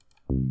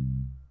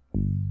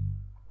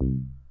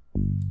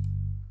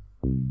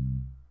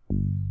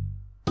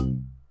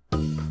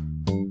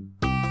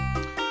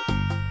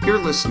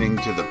listening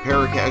to the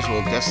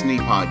Paracasual Destiny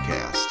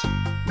Podcast.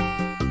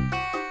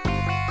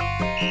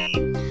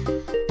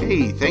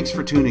 Hey, thanks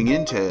for tuning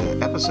in to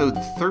episode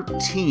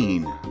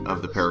 13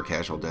 of the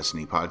Paracasual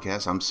Destiny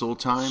Podcast. I'm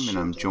Sultime, and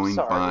I'm joined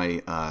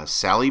by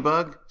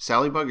Sallybug.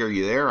 Sallybug, are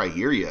you there? I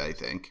hear you, I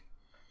think.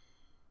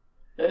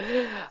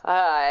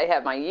 I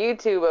had my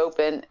YouTube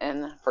open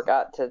and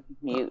forgot to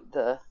mute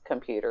the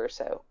computer,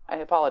 so I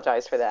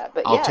apologize for that.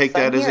 But I'll take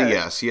that as a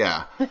yes,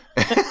 yeah.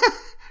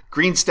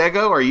 Green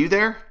Stego, are you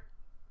there?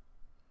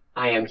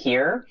 I am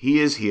here.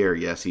 He is here,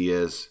 yes he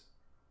is.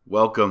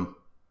 Welcome.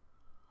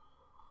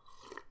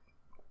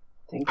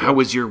 Thank you. How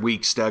was your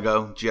week,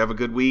 Stego? Did you have a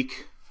good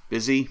week?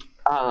 Busy?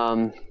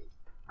 I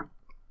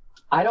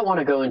don't want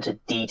to go into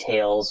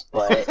details,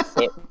 but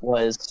it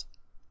was,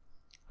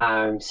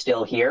 I'm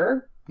still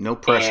here. No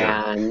pressure.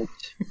 And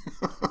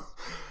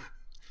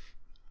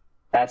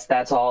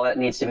that's all that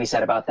needs to be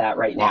said about that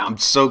right now. Well, I'm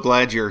so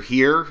glad you're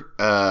here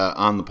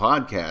on the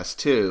podcast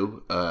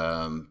too.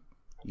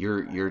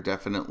 You're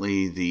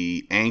definitely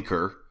the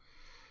anchor,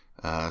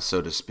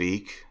 so to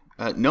speak.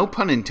 No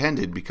pun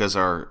intended, because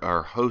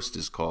our host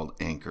is called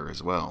Anchor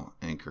as well.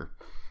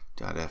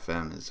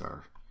 Anchor.fm is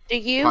our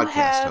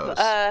podcast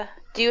host.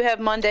 Do you have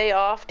Monday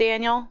off,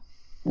 Daniel?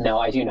 No,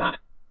 I do not.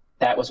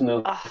 That was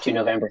moved to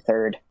November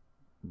 3rd.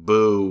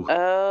 Boo.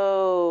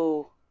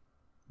 Oh.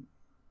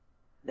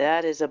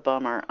 That is a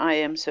bummer. I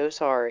am so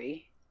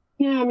sorry.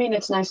 Yeah, I mean,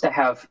 it's nice to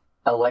have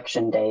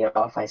election day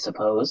off, I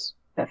suppose.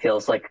 That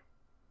feels like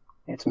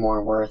it's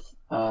more worth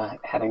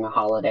having a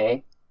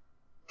holiday.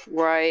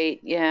 Right,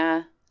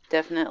 yeah,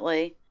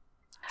 definitely.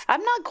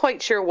 I'm not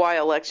quite sure why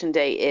election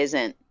day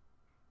isn't.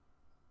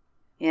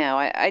 You know,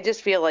 I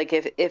just feel like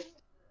if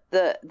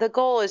the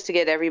goal is to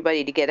get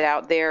everybody to get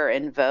out there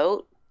and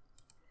vote,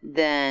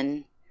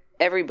 then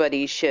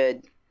everybody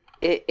should.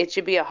 It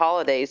should be a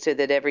holiday so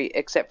that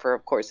except for,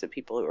 of course, the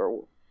people who are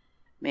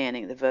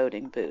manning the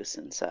voting booths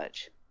and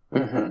such.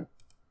 Mm-hmm.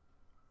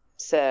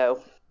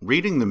 So,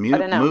 reading the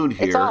mood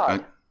here, it's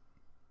odd.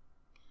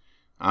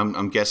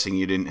 I'm guessing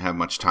you didn't have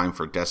much time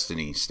for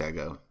Destiny,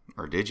 Stego,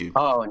 or did you?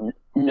 Oh,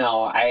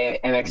 no, I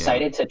am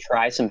excited to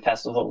try some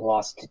Festival of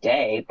Lost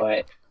today,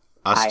 but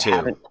I too.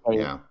 Haven't played.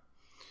 Yeah.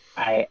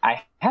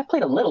 I have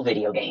played a little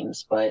video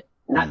games, but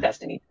not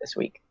Destiny this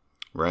week.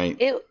 Right.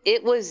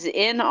 It was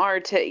in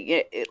our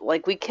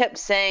like we kept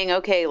saying,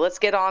 okay, let's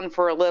get on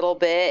for a little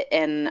bit,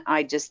 and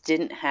I just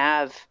didn't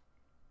have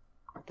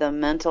the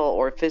mental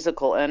or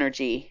physical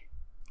energy.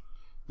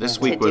 This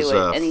week was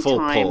a full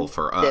pull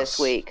for us. This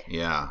week,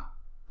 yeah,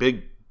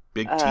 big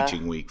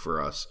teaching week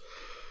for us.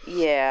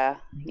 Yeah.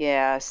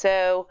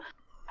 So,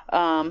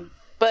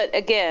 but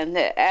again,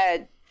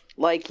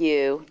 like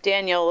you,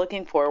 Daniel,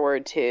 looking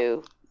forward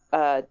to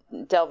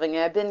delving.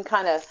 I've been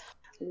kind of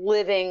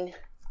living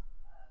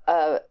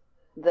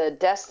the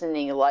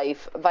Destiny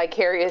life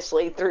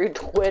vicariously through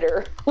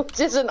Twitter, which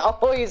isn't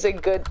always a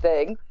good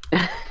thing.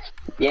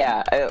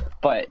 Yeah,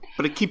 but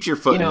it keeps your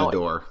foot in the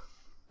door.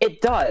 It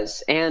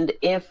does, and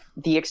if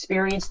the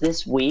experience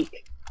this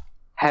week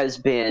has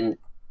been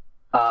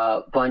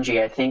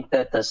Bungie, I think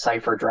that the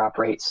Cypher drop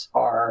rates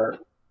are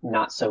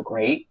not so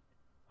great,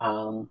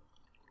 and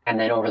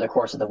then over the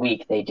course of the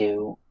week they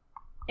do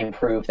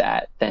improve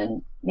that,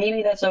 then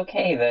maybe that's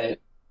okay that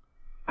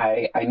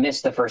I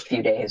missed the first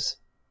few days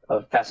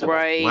of festival.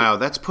 Right. Wow,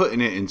 that's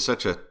putting it in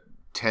such a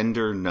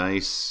tender,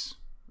 nice,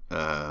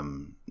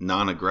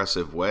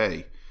 non-aggressive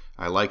way.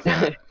 I like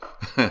that.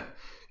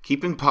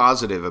 Keeping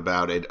positive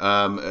about it.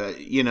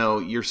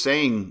 You're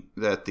saying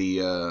that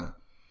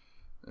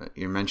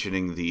you're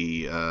mentioning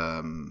the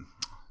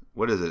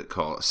what is it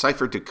called?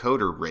 Cypher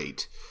decoder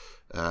rate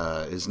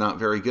is not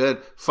very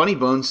good. Funny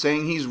Bones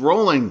saying he's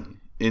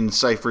rolling in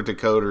Cypher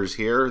decoders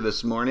here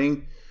this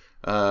morning,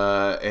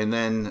 and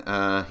then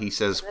he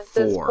says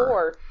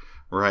 4.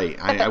 Right.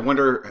 I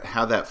wonder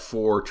how that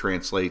 4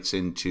 translates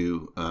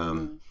into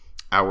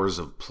hours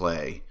of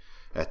play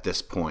at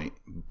this point.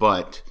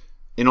 But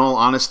in all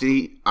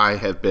honesty, I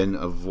have been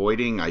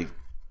avoiding. I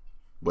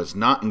was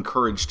not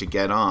encouraged to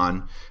get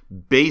on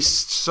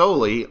based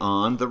solely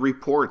on the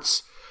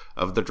reports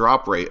of the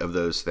drop rate of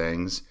those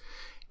things.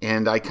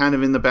 And I kind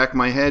of in the back of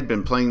my head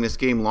been playing this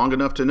game long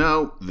enough to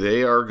know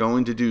they are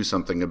going to do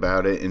something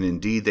about it. And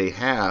indeed they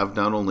have,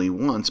 not only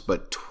once,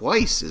 but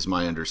twice is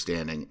my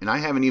understanding. And I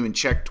haven't even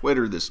checked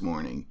Twitter this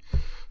morning.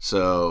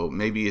 So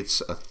maybe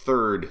it's a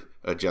third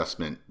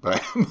adjustment by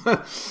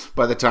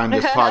the time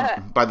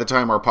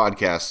our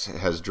podcast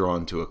has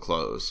drawn to a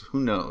close. Who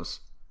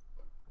knows?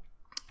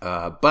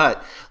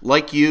 But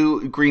like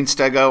you, Green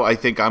Stego, I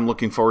think I'm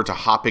looking forward to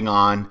hopping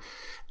on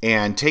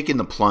and taking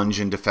the plunge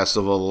into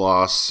Festival of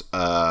Lost.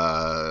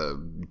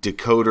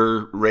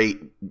 Decoder rate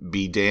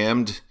be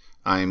damned.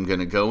 I'm going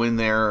to go in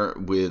there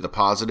with a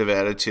positive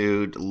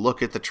attitude,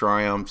 look at the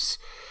triumphs,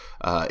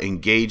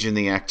 engage in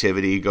the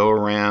activity, go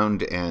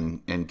around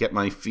and get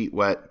my feet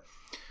wet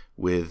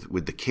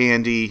with the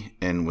candy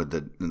and with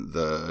the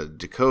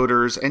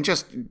decoders and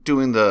just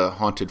doing the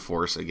Haunted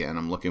Force again.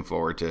 I'm looking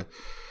forward to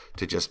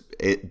just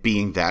it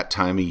being that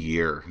time of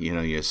year. You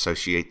know, you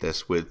associate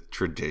this with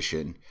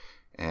tradition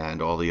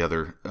and all the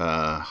other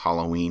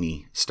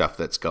Halloween-y stuff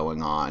that's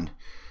going on.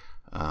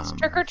 It's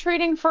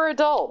trick-or-treating for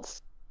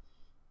adults.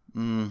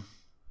 In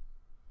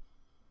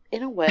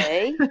a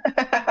way.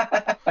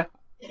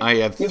 I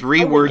have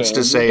 3 words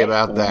to say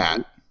about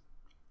that.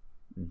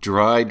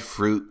 Dried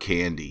fruit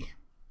candy.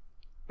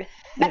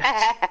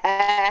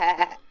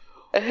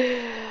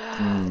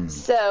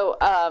 So,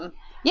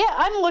 yeah,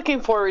 I'm looking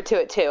forward to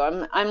it too.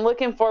 I'm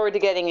looking forward to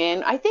getting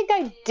in. I think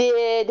I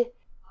did,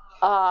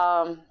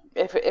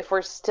 if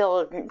we're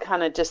still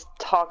kind of just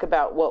talk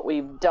about what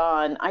we've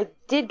done, I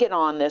did get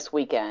on this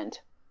weekend.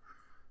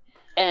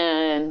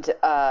 And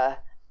I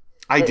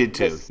did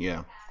too,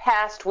 yeah.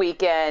 Past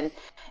weekend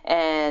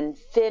and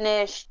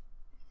finished,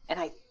 and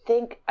I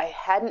think I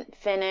hadn't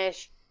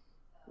finished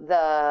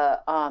the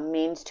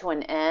Means to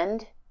an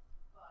End,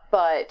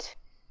 but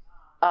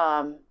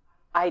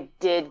I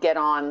did get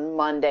on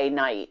Monday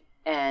night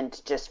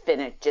and just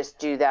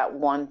do that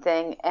one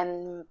thing,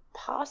 and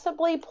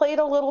possibly played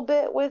a little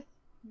bit with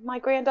my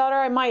granddaughter.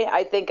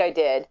 I think I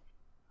did,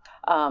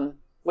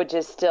 which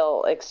is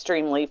still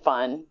extremely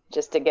fun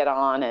just to get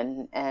on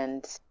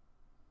and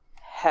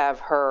have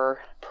her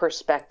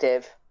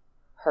perspective,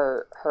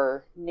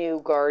 her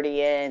new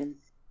guardian,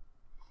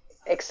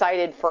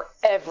 excited for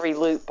every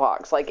loot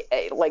box, like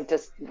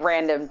just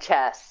random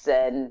chests,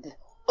 and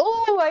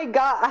I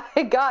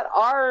got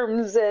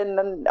arms,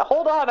 and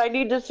hold on, I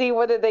need to see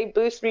whether they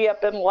boost me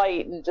up in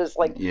light, and just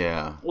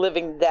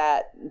living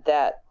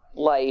that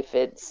life.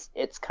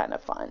 It's kind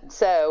of fun.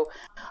 So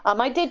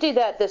I did do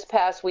that this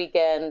past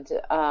weekend,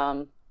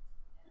 and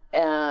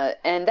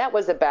that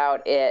was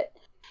about it.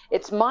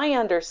 It's my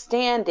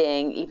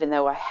understanding, even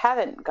though I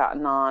haven't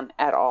gotten on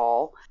at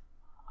all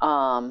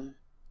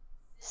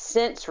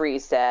since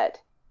Reset,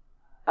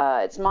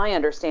 it's my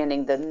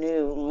understanding the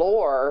new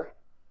lore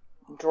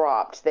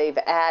dropped. They've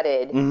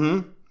added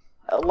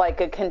like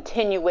a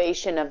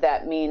continuation of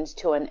that Means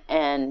to an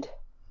End.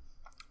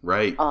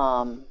 Right.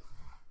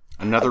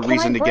 Another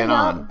reason to get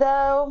on.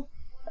 Though,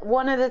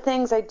 one of the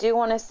things I do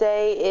want to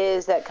say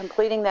is that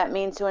completing that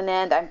Means to an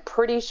End, I'm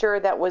pretty sure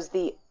that was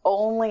the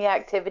only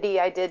activity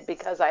I did,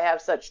 because I have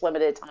such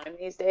limited time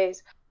these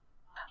days,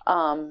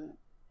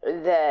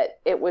 that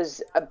it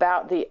was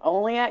about the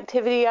only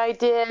activity I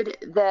did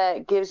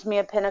that gives me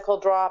a pinnacle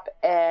drop,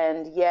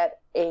 and yet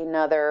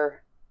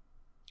another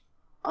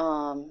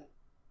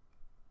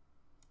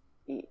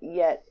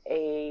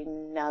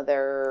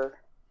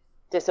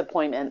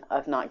disappointment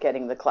of not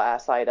getting the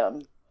class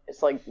item.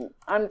 It's like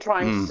I'm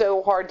trying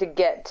so hard to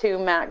get to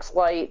max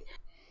light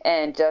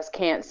and just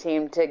can't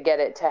seem to get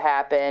it to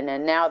happen.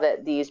 And now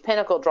that these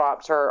pinnacle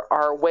drops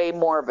are way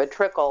more of a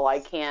trickle, I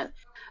can't.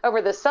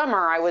 Over the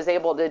summer, I was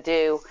able to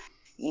do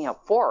 4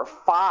 or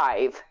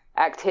 5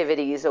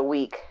 activities a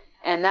week,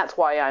 and that's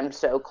why I'm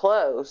so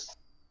close.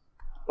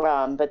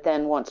 But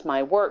then once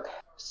my work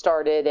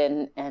started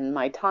and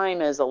my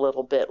time is a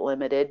little bit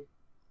limited,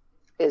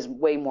 is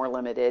way more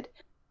limited,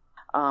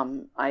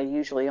 I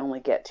usually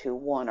only get to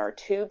 1 or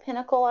 2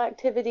 pinnacle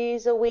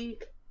activities a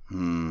week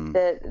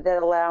that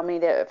allow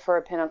me for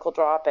a pinnacle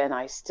drop, and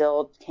I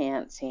still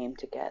can't seem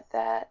to get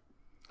that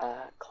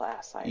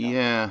class item.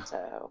 Yeah.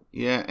 So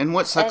yeah, and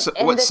what sucks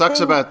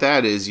about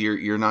that is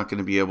you're not going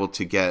to be able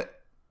to get,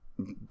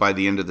 by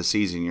the end of the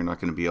season, you're not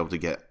going to be able to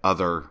get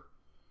other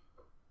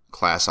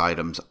class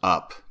items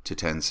up to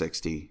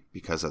 1060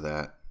 because of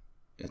that.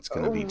 It's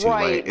going to be too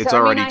late. It's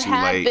already too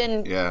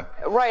late. Yeah.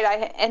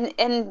 Right.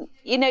 And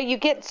you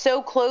get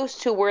so close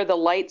to where the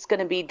light's going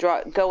to be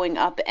going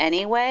up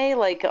anyway,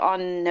 like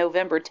on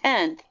November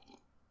 10th.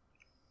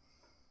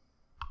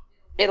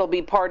 It'll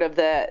be part of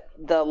the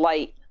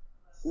light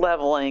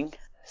leveling.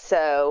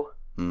 So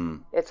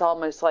it's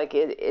almost like,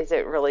 is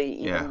it really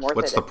even worth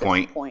What's it the at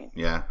point? This point?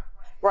 Yeah.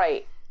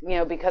 Right.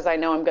 Because I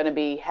know I'm going to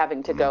be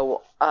having to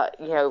go,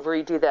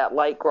 redo that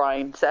light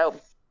grind. So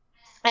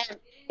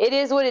it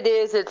is what it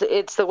is.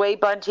 It's the way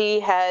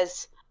Bungie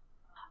has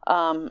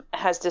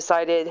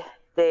decided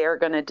they are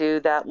going to do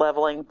that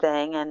leveling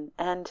thing, and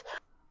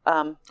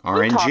RNG.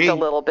 We talked a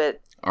little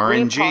bit.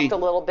 RNG. We've talked a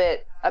little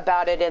bit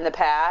about it in the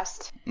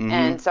past,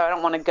 and so I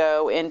don't want to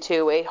go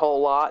into a whole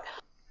lot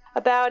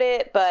about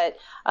it, but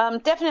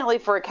definitely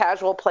for a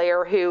casual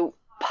player who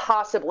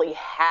possibly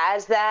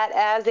has that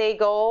as a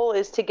goal,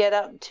 is to get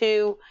up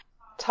to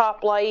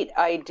top light.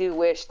 I do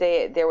wish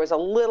there was a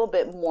little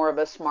bit more of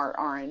a smart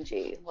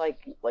RNG, like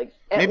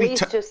at maybe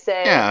least just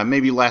say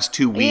maybe last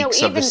 2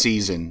 weeks of the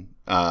season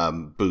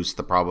boost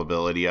the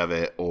probability of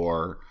it,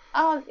 or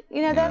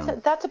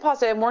that's a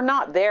positive. And we're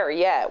not there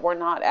yet. We're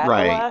not at the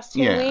last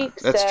 2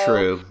 weeks. That's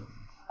true.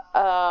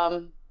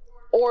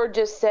 Or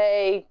just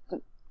say,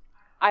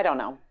 I don't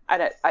know.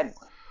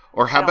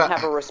 Or how I don't about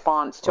have a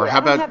response to or it? how I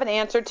don't about, have an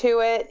answer to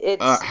it.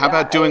 It's how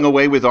about doing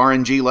away with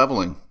RNG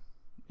leveling?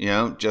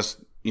 Just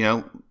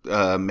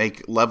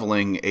make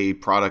leveling a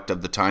product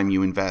of the time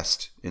you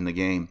invest in the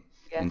game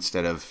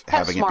instead of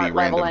having it be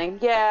random. Leveling.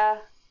 Yeah,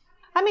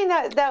 I mean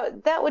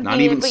that would not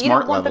be even but smart you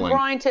don't want leveling. the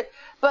grind to.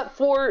 But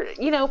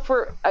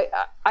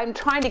I'm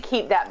trying to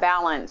keep that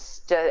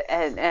balance,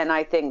 and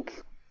I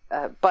think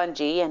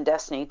Bungie and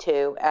Destiny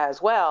 2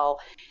 as well,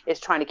 is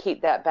trying to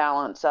keep that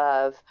balance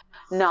of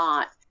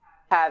not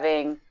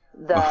having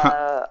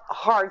the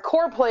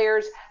hardcore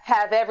players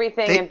have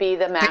everything and be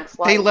the max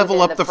life. They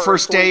level up the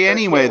first day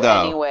anyway,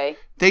 though.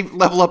 They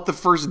level up the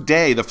first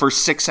day, the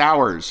first 6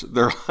 hours.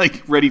 They're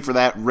like ready for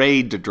that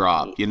raid to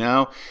drop, you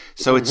know?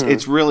 So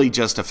it's really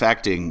just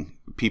affecting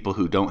people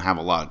who don't have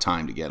a lot of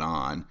time to get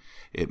on.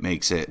 It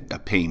makes it a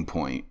pain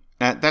point.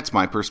 That's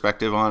my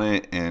perspective on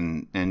it,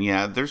 and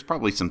yeah, there's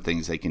probably some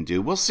things they can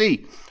do. We'll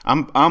see.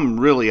 I'm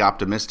really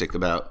optimistic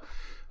about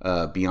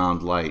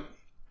Beyond Light.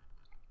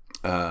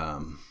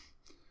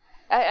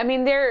 I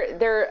mean,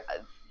 they're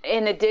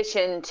in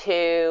addition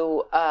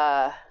to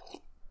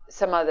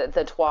some of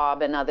the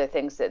TWAB and other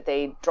things that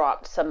they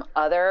dropped,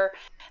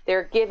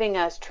 they're giving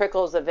us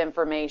trickles of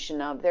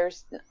information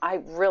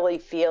I really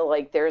feel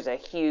like there's a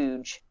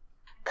huge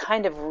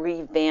kind of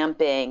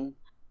revamping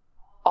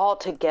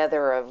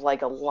altogether of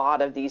like a lot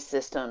of these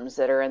systems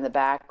that are in the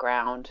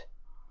background.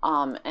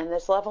 And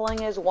this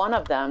leveling is one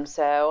of them.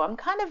 So I'm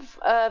kind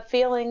of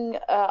feeling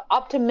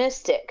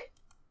optimistic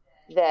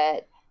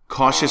that...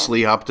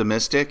 Cautiously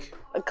optimistic?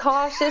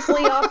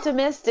 Cautiously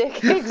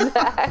optimistic,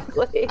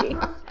 exactly.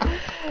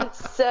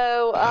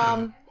 So,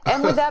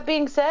 and with that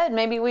being said,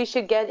 maybe we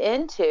should get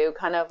into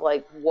kind of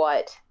like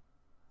what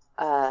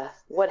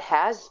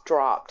has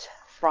dropped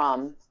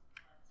from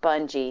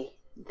Bungie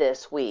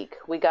this week.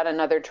 We got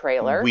another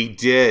trailer. We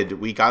did.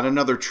 We got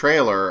another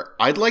trailer.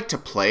 I'd like to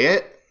play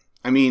it.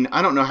 I mean,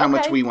 I don't know how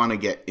much we want to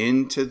get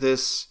into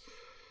this,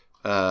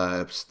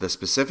 the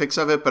specifics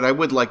of it, but I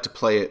would like to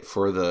play it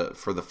for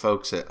the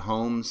folks at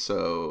home.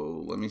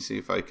 So let me see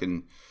if I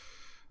can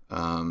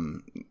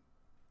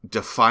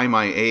defy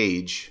my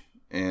age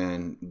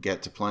and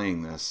get to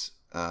playing this.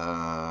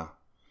 Wow,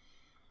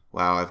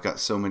 I've got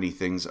so many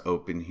things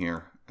open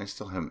here. I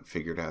still haven't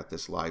figured out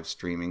this live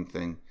streaming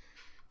thing.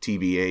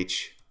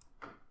 TBH,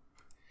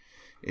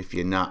 if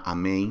you're not a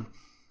me.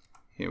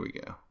 Here we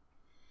go.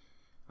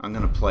 I'm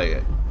going to play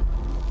it.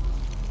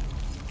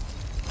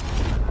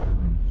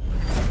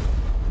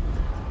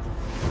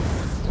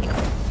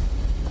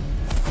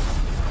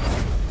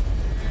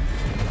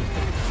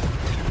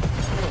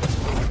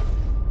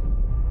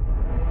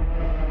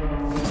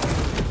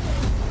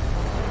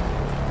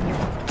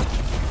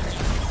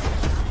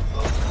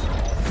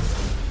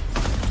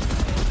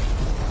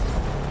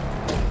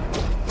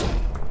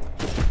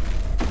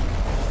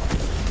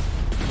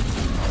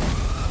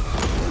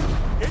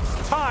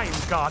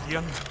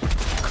 Guardian,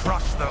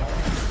 crush them.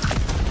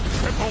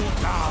 Triple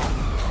down.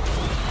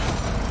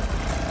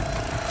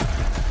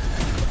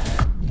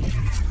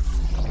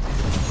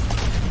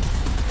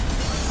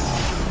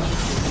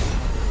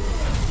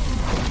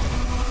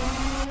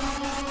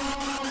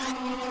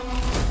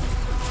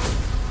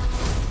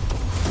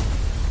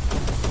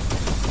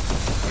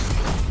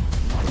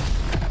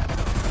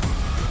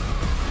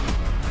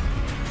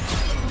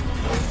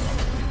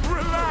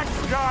 Relax,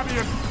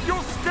 Guardian.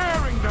 You're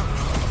scaring them.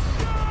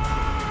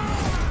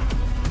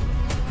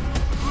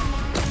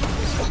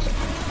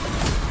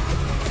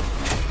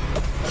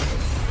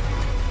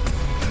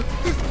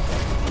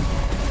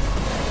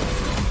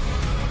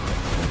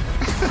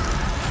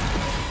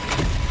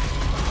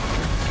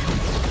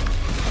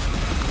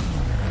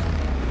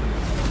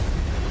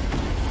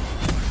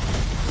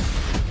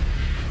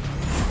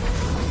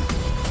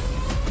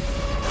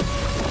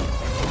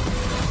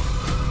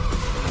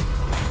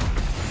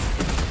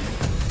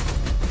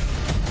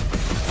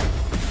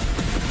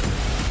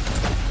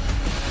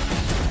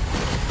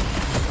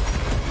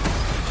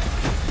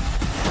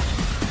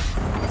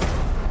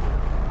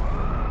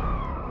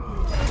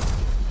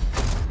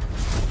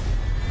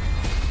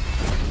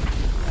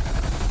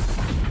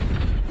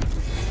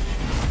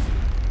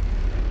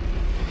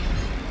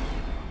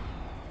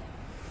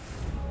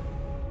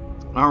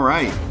 All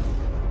right.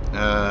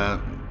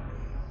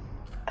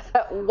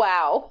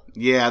 Wow.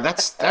 Yeah, that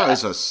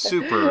was a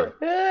super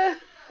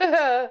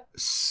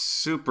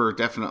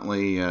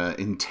definitely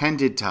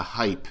intended to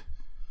hype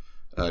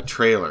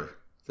trailer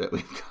that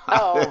we got.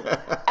 Oh,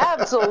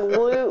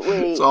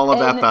 absolutely. It's all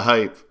about the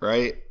hype,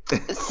 right?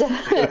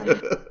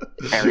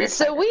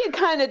 So we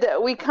kind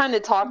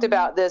of talked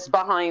about this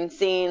behind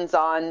scenes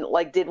on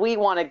like, did we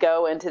want to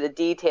go into the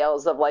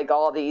details of like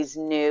all these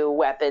new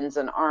weapons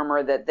and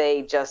armor that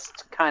they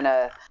just kind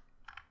of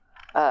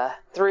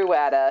threw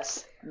at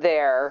us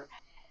there?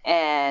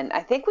 And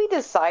I think we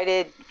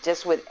decided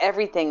just with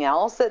everything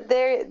else that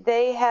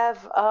they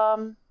have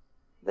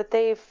that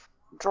they've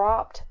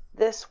dropped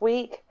this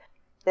week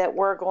that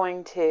we're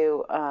going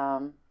to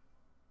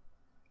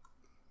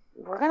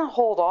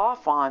hold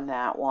off on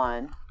that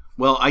one.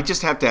 Well, I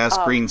just have to ask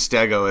Green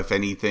Stego if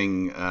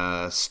anything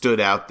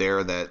stood out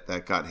there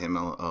that got him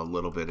a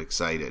little bit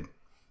excited.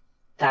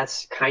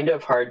 That's kind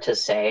of hard to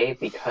say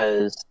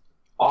because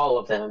all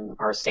of them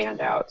are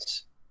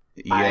standouts.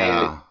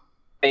 Yeah.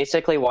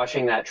 Basically,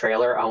 watching that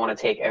trailer, I want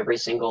to take every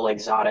single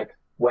exotic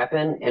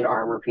weapon and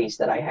armor piece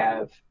that I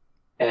have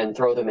and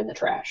throw them in the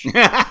trash.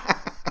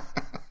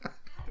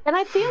 And And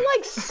I feel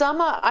like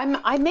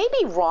I may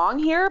be wrong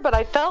here, but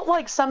I felt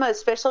like some,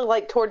 especially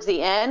like towards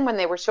the end when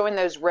they were showing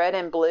those red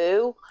and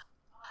blue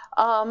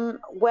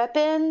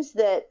weapons,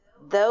 that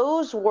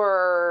those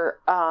were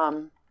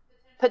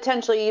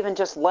potentially even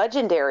just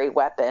legendary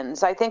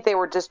weapons. I think they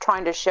were just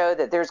trying to show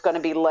that there's going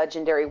to be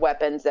legendary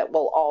weapons that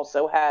will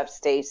also have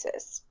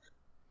stasis.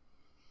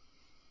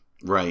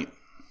 Right.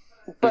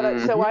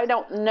 But so I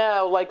don't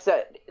know, like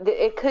that.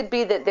 It could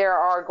be that there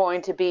are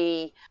going to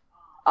be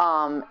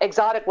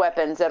exotic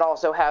weapons that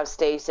also have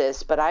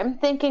stasis, but I'm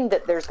thinking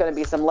that there's going to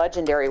be some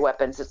legendary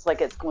weapons. It's like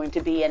it's going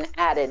to be an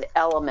added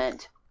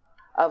element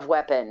of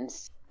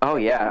weapons. Oh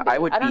yeah, I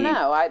don't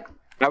know. I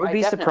would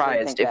be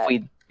surprised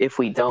if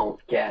we don't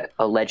get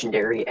a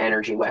legendary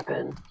energy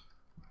weapon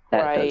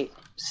that does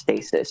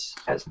stasis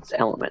as its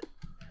element.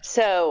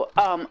 So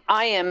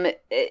I am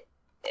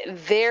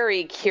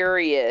very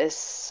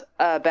curious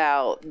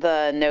about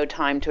the No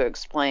Time to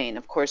Explain.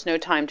 Of course, No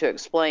Time to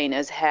Explain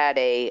has had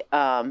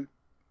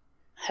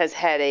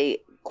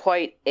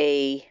quite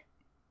a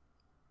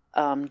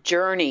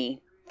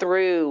journey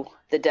through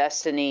the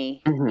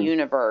Destiny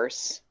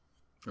universe.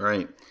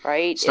 Right.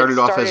 Right. Started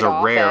off as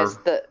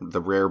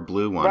the rare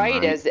blue one.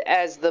 Right.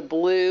 As the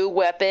blue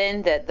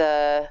weapon that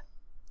the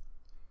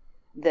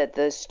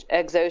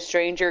Exo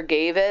Stranger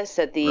gave us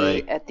at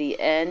the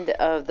end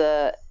of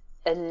the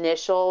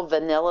initial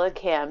vanilla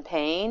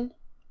campaign.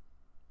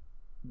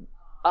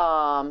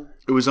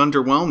 It was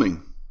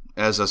underwhelming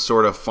as a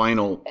sort of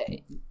final,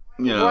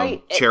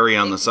 cherry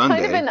on the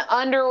sundae. Kind of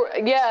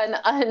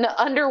an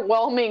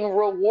underwhelming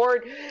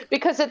reward,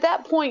 because at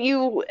that point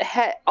you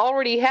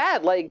already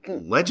had like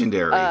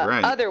legendary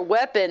other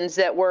weapons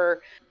that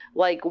were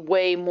like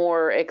way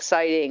more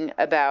exciting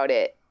about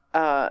it,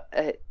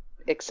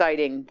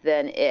 exciting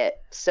than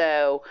it.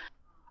 So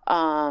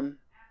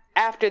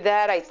after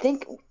that, I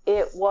think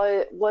it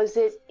was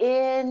it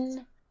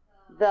in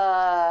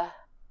the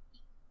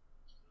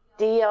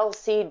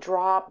DLC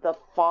drop the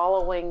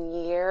following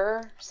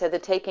year? So the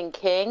Taken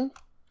King?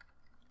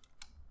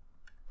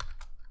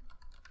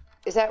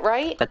 Is that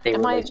right? That they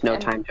released No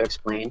Time to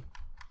Explain.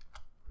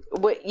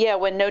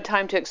 When No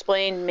Time to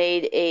Explain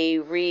made a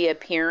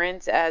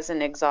reappearance as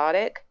an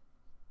exotic.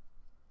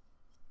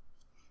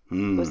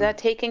 Was that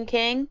Taken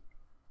King?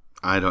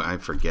 I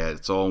forget.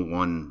 It's all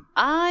one.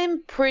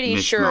 I'm pretty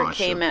sure it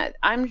came out.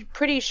 I'm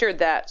pretty sure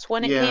that's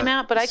when it came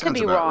out, but I could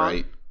be wrong.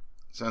 Right.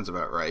 Sounds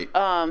about right.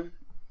 But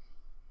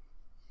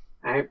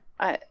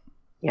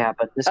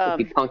this could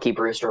be Punky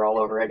Brewster all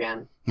over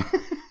again.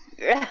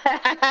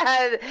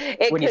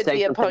 It could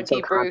be a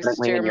Punky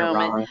Brewster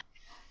moment.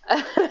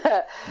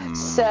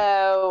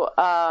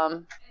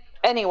 So,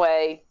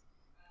 anyway,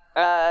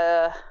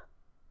 I'm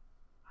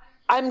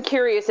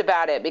curious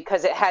about it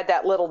because it had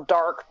that little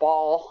dark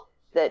ball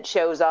that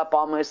shows up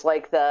almost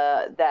like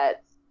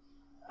that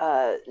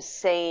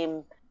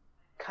same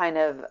kind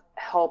of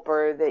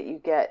helper that you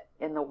get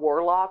in the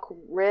Warlock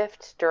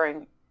Rift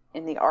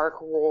in the Arc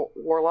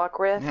Warlock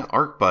Rift. Yeah,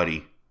 Arc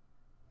Buddy.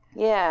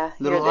 Yeah,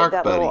 little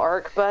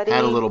Arc Buddy.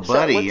 Had a little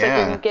buddy, so it looks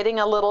like you're getting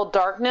a little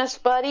darkness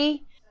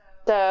buddy.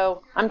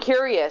 So I'm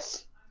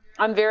curious.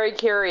 I'm very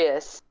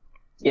curious.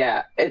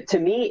 Yeah, to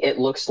me it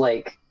looks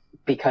like,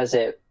 because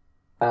it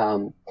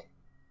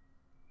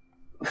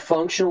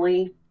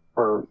functionally,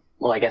 or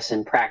well, I guess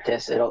in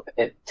practice, to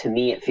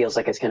me it feels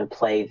like it's going to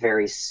play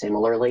very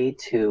similarly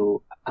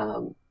to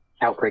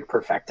Outbreak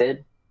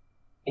Perfected,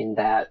 in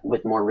that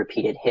with more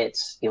repeated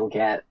hits you'll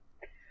get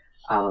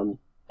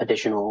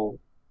additional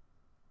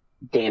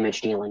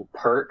damage dealing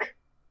perk,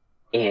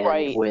 and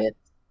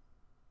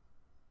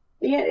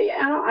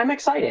I'm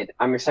excited.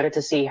 I'm excited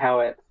to see how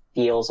it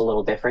feels a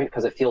little different,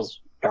 because it feels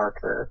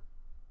darker,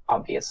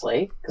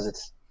 obviously, because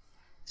it's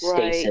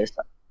stasis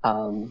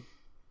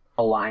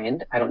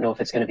aligned. I don't know if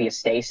it's going to be a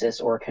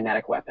stasis or a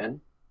kinetic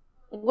weapon.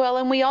 Well,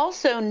 and we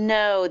also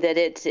know that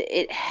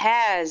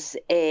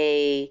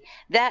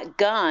that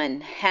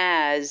gun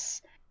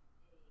has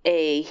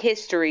a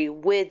history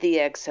with the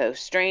Exo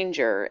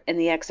Stranger, and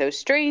the Exo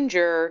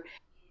Stranger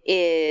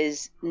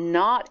is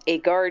not a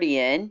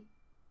Guardian.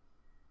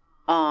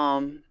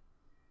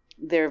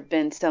 There have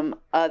been some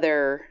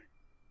other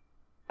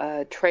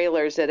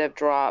trailers that have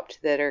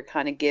dropped that are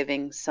kind of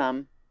giving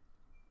some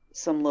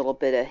little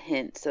bit of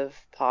hints of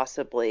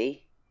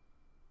possibly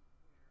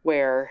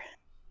where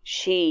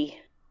she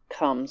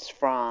comes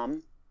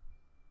from,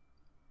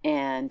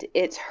 and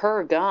it's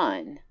her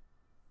gun.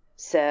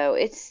 So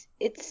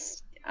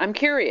I'm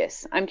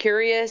curious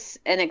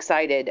and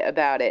excited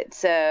about it.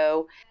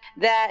 So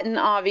that, and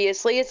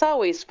obviously it's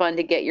always fun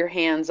to get your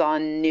hands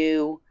on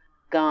new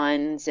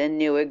guns and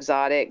new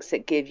exotics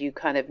that give you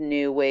kind of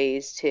new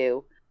ways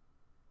to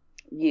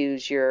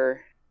use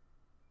your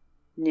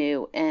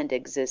new and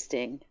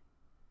existing.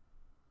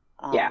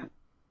 I'm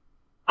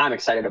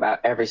excited about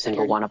every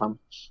single one of them.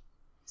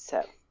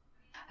 So,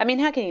 I mean,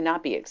 how can you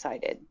not be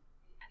excited?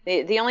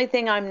 The only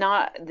thing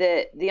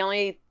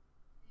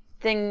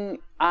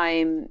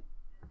I'm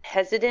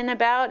hesitant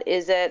about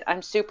is that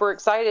I'm super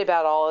excited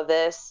about all of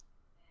this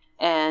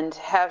and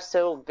have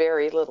so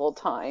very little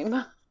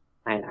time.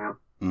 I know.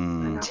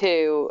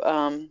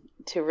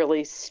 To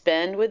really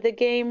spend with the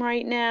game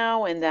right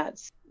now, and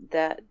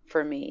that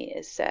for me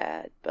is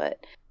sad.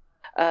 But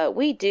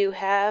we do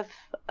have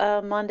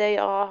Monday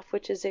off,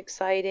 which is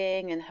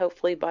exciting, and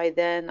hopefully by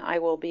then I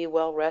will be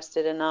well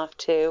rested enough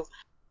to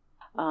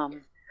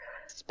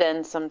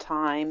spend some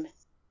time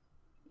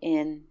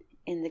in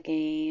the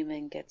game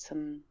and get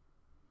some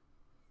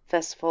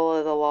Festival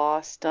of the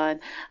Lost done.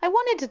 I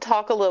wanted to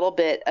talk a little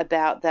bit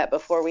about that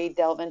before we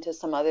delve into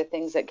some other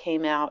things that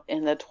came out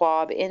in the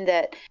TWAB, in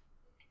that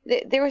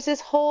there was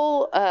this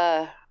whole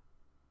kind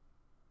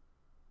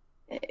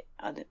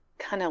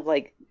of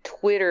like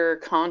Twitter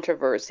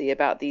controversy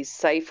about these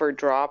cipher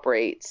drop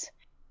rates.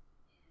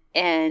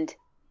 And,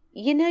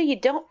 you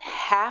don't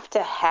have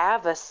to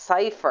have a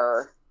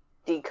cipher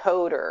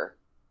decoder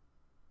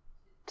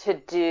to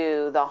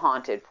do the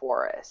Haunted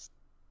Forest.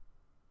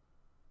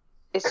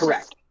 It's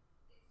correct.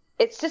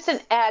 It's just an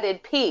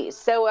added piece.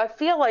 So I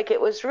feel like it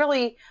was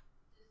really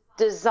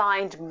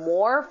designed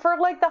more for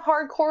like the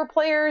hardcore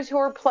players who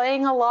are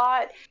playing a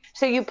lot.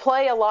 So you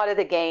play a lot of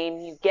the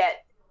game,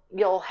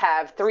 you'll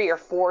have 3 or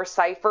 4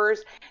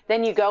 ciphers.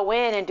 Then you go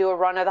in and do a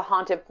run of the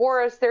Haunted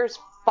Forest. There's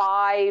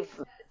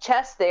 5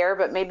 chests there,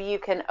 but maybe you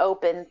can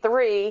open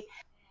 3.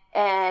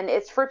 And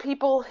it's for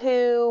people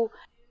who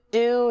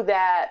do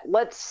that.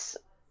 Let's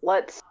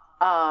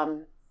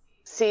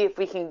see if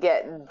we can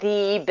get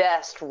the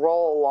best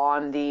roll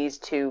on these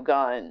 2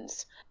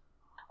 guns.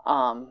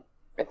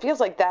 It feels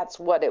like that's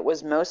what it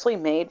was mostly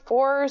made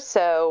for.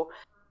 So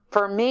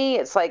for me,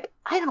 it's like,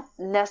 I don't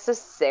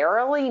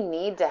necessarily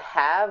need to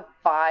have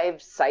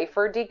 5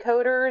 cipher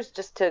decoders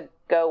just to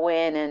go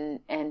in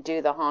and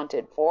do the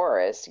Haunted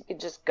Forest. You could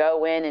just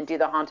go in and do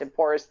the Haunted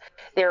Forest.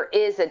 There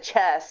is a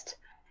chest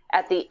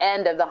at the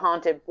end of the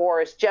Haunted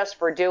Forest just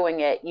for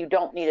doing it. You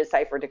don't need a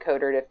cipher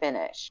decoder to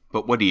finish.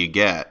 But what do you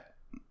get?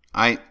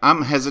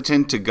 I'm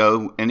hesitant to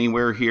go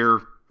anywhere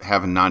here,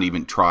 having not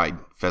even tried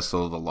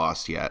Festival of the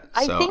Lost yet.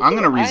 So I'm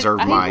going to reserve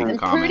my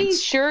comments. I'm pretty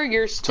sure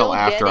you're still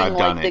after getting I've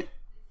done it.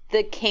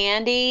 The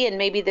candy and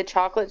maybe the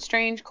Chocolate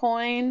Strange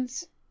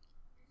coins.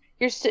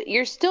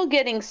 You're still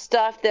getting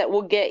stuff that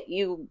will give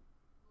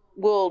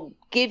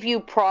you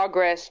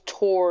progress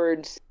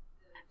towards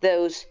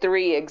those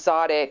 3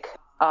 exotic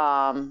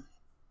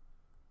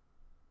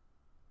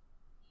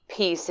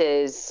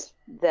pieces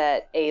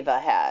that Ava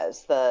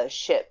has: the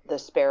ship, the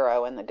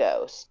sparrow, and the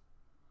ghost,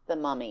 the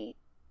mummy.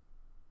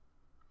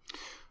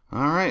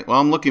 All right. Well,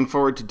 I'm looking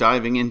forward to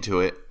diving into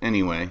it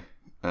anyway.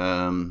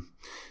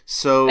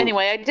 So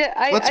anyway,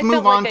 let's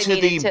move on to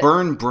the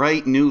Burn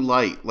Bright New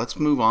Light. Let's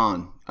move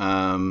on.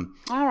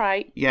 All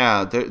right.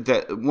 Yeah.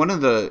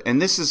 And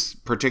this is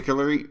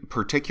particularly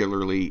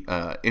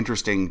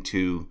interesting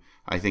to,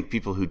 I think,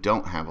 people who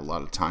don't have a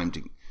lot of time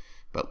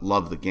but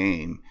love the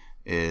game,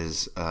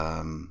 is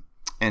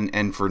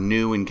and for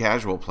new and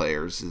casual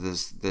players,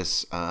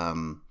 this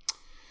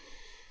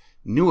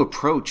new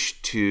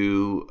approach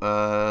to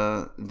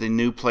the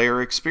new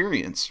player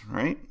experience,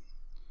 right?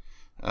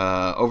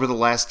 Over the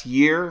last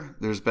year,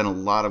 there's been a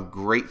lot of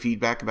great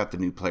feedback about the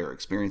new player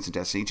experience in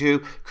Destiny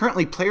 2.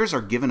 Currently, players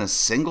are given a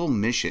single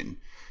mission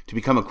to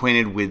become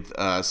acquainted with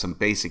some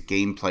basic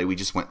gameplay. We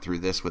just went through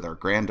this with our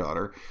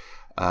granddaughter.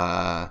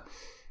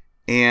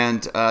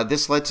 And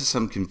this led to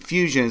some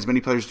confusion, as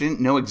many players didn't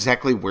know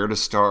exactly where to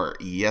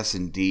start. Yes,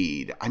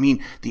 indeed. I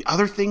mean, the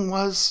other thing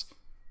was,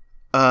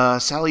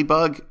 Sally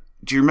Bug,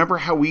 do you remember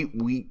how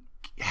we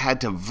had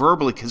to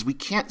verbally, because we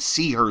can't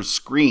see her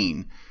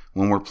screen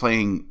when we're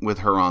playing with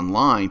her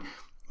online,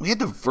 we had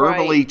to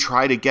verbally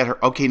try to get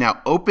her, okay, now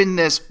open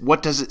this.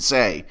 What does it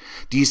say?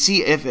 Do you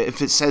see if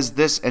it says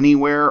this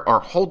anywhere?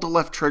 Or hold the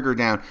left trigger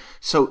down.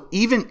 So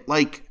even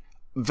like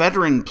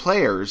veteran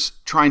players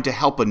trying to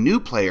help a new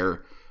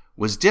player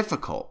was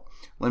difficult.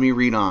 Let me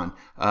read on.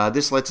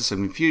 This led to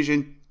some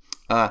confusion.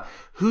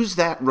 Who's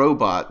that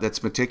robot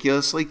that's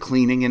meticulously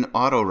cleaning an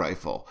auto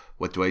rifle?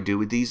 What do I do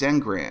with these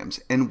engrams?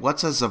 And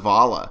what's a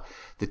Zavala?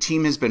 The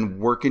team has been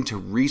working to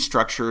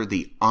restructure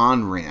the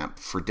on-ramp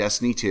for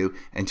Destiny 2,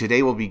 and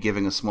today we'll be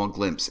giving a small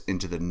glimpse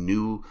into the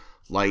new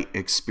light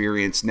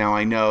experience. Now,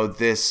 I know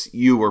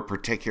you were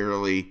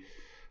particularly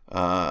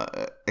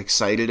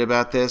excited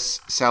about this,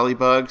 Sally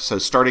Bug. So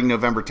starting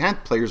November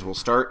 10th, players will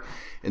start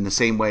in the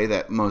same way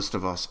that most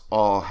of us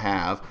all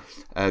have.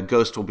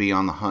 Ghost will be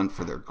on the hunt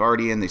for their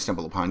guardian. They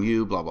stumble upon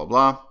you, blah, blah,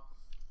 blah.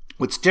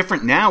 What's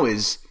different now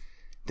is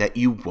that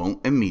you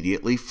won't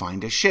immediately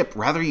find a ship.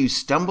 Rather, you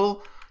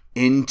stumble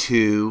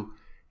into,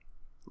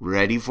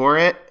 ready for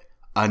it,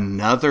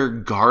 another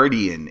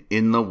guardian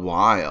in the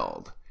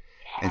wild.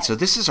 And so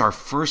this is our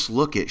first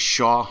look at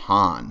Shaw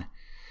Han.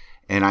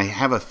 And I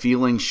have a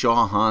feeling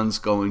Shaw Han's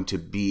going to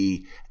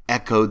be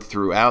echoed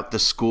throughout the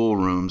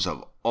schoolrooms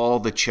of all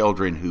the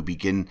children who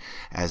begin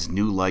as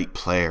New Light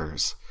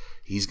players.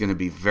 He's going to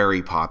be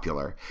very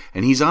popular.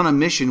 And he's on a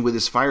mission with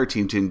his fire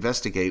team to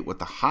investigate what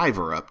the Hive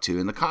are up to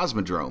in the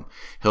Cosmodrome.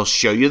 He'll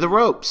show you the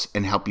ropes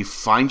and help you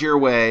find your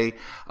way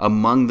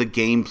among the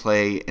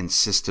gameplay and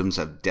systems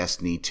of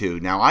Destiny 2.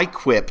 Now, I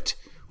quipped,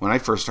 when I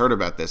first heard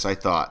about this, I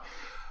thought,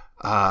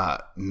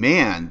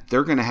 man,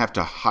 they're going to have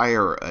to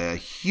hire a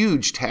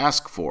huge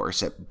task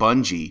force at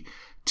Bungie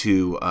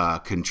to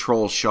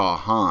control Shaw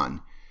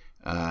Han.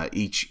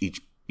 Each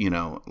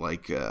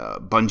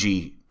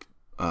Bungie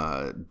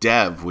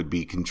dev would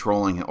be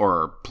controlling,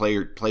 or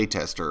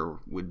playtester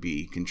would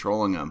be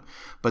controlling them.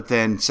 But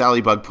then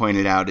Sally Bug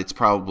pointed out it's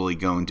probably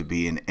going to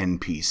be an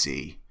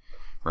NPC,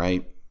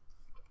 right?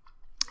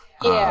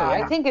 Yeah,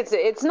 I think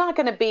it's not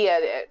going to be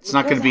it's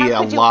not going to be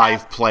a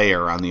live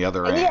player on the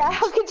other end. Yeah,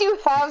 how could you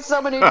have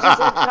someone who's just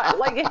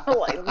like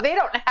they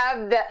don't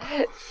have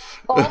that,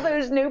 all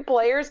those new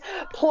players.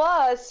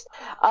 Plus,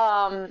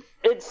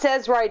 it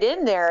says right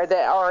in there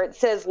that, or it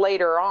says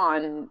later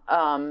on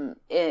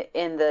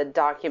in the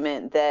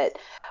document that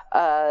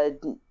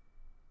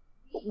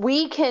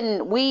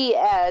we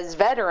as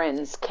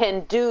veterans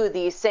can do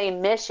these same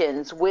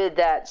missions with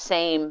that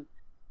same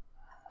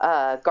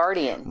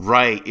Guardian.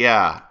 Right,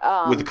 yeah.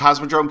 With the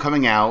Cosmodrome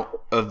coming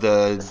out of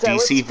the So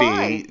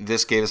DCV,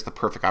 this gave us the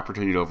perfect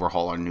opportunity to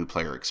overhaul our new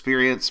player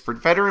experience. For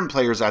veteran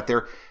players out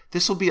there,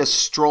 this will be a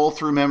stroll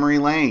through memory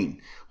lane.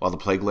 While the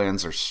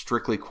Plaguelands are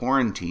strictly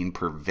quarantined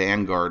per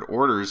Vanguard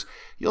orders,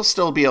 you'll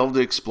still be able to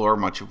explore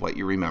much of what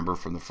you remember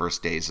from the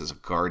first days as a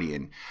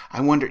Guardian.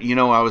 I wonder,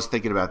 I was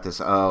thinking about this.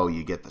 Oh,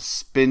 you get the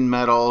spin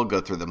metal, go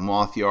through the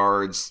moth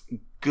yards.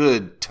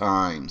 Good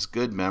times,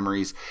 good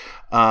memories.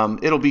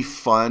 It'll be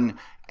fun.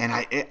 And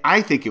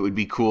I think it would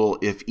be cool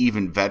if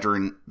even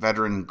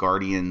veteran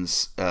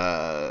Guardians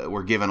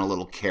were given a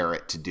little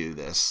carrot to do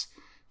this,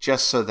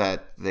 just so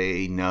that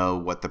they know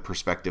what the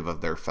perspective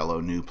of their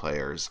fellow new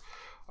players,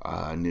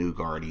 new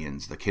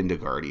Guardians, the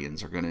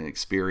Kinderguardians, are going to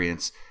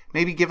experience.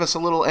 Maybe give us a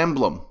little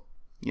emblem,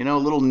 a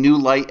little new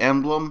light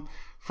emblem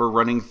for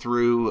running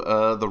through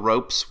the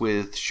ropes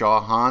with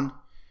Shaw Han.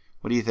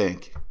 What do you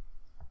think?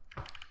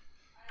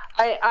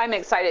 I'm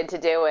excited to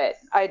do it.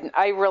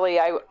 I really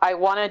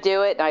want to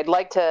do it, and I'd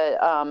like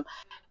to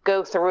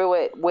go through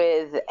it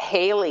with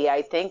Haley.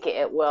 I think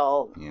it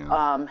will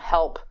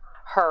help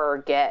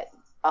her get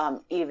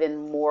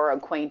even more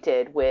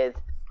acquainted with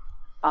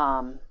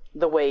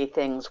the way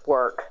things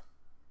work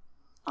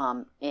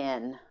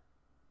in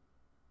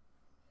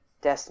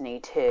Destiny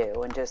 2,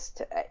 and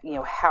just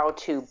how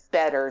to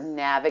better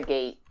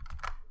navigate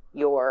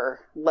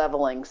your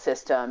leveling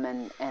system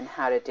and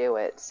how to do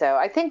it. So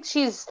I think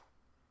she's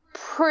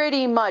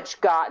pretty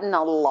much gotten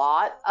a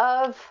lot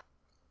of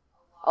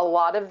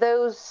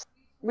those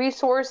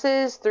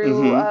resources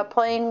through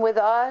playing with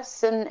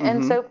us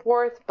and so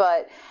forth,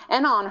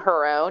 and on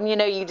her own,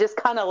 you just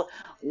kind of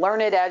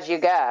learn it as you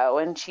go,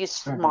 and she's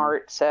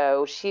smart,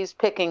 so she's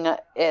picking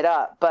it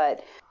up.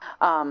 But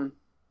I'm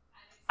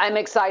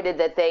excited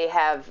that they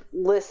have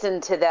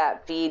listened to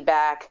that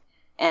feedback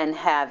and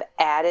have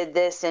added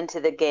this into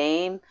the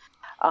game.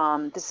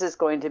 This is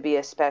going to be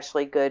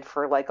especially good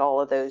for like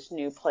all of those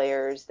new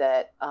players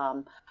that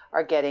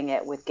are getting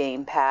it with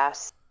Game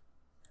Pass.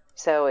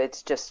 So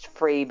it's just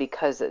free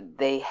because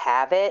they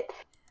have it,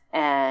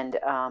 and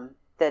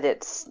that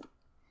it's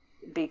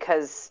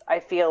because I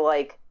feel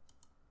like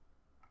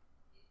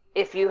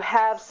if you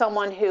have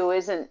someone who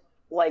isn't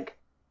like,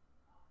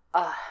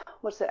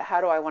 how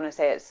do I want to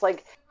say it? It's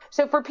like,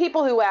 so for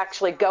people who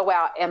actually go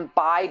out and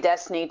buy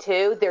Destiny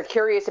 2, they're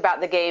curious about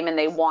the game and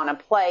they want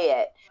to play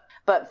it.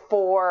 But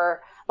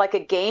for like a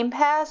Game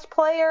Pass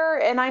player,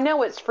 and I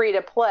know it's free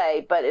to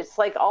play, but it's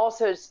like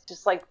also it's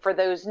just like for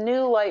those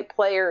new light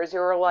players who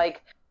are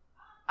like,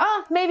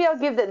 maybe I'll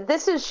give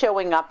this is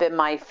showing up in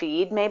my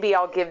feed. Maybe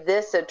I'll give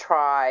this a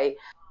try,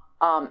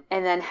 and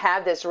then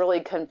have this really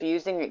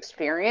confusing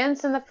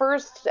experience in the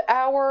first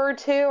hour or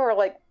two, or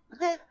like,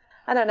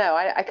 I don't know.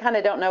 I kind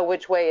of don't know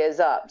which way is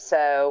up.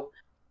 So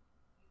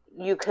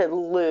you could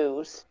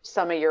lose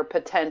some of your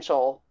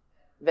potential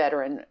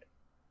veteran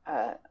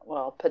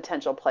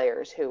potential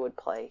players who would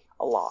play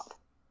a lot,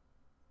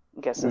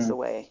 I guess is the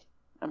way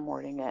I'm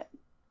wording it.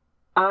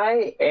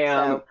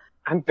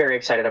 I'm very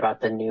excited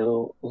about the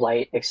new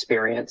light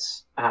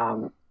experience.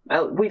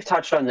 We've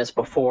touched on this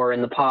before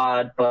in the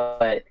pod,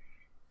 but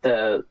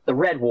the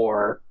Red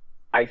War,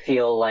 I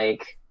feel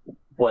like,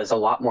 was a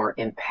lot more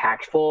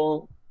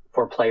impactful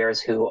for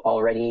players who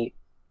already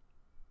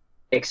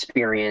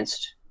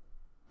experienced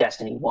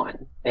Destiny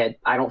 1.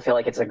 I don't feel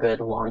like it's a good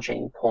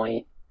launching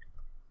point.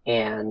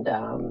 And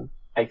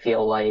I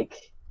feel like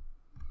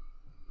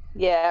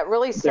it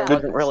really there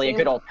wasn't really a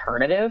good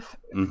alternative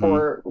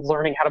for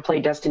learning how to play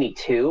Destiny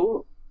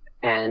 2.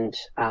 And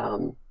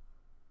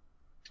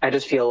I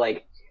just feel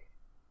like,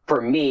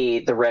 for me,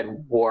 the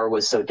Red War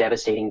was so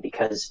devastating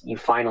because you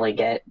finally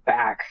get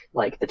back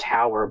like the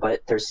tower,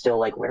 but there's still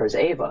like, where's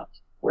Ava?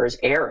 Where's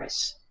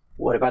Eris?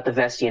 What about the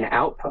Vestian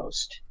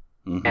outpost?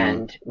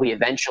 And we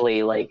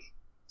eventually like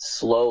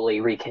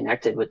slowly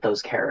reconnected with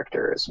those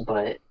characters,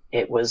 but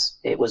it was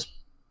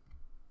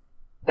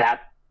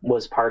that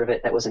was part of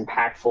it that was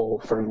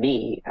impactful for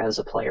me as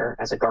a player,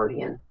 as a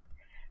Guardian.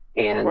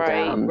 And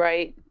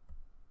right.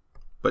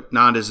 But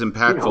not as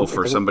impactful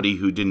for somebody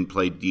who didn't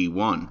play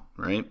D1,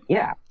 right?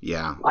 Yeah.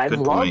 Yeah. I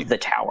love the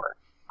tower.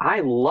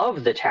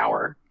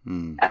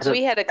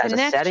 We had a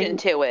connection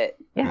to it.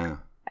 Yeah.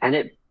 And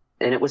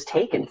it was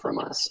taken from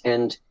us,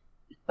 and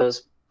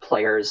those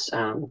players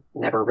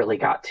never really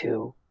got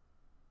to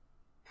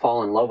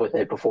fall in love with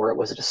it before it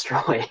was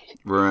destroyed.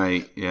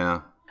 Right.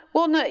 Yeah.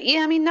 Well, no,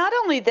 yeah. I mean, not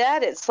only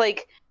that, it's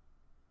like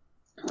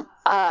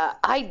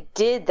I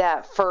did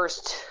that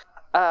first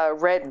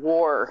Red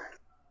War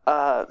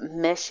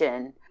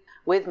mission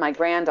with my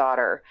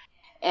granddaughter,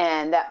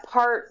 and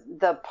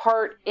the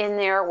part in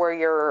there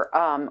where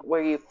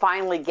where you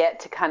finally get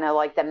to kind of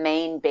like the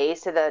main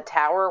base of the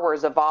tower where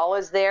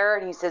Zavala's there,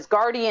 and he says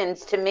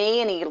 "Guardians" to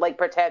me, and he like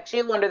protects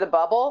you under the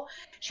bubble.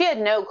 She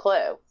had no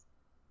clue.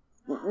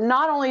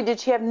 Not only did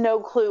she have no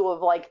clue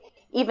of like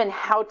even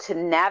how to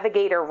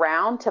navigate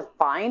around to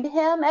find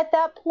him at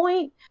that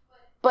point,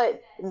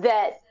 but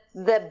that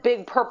the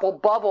big purple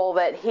bubble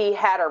that he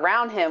had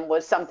around him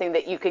was something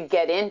that you could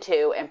get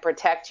into and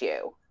protect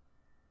you.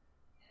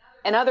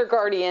 And other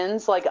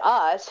Guardians like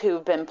us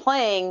who've been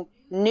playing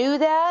knew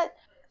that,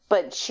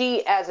 but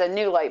she, as a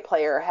new light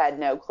player, had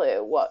no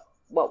clue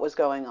what was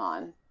going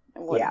on.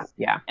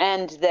 Yeah.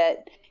 And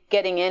that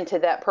getting into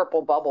that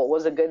purple bubble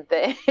was a good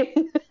thing.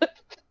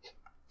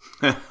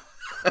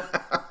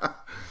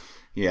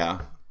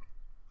 Yeah.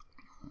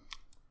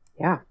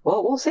 Yeah.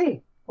 Well, we'll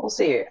see. We'll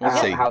see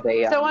how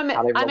they. So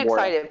I'm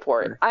excited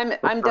for it.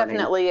 I'm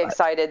definitely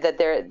excited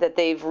that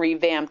they've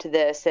revamped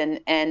this,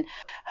 and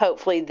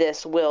hopefully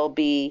this will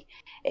be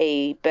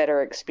a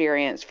better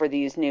experience for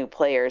these new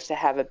players to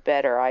have a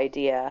better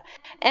idea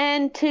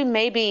and to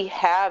maybe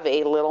have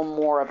a little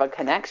more of a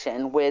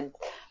connection with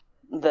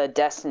the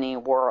Destiny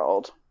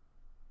world.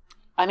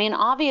 I mean,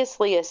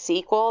 obviously a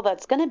sequel,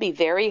 that's going to be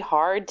very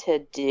hard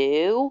to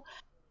do.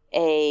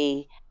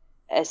 A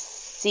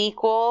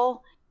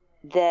sequel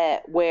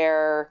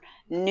where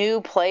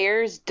new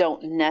players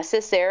don't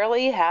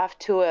necessarily have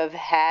to have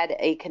had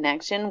a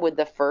connection with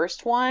the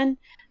first one.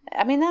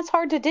 I mean, that's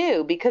hard to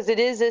do because it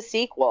is a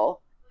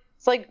sequel.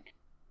 It's like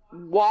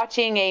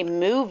watching a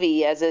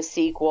movie as a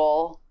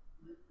sequel,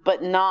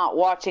 but not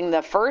watching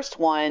the first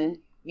one.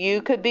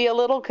 You could be a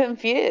little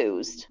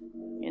confused,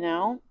 you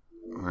know?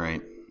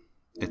 Right.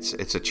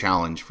 It's a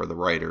challenge for the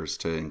writers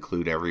to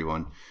include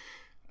everyone.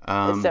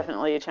 It's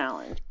definitely a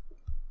challenge.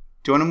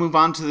 Do you want to move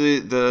on to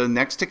the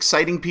next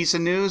exciting piece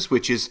of news,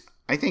 which is,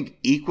 I think,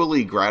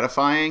 equally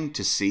gratifying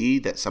to see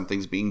that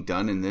something's being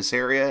done in this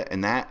area,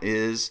 and that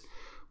is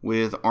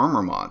with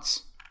armor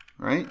mods,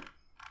 right?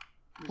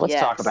 Let's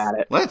talk about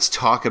it. Let's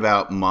talk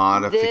about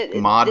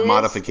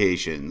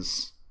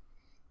modifications,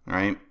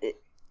 right?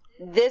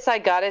 This, I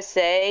gotta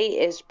say,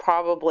 is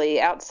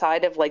probably,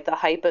 outside of like the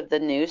hype of the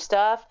new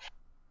stuff,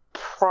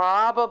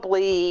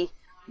 probably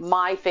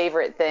my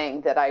favorite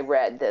thing that I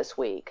read this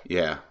week.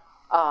 Yeah.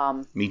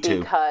 Me too.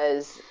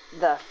 Because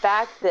the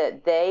fact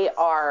that they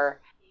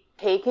are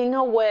taking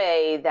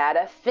away that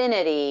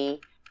affinity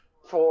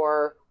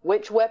for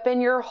which weapon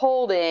you're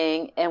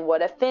holding and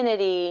what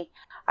affinity,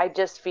 I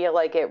just feel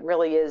like it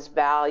really is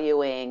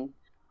valuing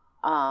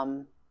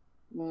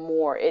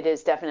more. It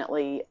is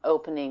definitely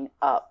opening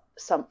up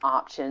some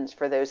options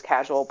for those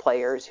casual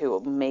players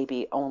who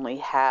maybe only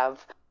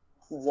have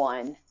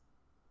one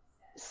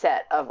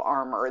set of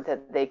armor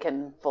that they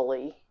can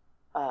fully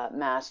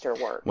master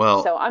work.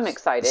 Well, so I'm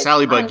excited.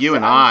 Sallybug, you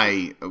and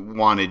I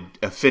wanted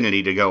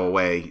affinity to go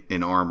away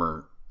in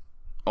armor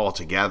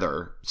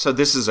altogether. So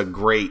this is a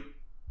great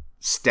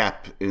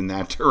step in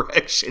that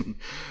direction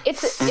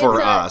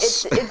for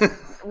us.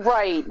 It's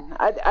right.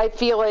 I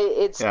feel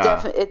it's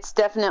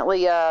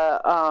definitely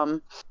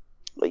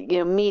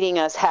meeting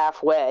us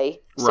halfway,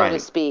 so to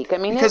speak. I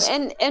mean,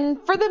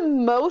 and for the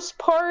most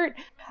part,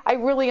 I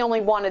really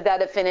only wanted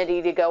that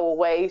affinity to go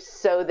away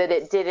so that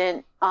it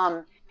didn't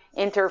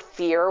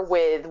interfere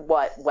with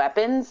what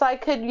weapons I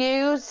could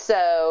use.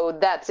 So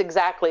that's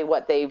exactly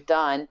what they've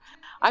done.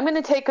 I'm going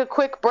to take a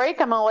quick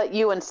break. I'm going to let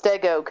you and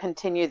Stego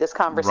continue this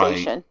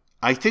conversation. Right.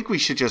 I think we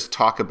should just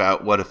talk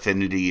about what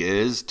affinity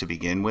is to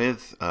begin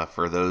with,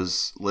 for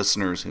those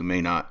listeners who may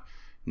not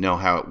know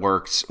how it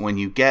works. When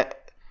you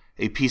get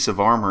a piece of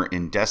armor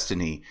in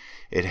Destiny,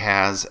 it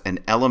has an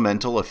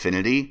elemental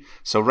affinity.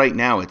 So right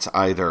now it's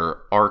either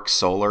Arc,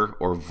 Solar,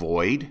 or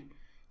Void.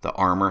 The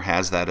armor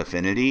has that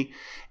affinity.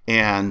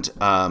 And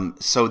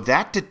so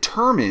that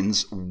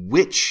determines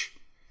which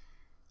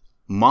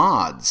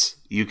mods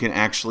you can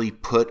actually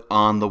put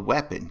on the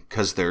weapon,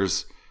 because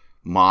there's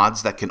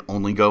mods that can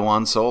only go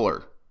on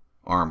Solar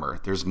armor.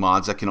 There's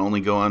mods that can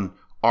only go on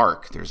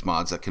Arc. There's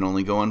mods that can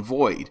only go on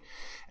Void.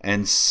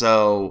 And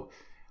so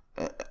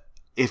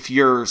if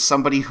you're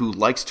somebody who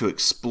likes to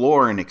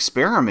explore and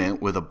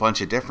experiment with a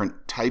bunch of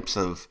different types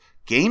of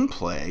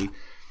gameplay,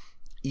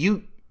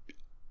 you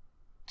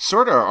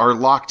sort of are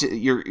locked.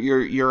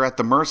 You're at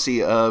the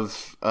mercy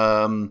of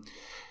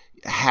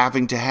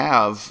having to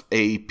have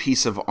a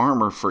piece of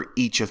armor for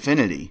each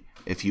affinity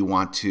if you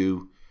want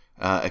to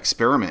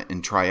experiment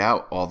and try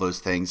out all those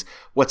things.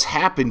 What's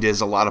happened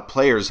is a lot of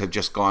players have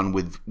just gone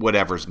with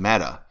whatever's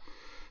meta.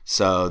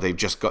 So they've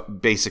just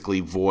got basically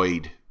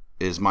Void,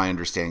 is my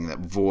understanding that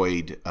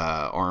Void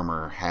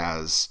armor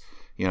has,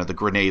 the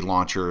grenade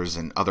launchers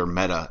and other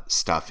meta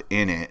stuff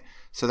in it.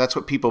 So that's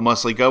what people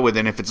mostly go with.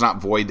 And if it's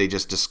not void, they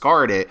just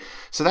discard it.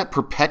 So that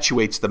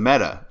perpetuates the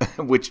meta,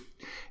 which,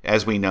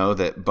 as we know,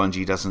 that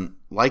Bungie doesn't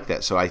like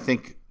that. So I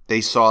think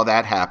they saw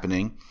that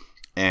happening.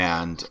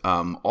 And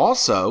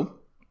also,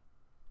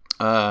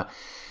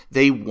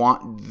 they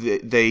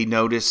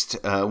noticed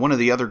one of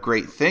the other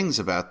great things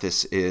about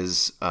this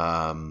is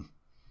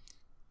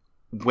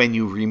when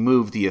you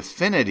remove the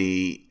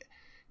affinity,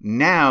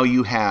 now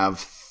you have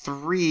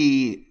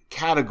 3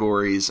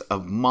 categories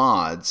of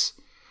mods.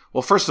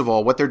 Well, first of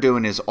all, what they're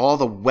doing is all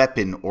the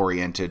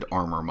weapon-oriented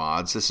armor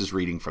mods. This is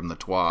reading from the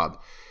TWAB.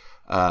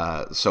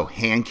 So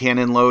hand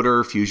cannon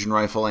loader, fusion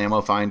rifle,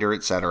 ammo finder,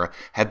 etc.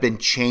 have been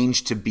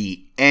changed to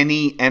be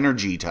any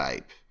energy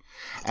type.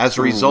 As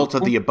a result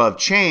of the above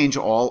change,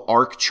 all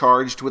arc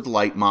charged with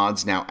light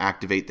mods now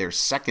activate their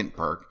second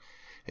perk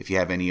if you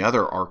have any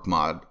other arc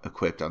mod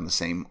equipped on the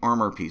same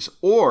armor piece,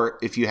 or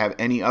if you have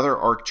any other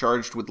arc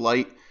charged with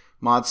light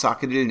mod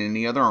socketed in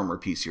any other armor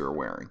piece you're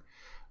wearing.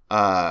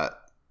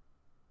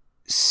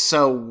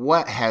 So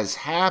what has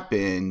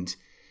happened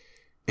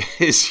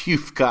is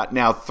you've got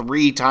now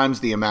 3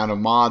 times the amount of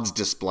mods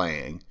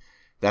displaying.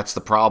 That's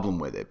the problem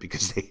with it,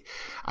 because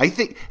I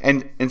think,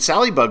 and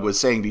Sally Bug was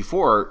saying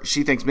before,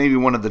 she thinks maybe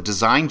one of the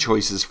design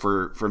choices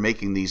for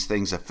making these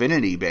things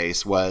affinity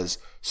based was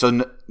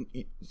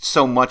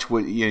so much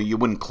would you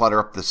wouldn't clutter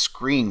up the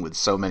screen with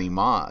so many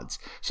mods,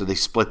 so they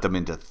split them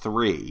into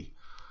 3.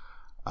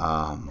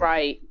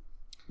 Right.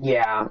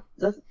 Yeah,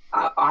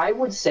 I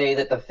would say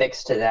that the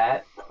fix to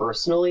that,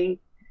 personally,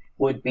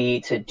 would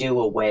be to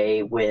do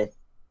away with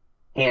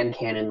hand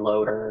cannon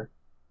loader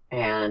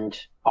and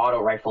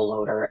auto rifle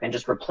loader and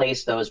just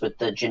replace those with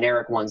the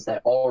generic ones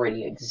that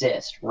already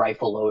exist,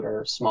 rifle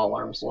loader, small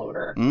arms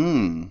loader,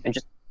 and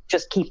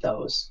just keep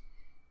those.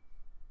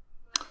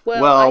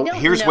 Well,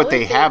 here's what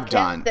they have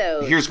done.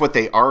 Here's what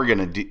they are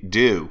going to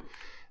do.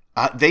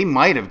 They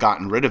might have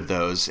gotten rid of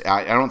those.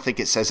 I don't think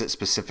it says it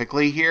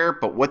specifically here,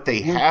 but what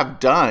they have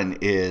done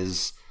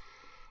is,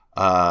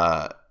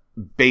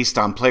 based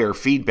on player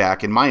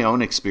feedback, and my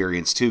own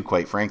experience too,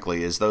 quite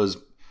frankly, is those,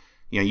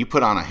 you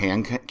put on a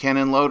hand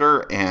cannon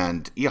loader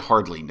and you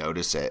hardly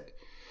notice it.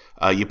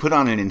 You put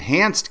on an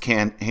enhanced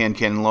hand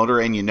cannon loader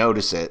and you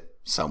notice it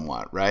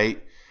somewhat,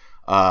 right?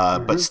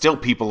 But still,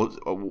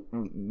 people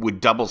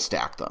would double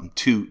stack them,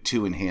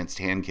 two enhanced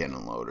hand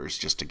cannon loaders,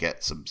 just to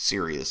get some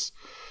serious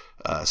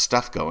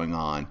stuff going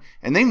on.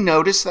 And they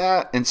noticed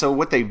that, and so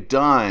what they've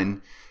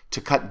done to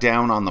cut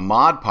down on the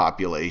mod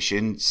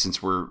population,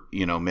 since we're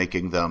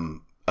making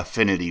them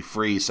affinity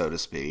free, so to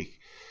speak,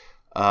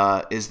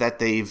 is that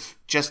they've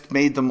just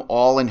made them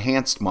all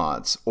enhanced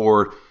mods,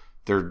 or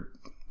they're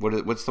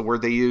what's the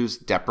word they use?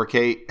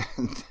 Deprecate.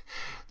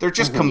 They're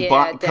just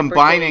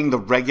combining the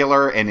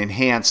regular and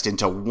enhanced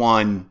into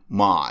one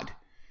mod.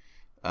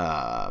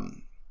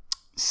 And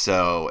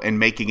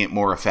making it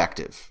more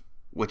effective,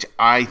 which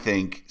I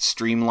think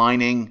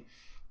streamlining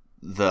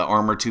the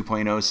Armor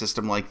 2.0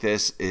 system like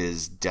this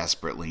is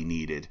desperately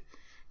needed.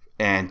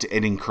 And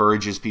it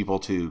encourages people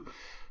to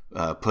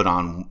put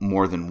on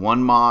more than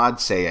one mod,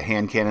 say a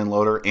hand cannon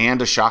loader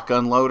and a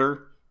shotgun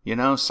loader,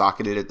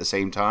 socketed at the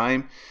same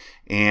time.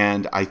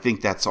 And I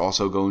think that's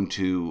also going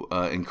to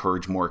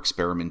encourage more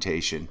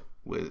experimentation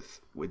with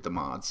the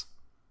mods.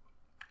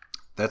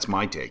 That's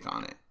my take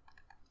on it.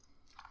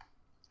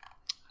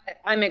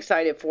 I'm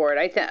excited for it.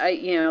 I think,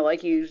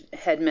 like you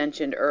had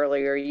mentioned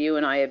earlier, you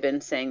and I have been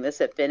saying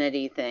this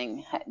affinity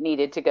thing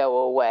needed to go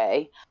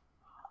away,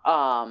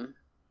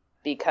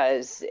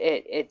 because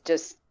it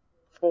just,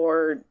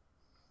 for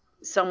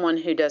someone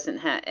who doesn't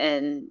have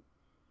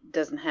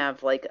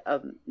like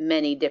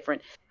many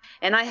different,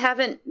 and I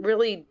haven't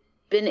really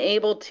been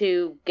able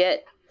to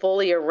get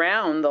fully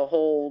around the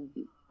whole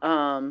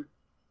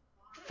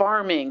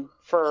farming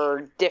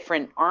for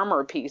different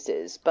armor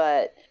pieces,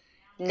 but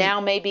now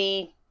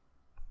maybe,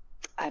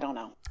 I don't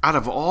know. Out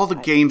of all the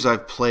games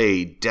I've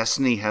played,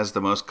 Destiny has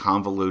the most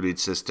convoluted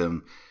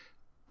system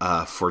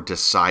for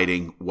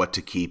deciding what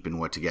to keep and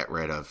what to get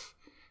rid of.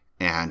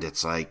 And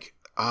it's like,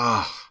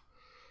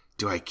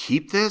 do I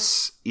keep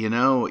this?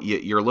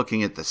 You're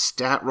looking at the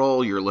stat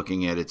roll, you're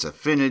looking at its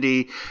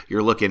affinity,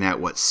 you're looking at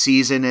what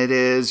season it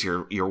is,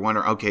 you're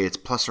wondering, okay, it's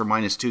plus or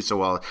minus 2, so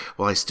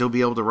will I still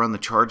be able to run the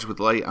charge with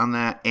light on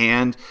that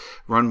and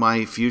run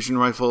my fusion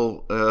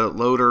rifle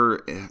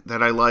loader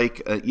that I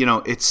like?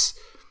 It's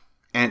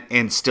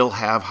and still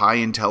have high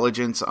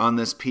intelligence on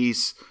this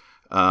piece.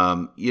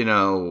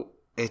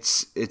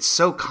 It's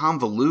so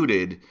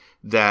convoluted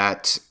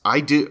that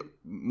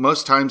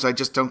most times I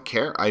just don't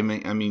care. I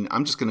mean,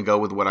 I'm just going to go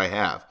with what I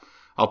have.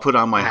 I'll put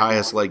on my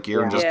highest light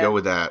gear and just go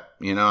with that.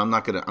 I'm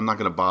not going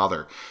to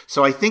bother.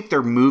 So I think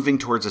they're moving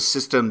towards a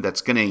system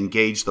that's going to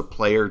engage the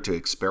player to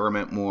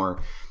experiment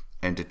more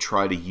and to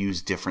try to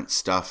use different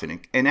stuff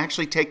and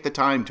actually take the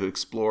time to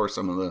explore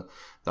some of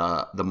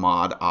the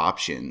mod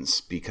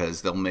options,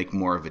 because they'll make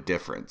more of a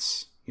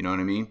difference. You know what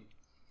I mean?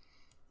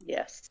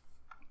 Yes.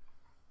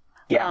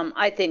 Yeah.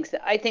 I think so.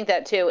 I think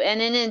that too.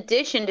 And in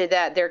addition to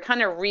that, they're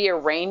kind of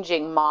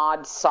rearranging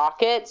mod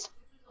sockets,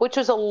 which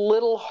was a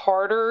little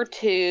harder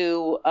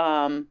to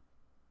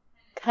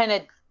kind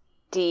of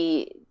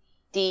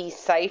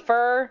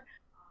decipher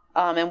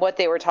and what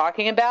they were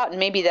talking about. And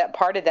maybe that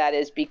part of that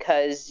is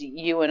because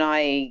you and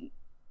I,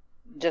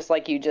 just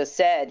like you just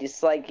said,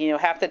 it's like,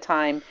 half the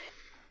time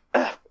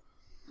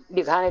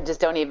you kind of just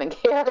don't even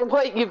care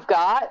what you've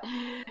got.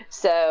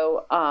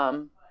 So,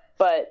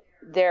 but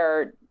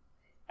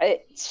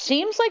it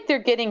seems like they're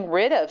getting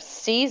rid of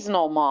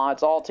seasonal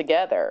mods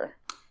altogether.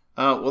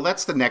 Well,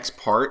 that's the next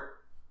part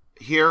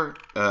here.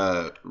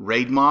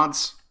 Raid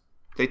mods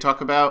they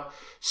talk about.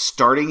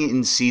 Starting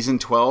in Season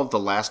 12, The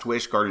Last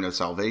Wish, Guardian of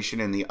Salvation,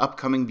 and the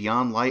upcoming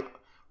Beyond Light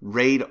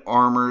raid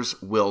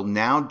armors will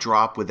now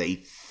drop with a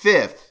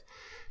 5th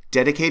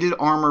dedicated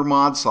armor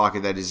mod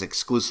socket that is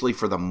exclusively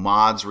for the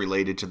mods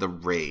related to the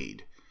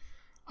raid.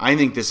 I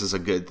think this is a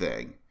good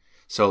thing.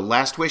 So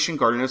Last Wish and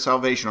Guardian of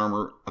Salvation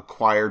armor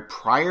acquired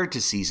prior to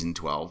Season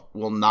 12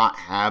 will not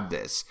have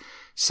this.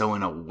 So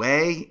in a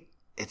way,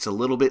 it's a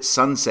little bit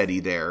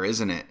sunsetty there,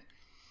 isn't it?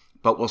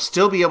 But we'll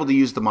still be able to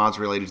use the mods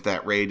related to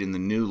that raid in the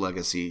new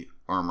Legacy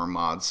armor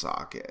mod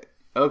socket.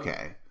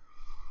 Okay.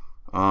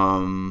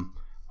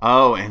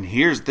 Oh, and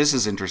this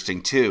is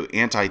interesting too.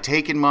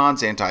 Anti-Taken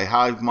mods,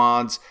 Anti-Hive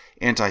mods,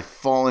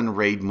 Anti-Fallen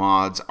raid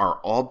mods are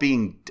all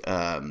being...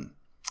 the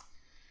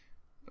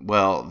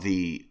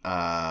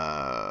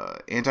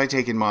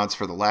Anti-Taken mods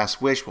for The Last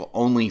Wish will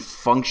only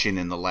function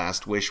in the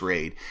Last Wish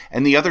raid.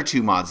 And the other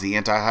two mods, the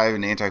Anti-Hive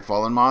and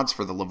Anti-Fallen mods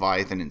for the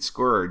Leviathan and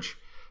Scourge,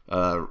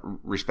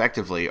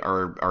 respectively,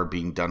 are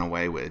being done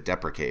away with,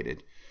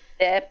 deprecated.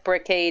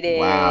 Deprecated.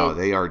 Wow,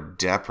 they are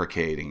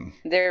deprecating.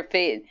 They're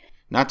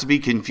not to be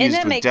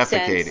confused with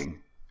defecating.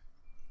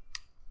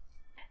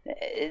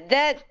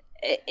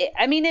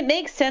 It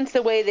makes sense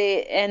the way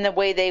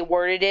they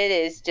worded it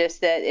is just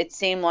that it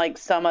seemed like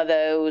some of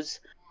those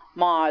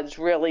mods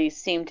really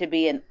seem to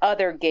be in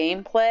other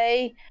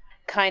gameplay,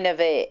 kind of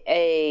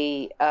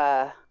a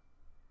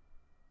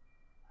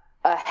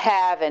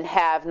have and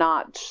have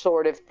not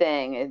sort of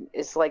thing.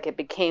 It's like it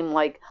became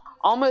like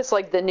almost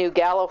like the new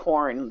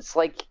Gjallarhorn. It's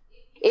like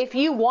if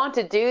you want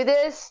to do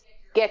this,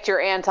 get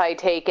your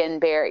Anti-Taken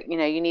bear.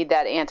 You need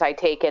that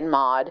Anti-Taken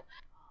mod.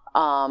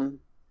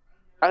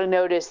 I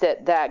noticed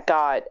that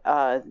got,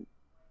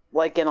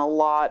 like in a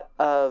lot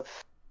of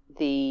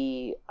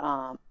the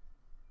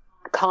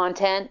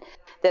content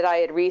that I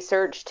had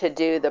researched to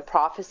do the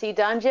Prophecy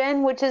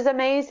Dungeon, which is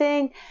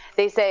amazing.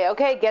 They say,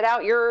 okay, get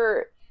out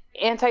your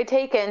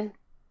Anti-Taken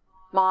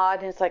mod.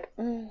 And it's like,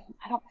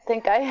 I don't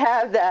think I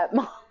have that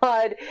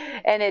mod.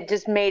 And it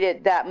just made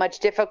it that much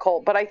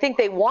difficult. But I think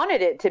they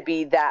wanted it to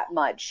be that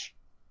much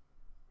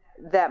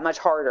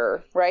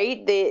harder,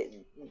 right? They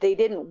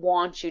didn't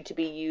want you to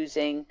be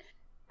using...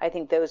 I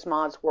think those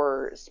mods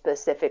were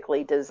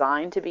specifically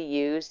designed to be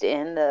used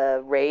in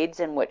the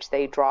raids in which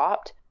they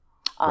dropped.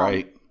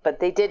 Right. But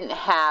they didn't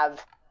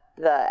have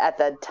at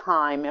the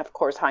time, of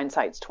course,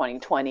 hindsight's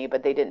 2020,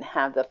 but they didn't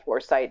have the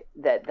foresight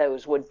that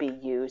those would be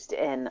used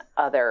in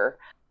other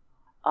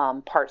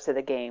parts of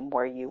the game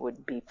where you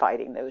would be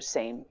fighting those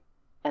same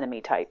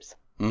enemy types.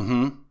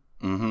 Mm-hmm.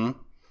 Mm-hmm.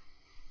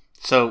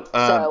 So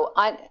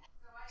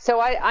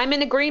I'm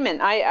in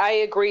agreement. I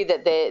agree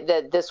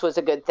that this was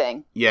a good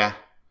thing. Yeah.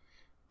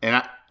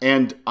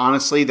 And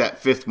honestly,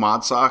 that 5th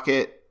mod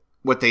socket,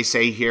 what they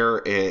say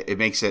here, it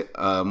makes it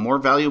a more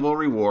valuable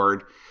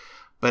reward,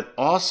 but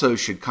also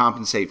should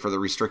compensate for the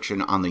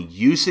restriction on the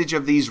usage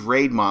of these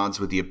raid mods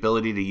with the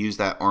ability to use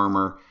that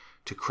armor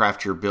to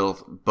craft your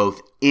build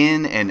both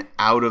in and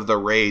out of the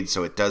raid,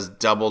 so it does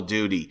double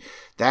duty.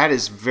 That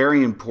is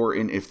very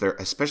important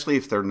especially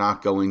if they're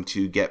not going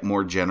to get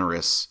more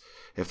generous,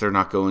 if they're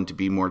not going to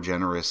be more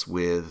generous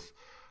with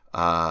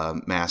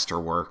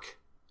masterwork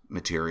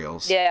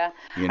materials. Yeah.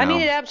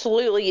 It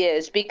absolutely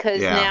is,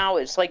 because now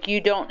it's like you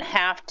don't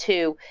have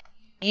to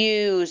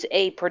use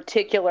a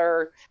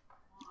particular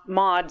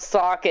mod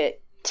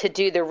socket to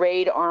do the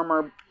raid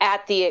armor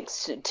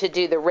to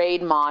do the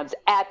raid mods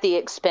at the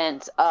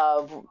expense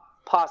of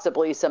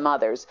possibly some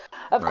others.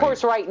 Of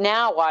course, right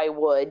now I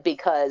would,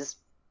 because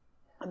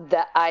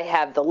I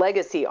have the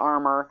legacy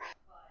armor,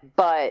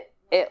 but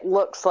it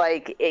looks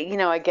like,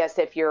 I guess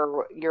if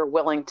you're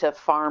willing to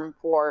farm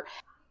for,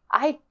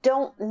 I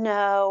don't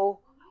know,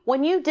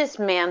 when you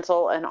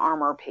dismantle an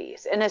armor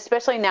piece, and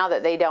especially now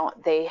that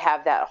they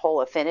have that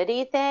whole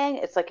affinity thing,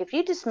 it's like if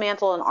you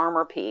dismantle an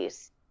armor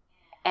piece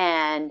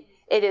and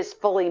it is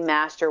fully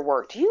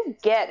masterworked, you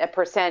get a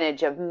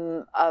percentage of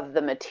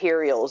the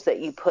materials that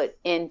you put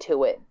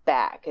into it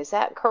back. Is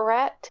that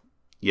correct?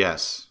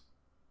 Yes.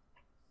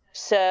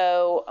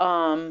 So,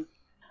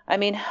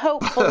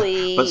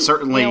 hopefully, but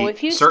certainly,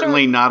 if you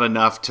not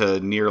enough to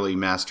nearly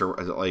master.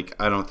 Like,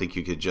 I don't think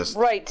you could just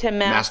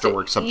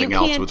masterwork something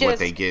else with what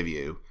they give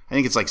you. I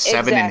think it's like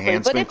 7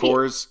 enhancement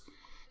cores.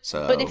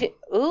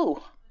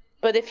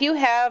 But if you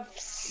have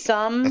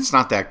some, it's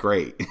not that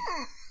great.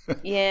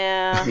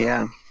 Yeah.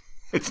 Yeah.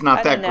 It's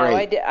not that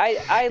great.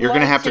 You're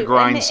going to have to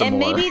grind some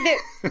more.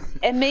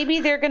 And maybe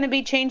they're going to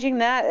be changing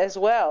that as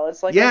well.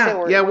 It's like I said,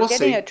 we're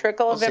getting a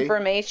trickle of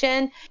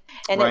information,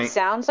 and it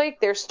sounds like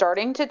they're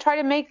starting to try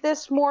to make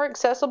this more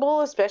accessible,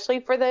 especially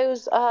for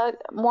those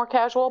more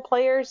casual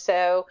players.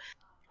 So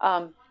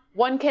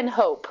one can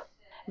hope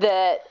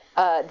that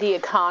the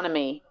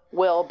economy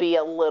will be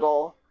a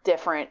little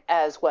different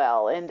as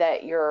well, and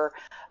that your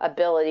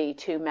ability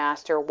to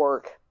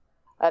masterwork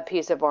a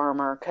piece of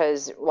armor,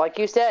 because like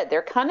you said,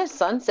 they're kind of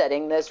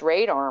sunsetting this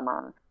raid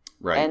armor,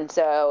 right? And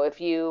so if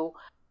you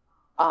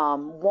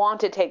want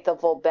to take the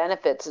full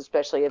benefits,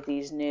 especially of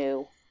these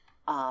new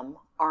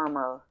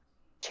armor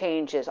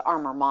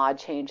mod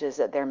changes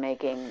that they're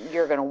making,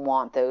 you're going to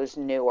want those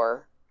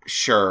newer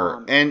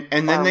and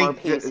then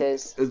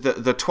pieces.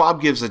 The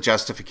TWAB gives a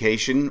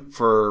justification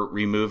for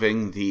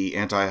removing the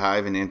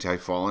anti-hive and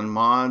anti-fallen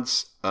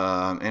mods.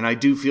 And I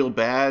do feel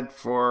bad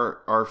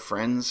for our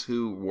friends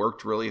who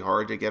worked really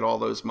hard to get all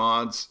those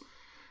mods,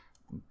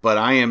 but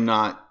I am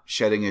not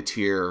shedding a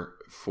tear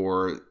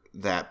for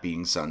that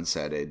being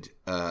sunsetted,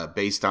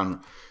 based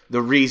on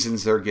the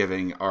reasons they're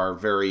giving are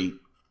very,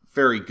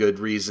 very good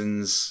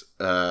reasons,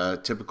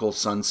 typical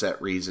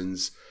sunset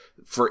reasons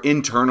for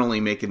internally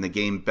making the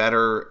game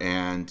better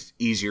and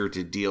easier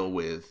to deal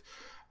with.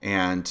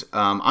 And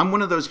I'm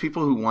one of those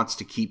people who wants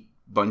to keep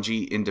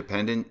Bungie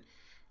independent.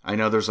 I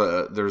know there's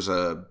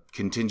a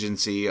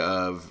contingency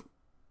of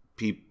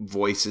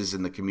voices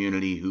in the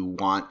community who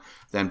want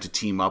them to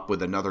team up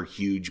with another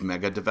huge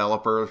mega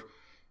developer,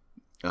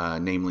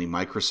 namely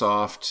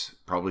Microsoft,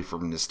 probably for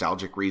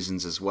nostalgic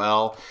reasons as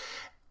well.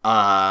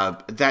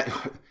 That's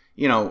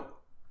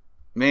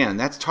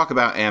talk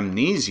about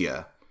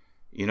amnesia.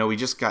 They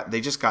just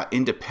got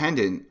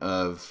independent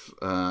of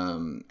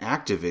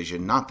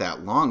Activision not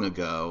that long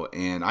ago,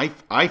 and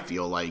I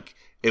feel like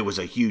it was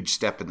a huge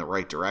step in the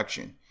right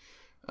direction.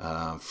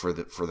 For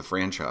the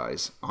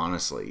franchise,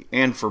 honestly,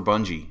 and for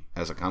Bungie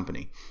as a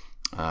company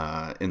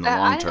in the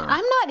long term.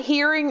 I'm not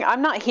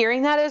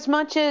hearing that as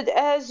much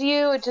as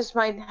you. It just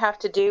might have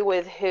to do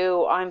with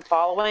who I'm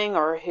following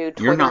or who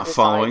Twitter You're not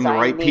following the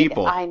right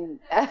people.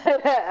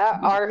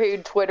 Or who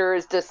Twitter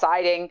is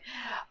deciding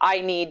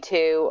I need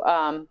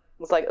to.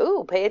 It's like,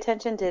 ooh, pay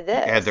attention to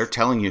this. Yeah, they're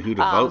telling you who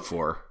to vote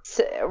for.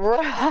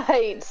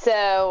 Right.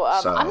 So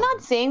I'm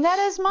not seeing that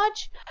as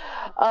much.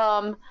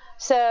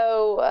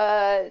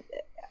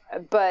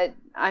 But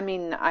I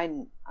mean,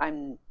 I'm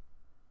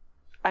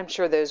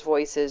sure those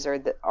voices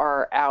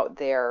are out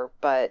there,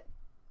 but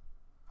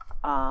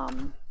at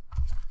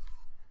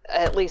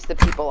least the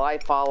people I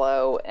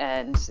follow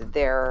and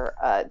their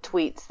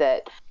tweets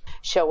that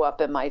show up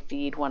in my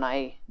feed when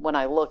I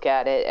look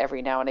at it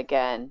every now and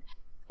again,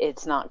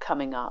 it's not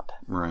coming up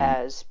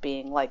as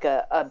being like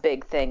a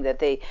big thing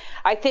that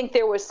I think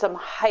there was some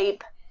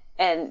hype,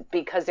 and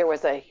because there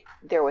was a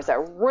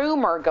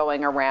rumor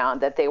going around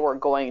that they were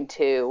going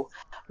to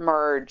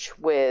merge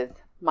with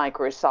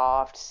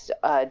Microsoft,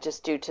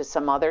 just due to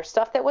some other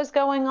stuff that was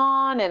going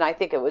on, and I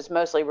think it was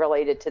mostly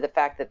related to the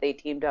fact that they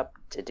teamed up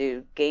to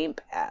do Game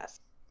Pass,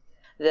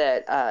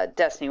 that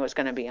Destiny was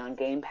going to be on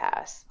Game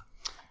Pass.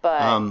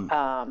 But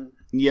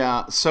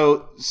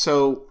so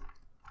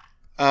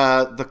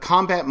the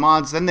combat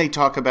mods, then they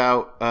talk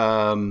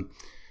about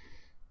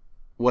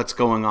what's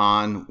going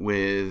on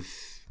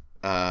with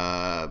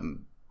how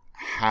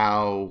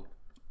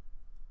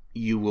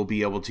you will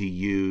be able to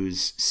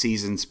use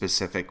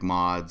season-specific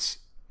mods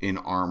in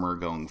Armor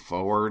going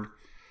forward.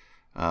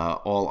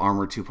 All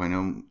Armor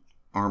 2.0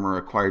 armor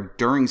acquired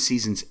during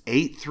seasons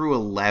 8 through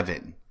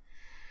 11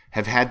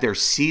 have had their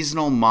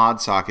seasonal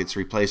mod sockets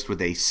replaced with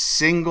a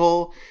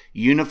single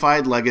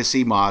unified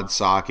legacy mod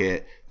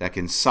socket that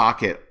can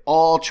socket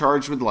all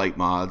Charged with Light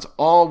mods,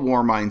 all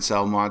Warmind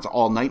Cell mods,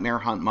 all Nightmare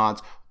Hunt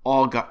mods,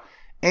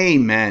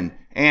 Amen.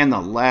 And the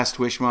Last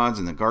Wish mods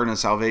and the Garden of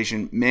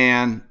Salvation.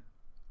 Man,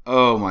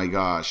 oh my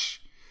gosh.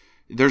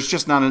 There's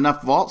just not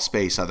enough vault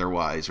space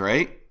otherwise,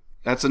 right?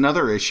 That's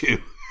another issue.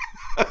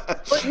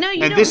 But no,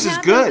 you and don't this have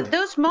is good.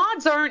 Those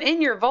mods aren't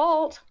in your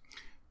vault.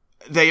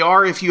 They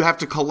are if you have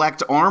to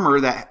collect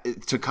armor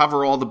to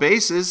cover all the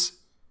bases.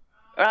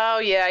 Oh,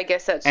 yeah, I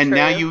guess that's true. And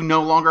now you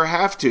no longer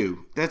have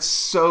to. That's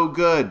so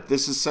good.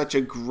 This is such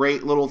a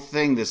great little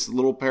thing. This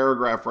little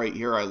paragraph right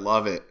here, I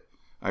love it.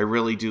 I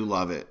really do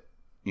love it.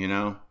 You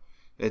know?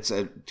 It's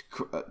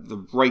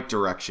the right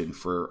direction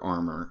for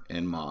armor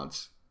and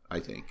mods,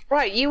 I think.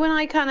 Right. You and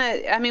I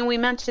we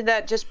mentioned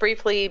that just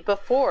briefly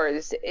before.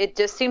 It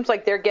just seems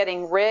like they're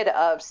getting rid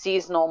of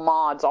seasonal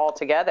mods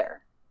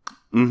altogether.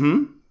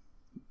 Mm-hmm.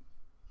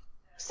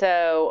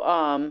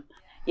 So,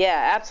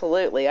 yeah,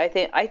 absolutely. I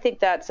think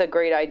that's a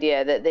great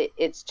idea. That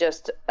it's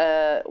just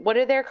what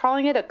are they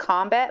calling it? A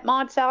combat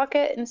mod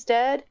socket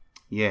instead?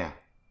 Yeah.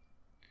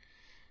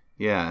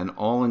 Yeah, an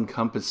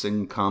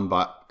all-encompassing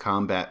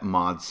combat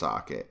mod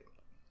socket.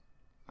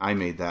 I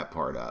made that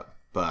part up,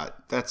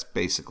 but that's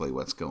basically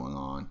what's going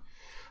on.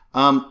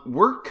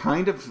 We're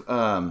kind of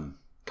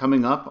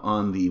coming up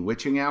on the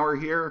witching hour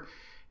here,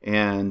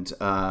 and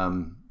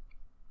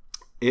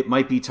it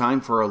might be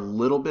time for a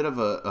little bit of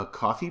a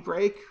coffee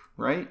break,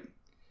 right?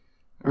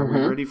 Are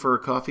we ready for a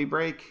coffee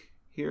break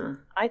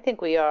here? I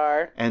think we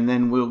are. And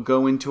then we'll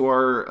go into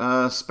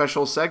our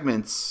special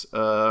segments,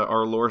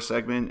 our lore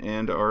segment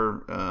and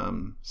our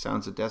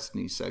Sounds of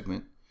Destiny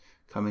segment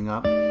coming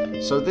up.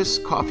 So this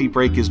coffee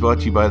break is brought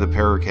to you by the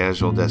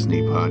Paracasual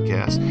Destiny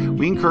podcast.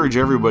 We encourage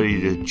everybody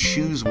to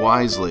choose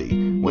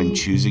wisely when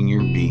choosing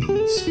your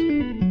beans.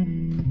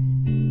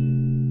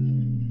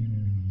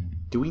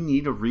 Do we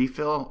need a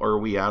refill, or are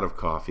we out of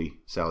coffee,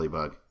 Sally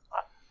Bug?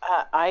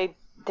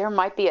 There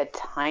might be a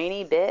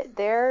tiny bit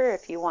there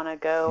if you want to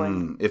go.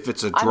 And if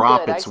it's a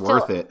drop, it's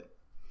worth it.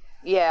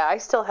 Yeah, I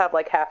still have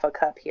like half a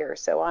cup here,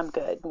 so I'm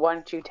good. Why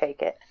don't you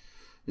take it?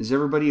 Is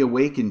everybody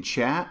awake in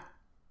chat?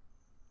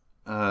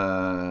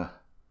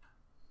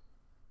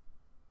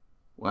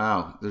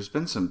 Wow, there's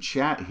been some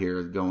chat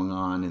here going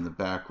on in the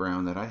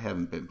background that I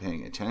haven't been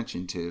paying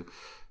attention to.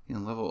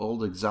 Level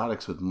old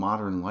exotics with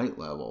modern light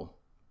level.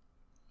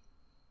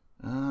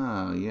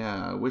 Oh,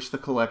 yeah. I wish the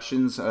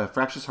collections...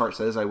 Fractious Heart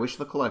says, I wish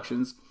the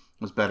collections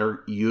was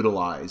better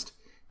utilized.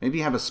 Maybe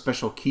have a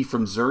special key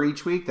from Xur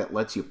each week that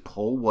lets you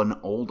pull one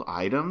old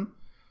item.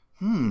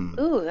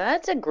 Ooh,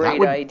 that's a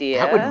great idea.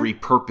 That would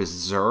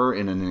repurpose Xur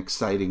in an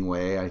exciting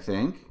way, I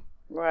think.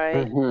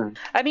 Right.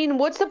 I mean,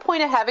 what's the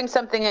point of having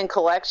something in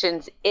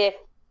collections if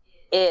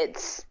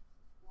it's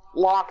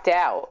locked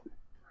out,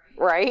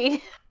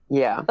 right?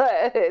 Yeah.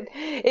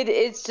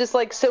 It's just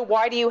like, so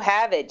why do you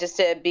have it?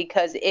 Just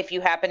because if you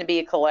happen to be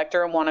a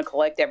collector and want to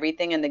collect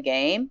everything in the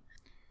game?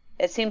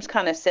 It seems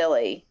kind of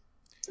silly.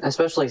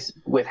 Especially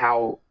with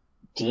how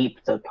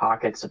deep the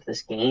pockets of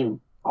this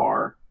game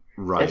are.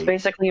 Right. It's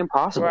basically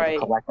impossible to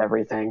collect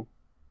everything.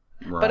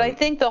 Right. But I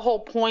think the whole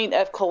point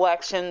of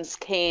collections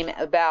came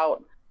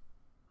about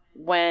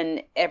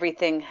when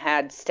everything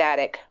had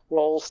static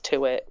rolls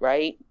to it,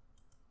 right?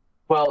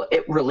 Well,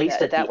 it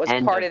released at the end. That was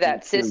part of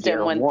that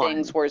system when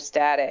things were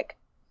static.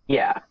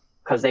 Yeah,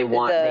 because they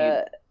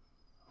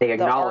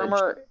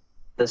acknowledge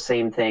the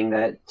same thing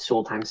that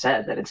Sultan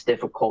said, that it's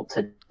difficult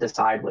to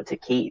decide what to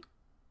keep.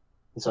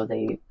 And so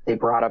they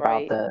brought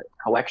about the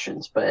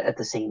collections, but at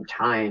the same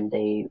time,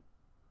 they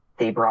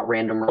brought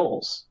random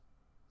rolls.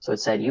 So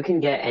it said, you can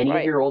get any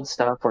of your old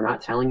stuff. We're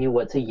not telling you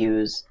what to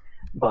use,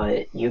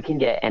 but you can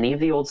get any of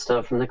the old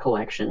stuff from the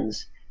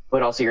collections,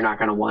 but also you're not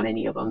going to want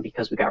any of them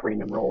because we got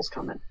random rolls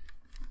coming.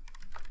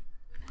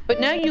 But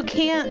no, you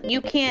can't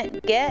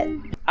get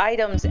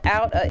items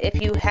out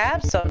if you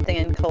have something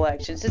in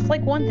collections. It's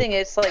like one thing.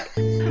 It's like,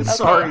 okay,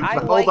 sorry,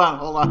 hold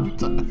on,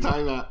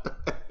 time out.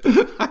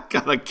 I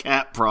got a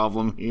cat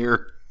problem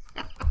here.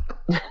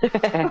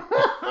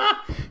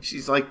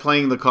 She's like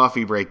playing the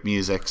coffee break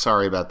music.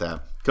 Sorry about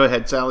that. Go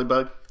ahead, Sally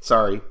Bug.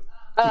 Sorry.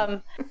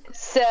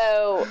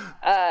 So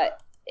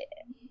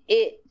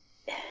if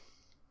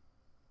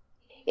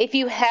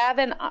you have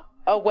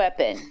a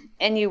weapon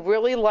and you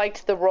really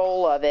liked the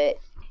roll of it,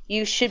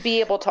 you should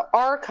be able to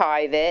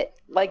archive it,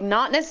 like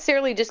not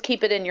necessarily just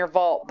keep it in your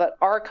vault, but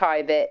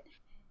archive it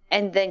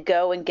and then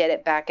go and get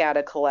it back out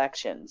of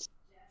collections,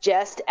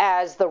 just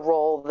as the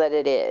roll that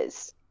it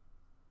is.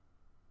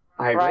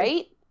 I agree.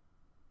 Right?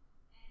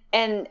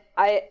 And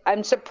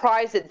I'm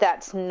surprised that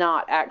that's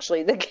not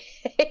actually the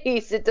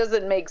case. It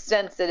doesn't make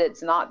sense that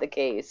it's not the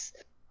case.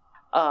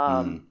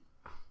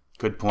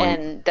 Good point.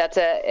 And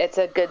it's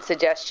a good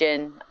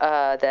suggestion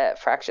that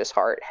Fractious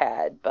Heart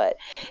had, but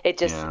it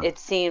just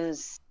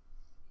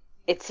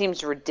it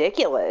seems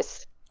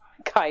ridiculous,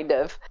 kind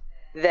of,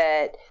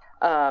 that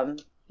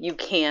you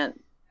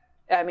can't.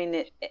 I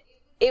mean,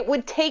 it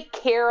would take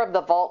care of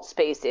the vault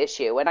space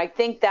issue, and I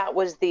think that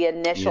was the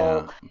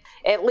initial,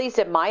 at least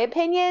in my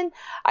opinion,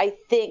 I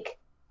think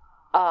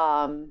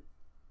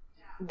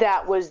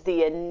that was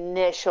the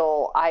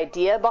initial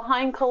idea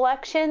behind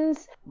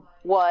collections,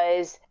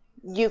 was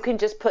you can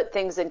just put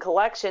things in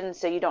collections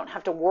so you don't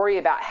have to worry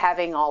about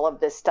having all of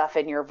this stuff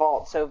in your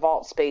vault, so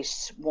vault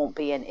space won't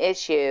be an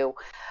issue.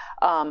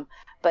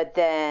 But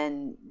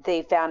then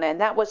they found, and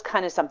that was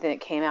kind of something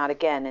that came out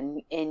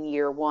again in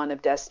year one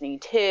of Destiny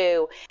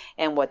 2,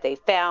 and what they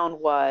found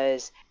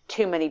was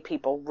too many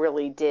people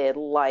really did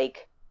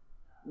like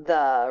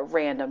the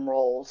random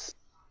rolls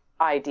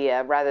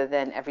idea rather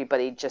than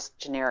everybody just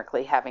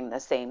generically having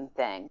the same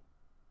thing.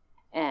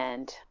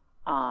 And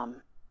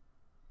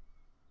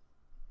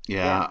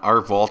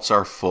our vaults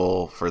are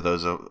full for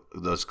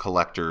those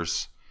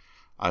collectors.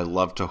 I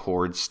love to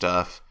hoard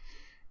stuff.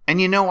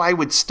 And I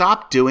would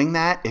stop doing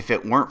that if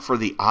it weren't for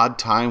the odd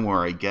time where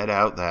I get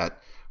out that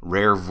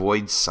rare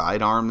Void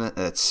sidearm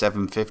that's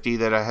 750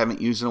 that I haven't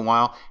used in a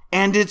while.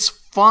 And it's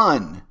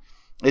fun.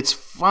 It's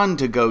fun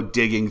to go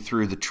digging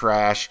through the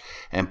trash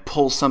and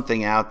pull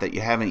something out that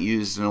you haven't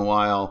used in a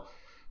while.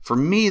 For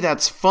me,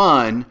 that's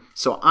fun.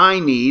 So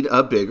I need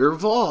a bigger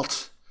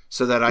vault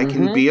so that I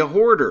can be a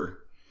hoarder.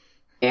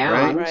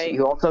 And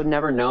you also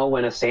never know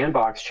when a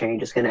sandbox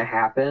change is going to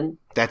happen.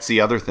 That's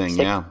the other thing,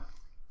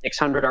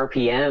 600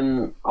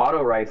 RPM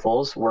auto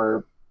rifles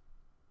were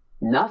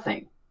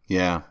nothing.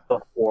 Yeah.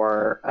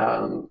 Before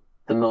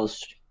the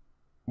most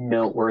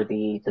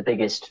noteworthy, the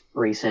biggest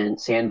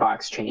recent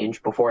sandbox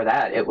change. Before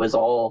that, it was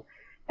all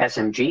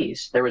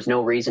SMGs. There was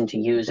no reason to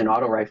use an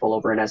auto rifle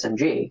over an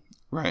SMG.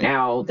 Right.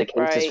 Now the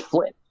case is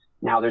flipped.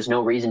 Now there's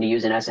no reason to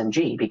use an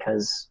SMG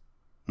because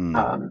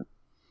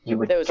you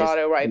would those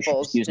auto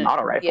rifles use an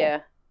auto rifle.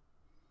 Yeah.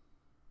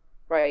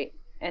 Right.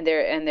 And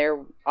their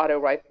auto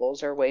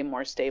rifles are way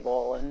more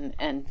stable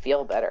and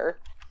feel better.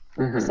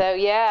 Mm-hmm. So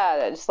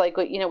yeah, it's like,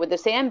 you know, with the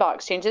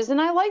sandbox changes,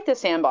 and I like the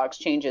sandbox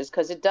changes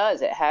because it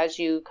has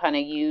you kind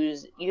of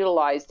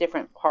utilize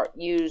different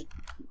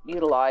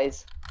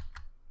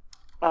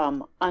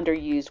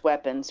underused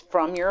weapons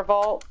from your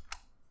vault.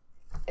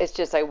 It's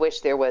just I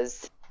wish there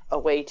was a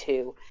way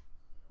to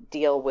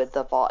deal with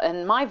the vault,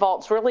 and my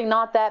vault's really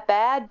not that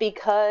bad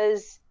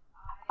because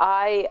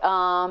I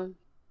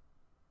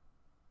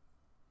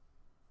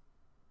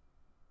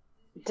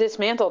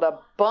dismantled a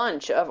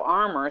bunch of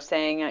armor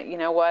saying, you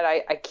know what,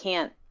 I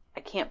can't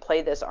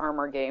play this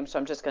armor game, so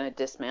I'm just going to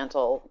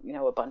dismantle, you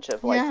know, a bunch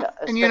of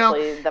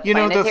especially the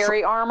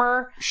planetary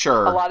armor.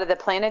 Sure. A lot of the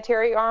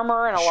planetary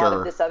armor and a lot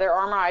of this other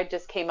armor. I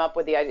just came up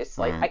with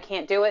I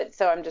can't do it,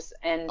 so I'm just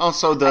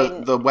also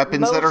the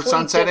weapons that are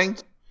sunsetting.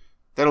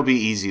 That'll be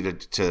easy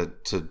to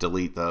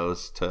delete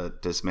those, to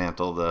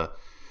dismantle the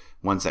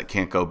ones that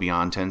can't go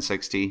beyond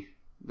 1060.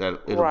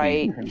 That it'll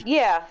be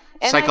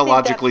and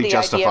psychologically I think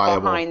that's the justifiable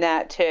idea behind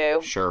that too.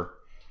 Sure.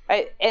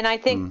 I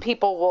think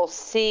people will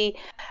see.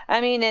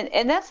 I mean,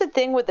 and that's the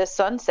thing with the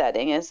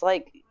sunsetting is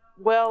like,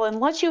 well,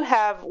 unless you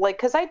have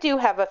because I do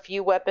have a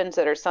few weapons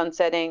that are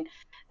sunsetting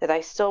that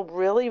I still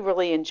really,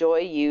 really enjoy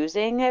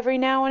using every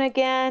now and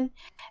again.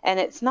 And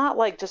it's not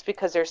like just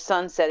because they're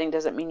sunsetting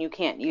doesn't mean you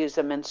can't use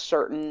them in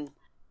certain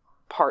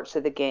parts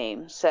of the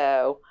game.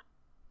 So,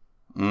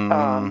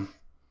 yeah.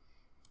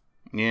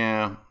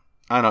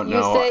 I don't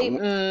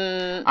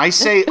know. I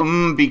say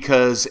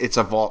because it's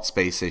a vault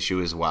space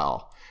issue as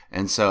well.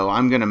 And so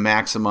I'm going to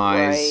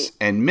maximize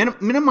and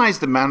minimize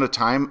the amount of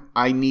time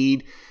I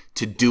need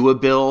to do a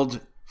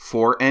build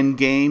for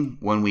endgame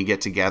when we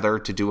get together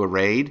to do a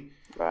raid.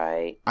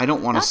 Right. I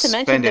don't want to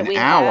spend an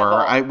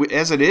hour.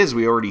 As it is,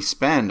 we already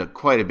spend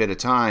quite a bit of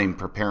time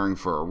preparing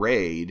for a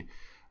raid.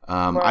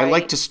 I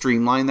like to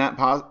streamline that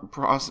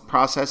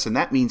process, and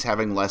that means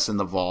having less in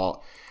the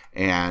vault.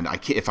 And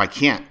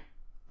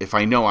if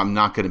I know I'm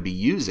not going to be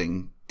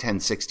using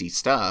 1060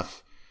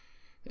 stuff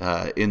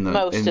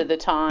most of the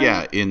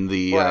time, in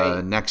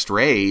the next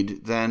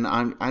raid, then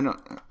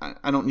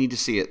I don't need to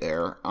see it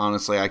there.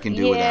 Honestly, I can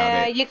do without it.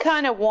 Yeah, you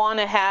kind of want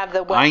to have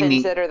the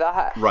weapons that are the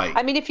high. Right.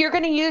 I mean, if you're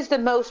going to use the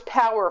most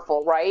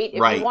powerful, if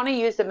you want to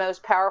use the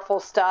most powerful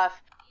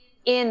stuff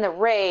in the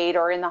raid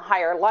or in the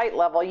higher light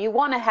level, you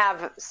want to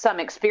have some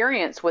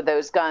experience with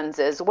those guns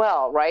as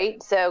well,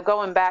 right? So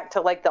going back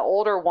to like the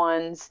older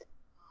ones,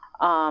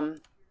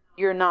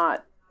 they're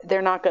not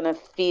going to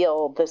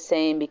feel the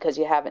same because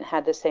you haven't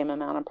had the same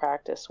amount of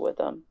practice with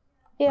them.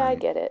 Yeah, I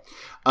get it.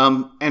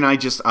 And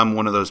I'm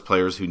one of those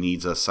players who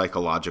needs a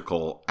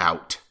psychological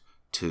out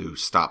to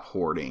stop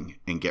hoarding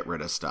and get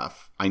rid of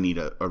stuff. I need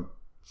a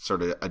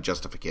sort of a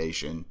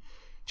justification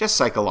just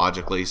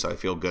psychologically, so I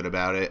feel good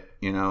about it,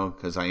 you know,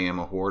 because I am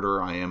a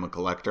hoarder, I am a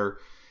collector,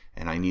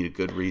 and I need a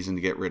good reason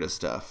to get rid of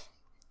stuff.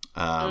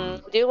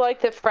 I do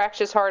like the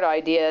Fractious Heart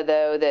idea,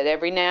 though, that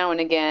every now and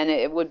again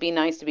it would be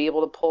nice to be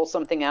able to pull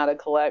something out of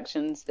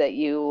collections that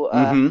you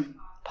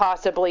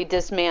possibly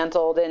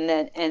dismantled and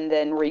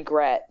then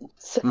regret.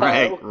 So,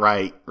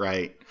 right.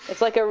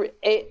 It's like a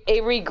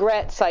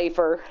regret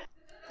cipher.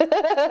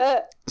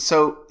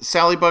 So,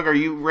 Sally Bug, are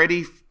you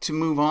ready to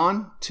move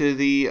on to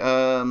the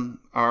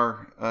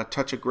our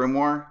Touch of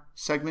Grimoire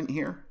segment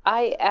here?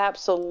 I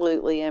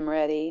absolutely am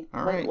ready.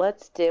 All right.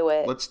 Let's do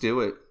it. Let's do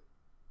it.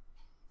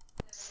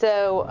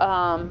 So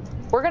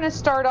we're going to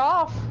start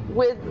off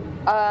with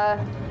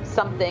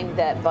something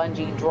that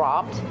Bungie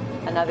dropped.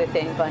 Another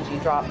thing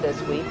Bungie dropped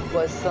this week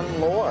was some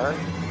lore.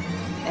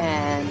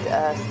 And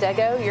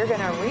Stego, you're going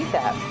to read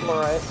that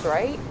for us,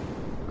 right?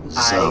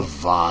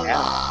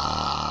 Zavala.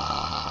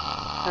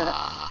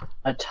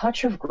 A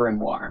Touch of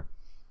Grimoire.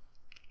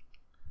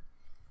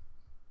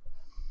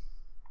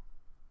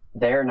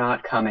 They're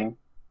not coming.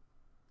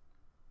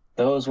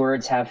 Those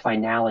words have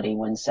finality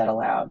when said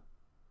aloud.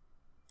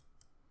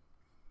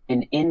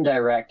 An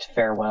indirect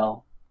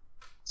farewell.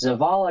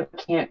 Zavala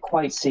can't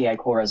quite see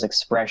Ikora's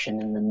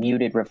expression in the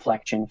muted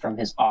reflection from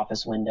his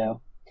office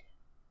window,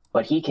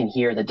 but he can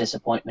hear the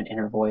disappointment in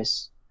her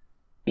voice.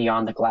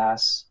 Beyond the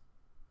glass,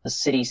 the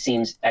city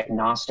seems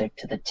agnostic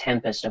to the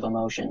tempest of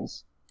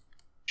emotions.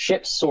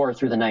 Ships soar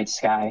through the night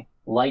sky,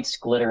 lights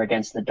glitter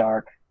against the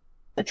dark.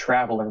 The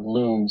traveler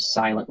looms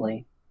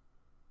silently.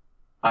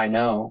 I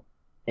know,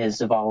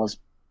 is Zavala's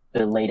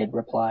belated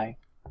reply.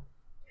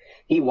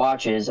 He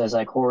watches as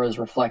Ikora's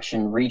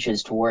reflection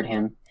reaches toward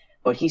him,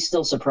 but he's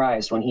still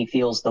surprised when he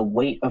feels the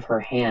weight of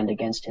her hand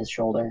against his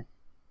shoulder.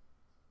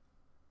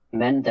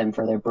 Commend them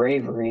for their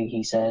bravery,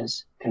 he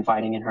says,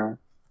 confiding in her.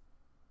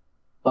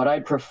 But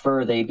I'd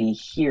prefer they be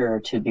here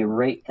to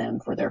berate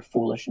them for their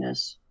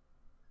foolishness.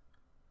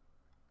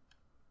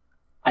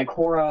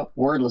 Ikora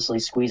wordlessly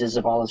squeezes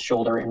Zavala's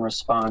shoulder in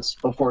response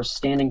before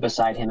standing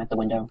beside him at the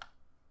window.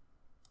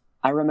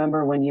 I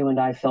remember when you and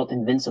I felt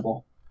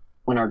invincible,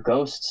 when our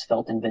ghosts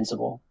felt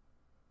invincible,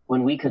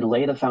 when we could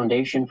lay the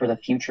foundation for the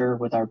future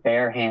with our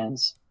bare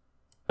hands.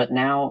 But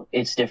now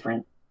it's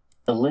different.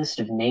 The list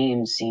of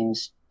names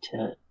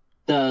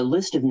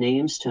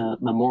to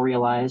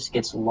memorialize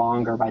gets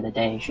longer by the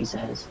day, she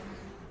says,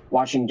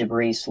 watching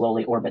debris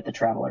slowly orbit the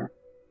traveler.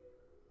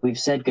 We've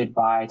said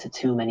goodbye to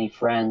too many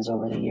friends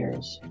over the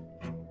years.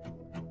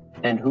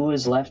 And who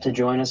is left to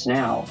join us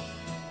now?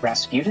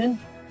 Rasputin?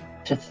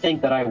 To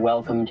think that I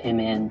welcomed him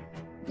in,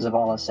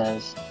 Zavala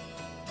says,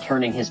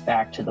 turning his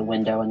back to the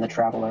window and the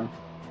traveler.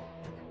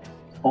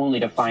 Only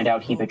to find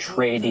out he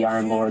betrayed the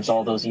Iron Lords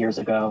all those years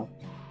ago.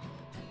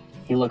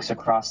 He looks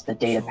across the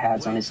data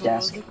pads on his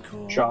desk,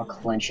 jaw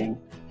clenching.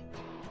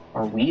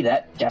 Are we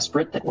that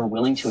desperate that we're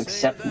willing to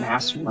accept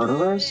mass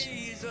murderers?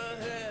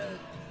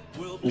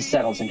 He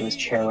settles into his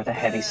chair with a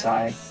heavy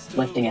sigh,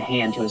 lifting a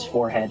hand to his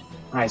forehead,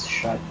 eyes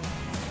shut.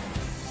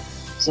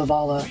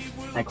 Zavala,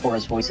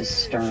 Ikora's voice is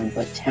stern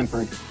but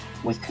tempered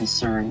with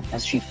concern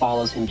as she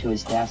follows him to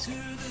his desk,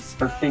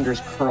 her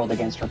fingers curled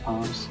against her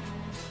palms.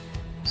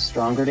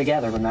 Stronger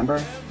together,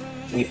 remember?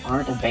 We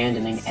aren't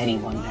abandoning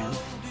anyone now.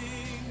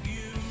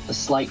 The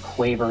slight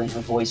quaver in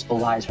her voice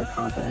belies her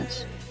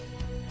confidence.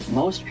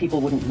 Most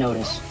people wouldn't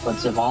notice, but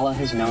Zavala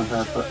has known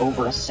her for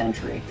over a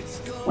century.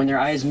 When their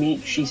eyes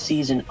meet, she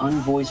sees an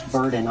unvoiced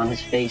burden on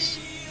his face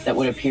that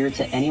would appear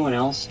to anyone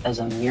else as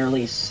a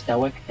merely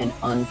stoic and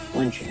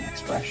unflinching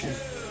expression.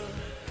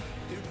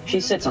 She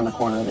sits on the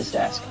corner of his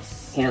desk,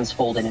 hands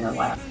folded in her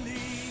lap.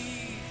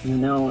 You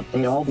know,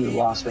 they'd all be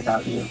lost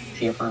without you,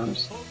 she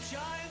affirms.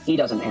 He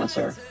doesn't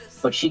answer,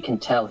 but she can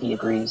tell he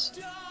agrees.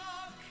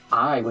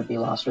 I would be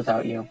lost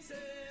without you.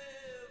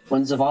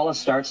 When Zavala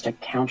starts to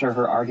counter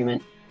her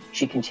argument,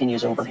 she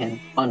continues over him,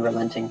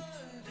 unrelenting.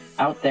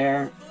 Out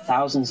there,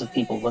 thousands of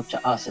people look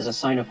to us as a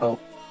sign of hope.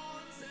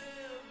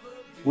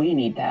 We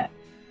need that.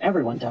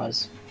 Everyone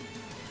does.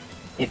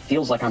 It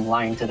feels like I'm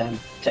lying to them,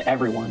 to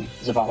everyone,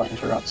 Zavala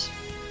interrupts.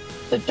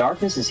 The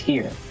darkness is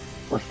here.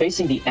 We're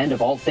facing the end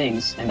of all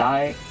things,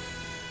 and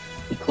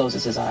He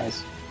closes his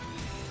eyes.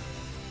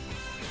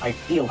 I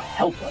feel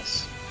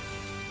helpless.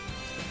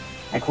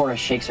 Ikora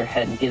shakes her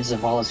head and gives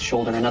Zavala's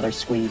shoulder another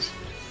squeeze.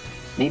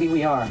 Maybe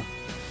we are.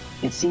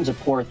 It seems a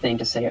poor thing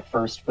to say at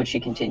first, but she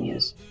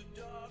continues.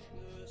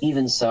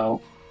 Even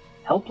so,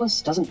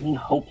 helpless doesn't mean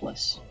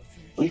hopeless.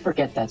 We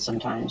forget that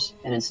sometimes,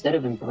 and instead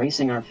of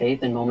embracing our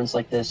faith in moments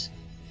like this,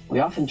 we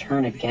often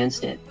turn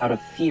against it out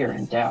of fear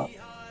and doubt.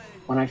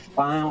 When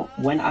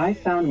I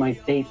found my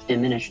faith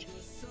diminished,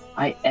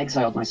 I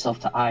exiled myself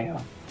to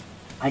Io.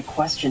 I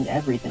questioned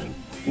everything,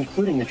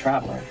 including the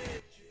Traveler.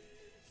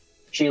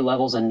 She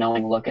levels a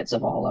knowing look at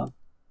Zavala,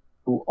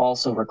 who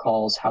also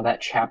recalls how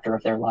that chapter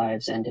of their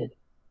lives ended.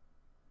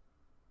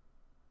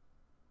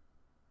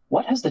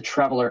 What has the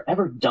Traveler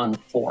ever done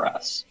for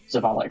us?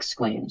 Zavala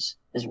exclaims,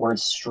 his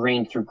words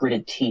strained through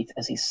gritted teeth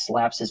as he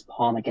slaps his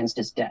palm against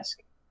his desk.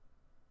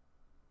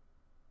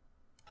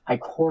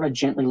 Ikora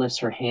gently lifts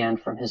her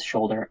hand from his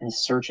shoulder and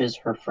searches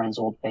her friend's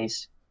old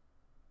face.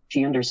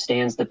 She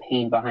understands the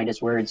pain behind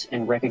his words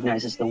and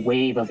recognizes the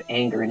wave of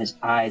anger in his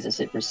eyes as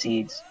it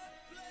recedes.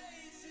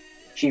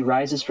 She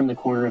rises from the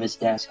corner of his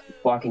desk,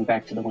 walking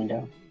back to the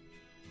window.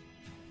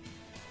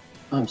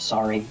 I'm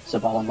sorry,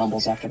 Zavala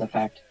mumbles after the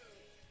fact.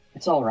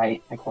 It's all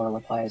right, Ikora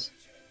replies,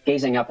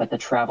 gazing up at the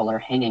Traveler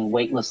hanging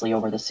weightlessly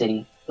over the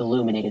city,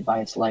 illuminated by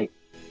its light.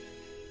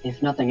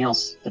 If nothing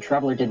else, the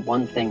Traveler did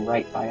one thing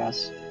right by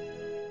us.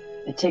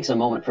 It takes a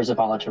moment for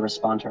Zavala to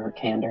respond to her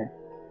candor.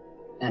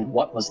 And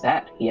what was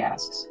that? He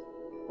asks,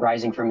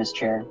 rising from his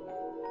chair.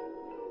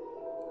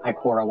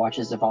 Ikora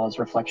watches Zavala's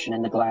reflection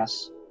in the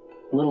glass,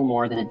 little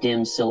more than a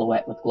dim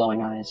silhouette with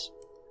glowing eyes.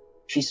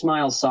 She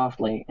smiles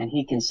softly, and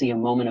he can see a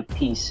moment of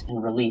peace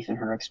and relief in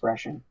her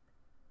expression.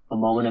 A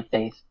moment of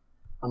faith.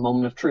 A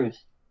moment of truth.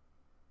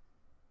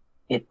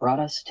 It brought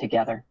us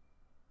together.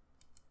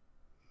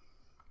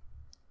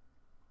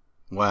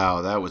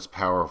 Wow, that was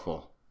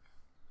powerful.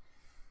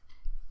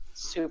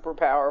 Super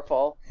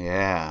powerful.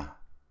 Yeah.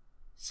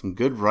 Some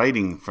good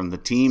writing from the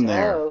team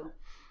there.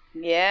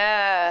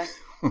 Yeah.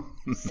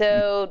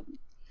 So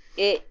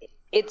it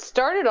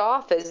started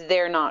off as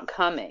they're not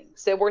coming.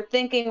 So we're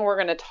thinking we're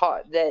going to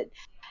talk that,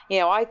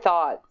 I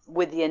thought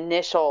with the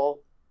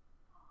initial,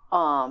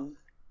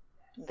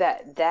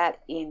 that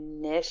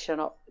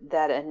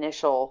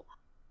initial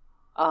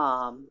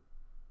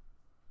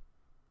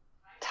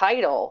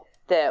title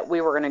that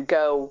we were going to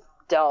go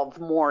delve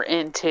more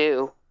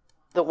into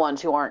the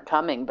ones who aren't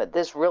coming, but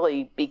this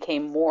really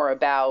became more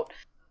about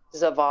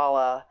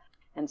Zavala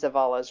and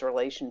Zavala's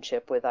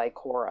relationship with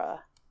Ikora.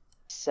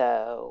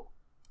 So,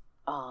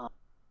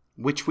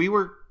 which we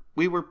were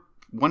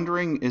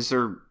wondering, is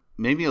there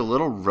maybe a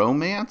little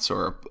romance,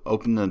 or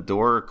open the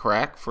door a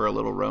crack for a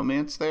little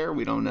romance there?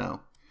 We don't know.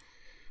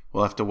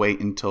 We'll have to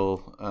wait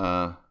until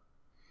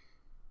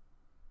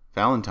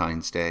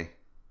Valentine's Day.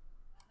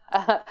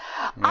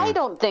 I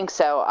don't think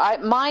so.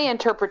 My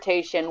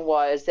interpretation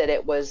was that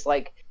it was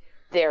like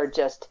they're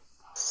just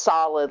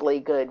solidly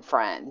good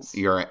friends.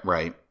 You're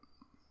right.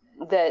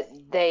 That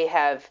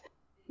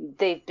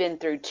they've been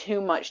through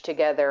too much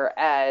together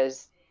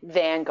as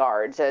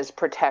vanguards, as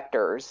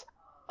protectors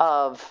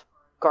of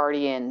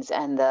Guardians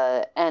and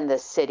the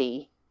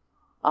city,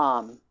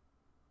 and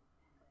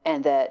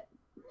that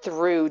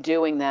through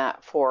doing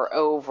that for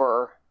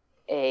over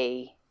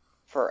a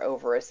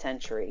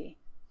century,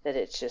 that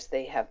it's just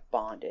they have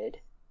bonded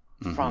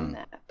from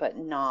that, but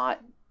not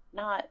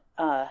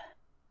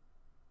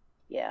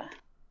yeah.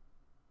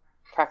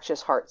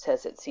 Fractious Heart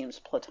says it seems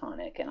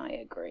platonic, and I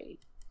agree.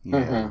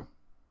 Yeah.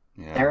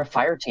 Yeah. They're a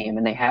fire team,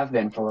 and they have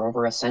been for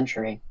over a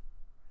century.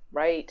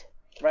 Right,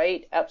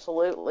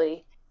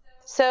 absolutely.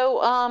 So,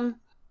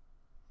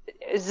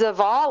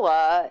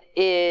 Zavala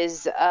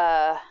is,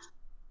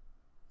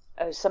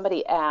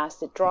 somebody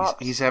asked, it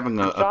dropped. He's having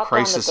a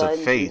crisis of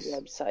faith.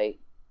 Website.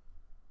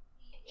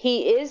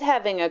 He is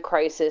having a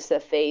crisis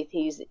of faith.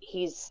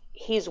 He's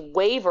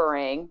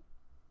wavering,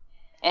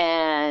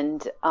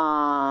 and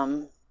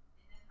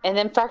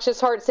then Fractious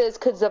Heart says,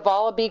 could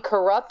Zavala be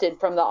corrupted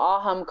from the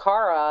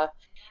Ahamkara?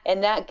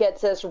 And that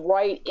gets us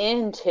right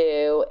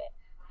into,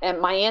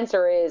 and my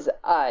answer is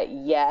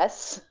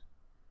yes.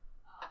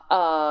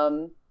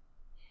 And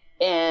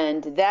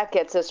that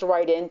gets us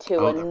right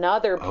into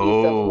another piece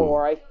of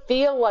lore. I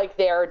feel like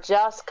they're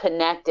just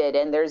connected,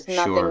 and there's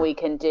nothing we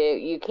can do.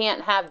 You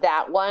can't have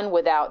that one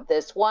without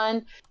this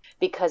one,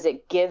 because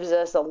it gives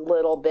us a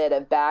little bit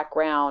of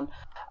background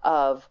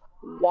of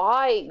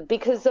why.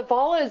 Because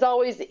Zavala's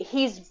always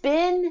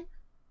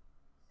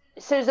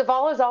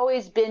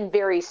been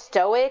very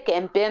stoic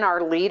and been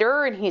our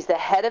leader, and he's the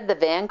head of the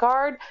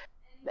Vanguard.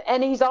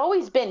 And he's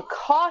always been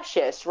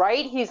cautious,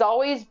 right? He's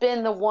always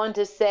been the one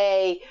to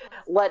say,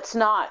 let's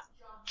not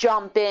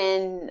jump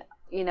in,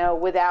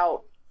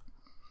 without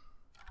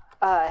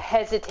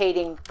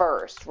hesitating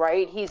first,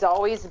 right? He's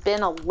always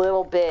been a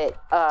little bit,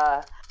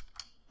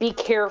 be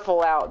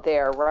careful out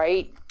there,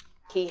 right?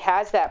 He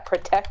has that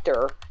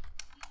protector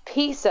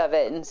piece of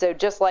it. And so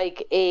just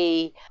like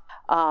a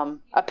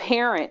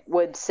parent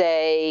would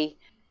say,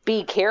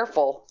 be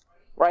careful,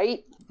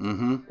 right?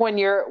 Mm-hmm. When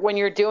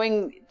you're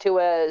doing to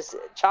a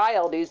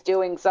child who's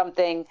doing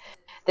something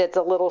that's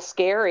a little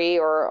scary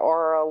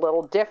or a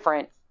little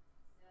different.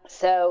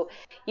 So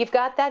you've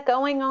got that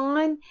going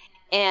on.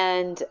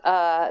 And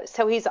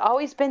so he's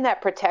always been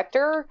that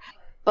protector,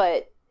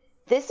 but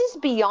this is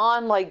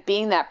beyond like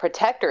being that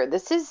protector.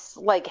 This is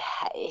like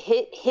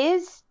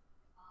his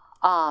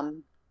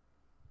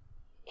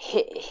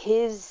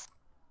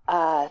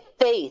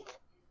faith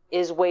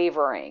is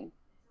wavering.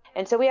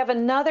 And so we have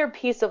another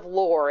piece of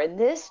lore, and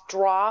this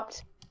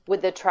dropped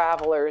with the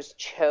Travelers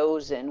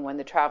Chosen, when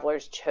the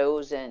Travelers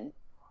Chosen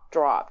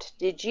dropped.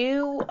 Did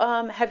you,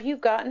 have you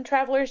gotten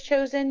Travelers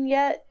Chosen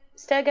yet,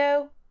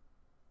 Stego?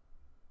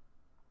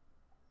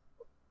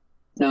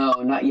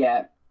 No, not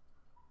yet.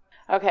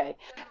 Okay.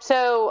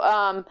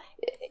 So,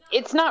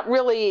 it's not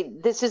really,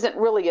 this isn't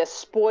really a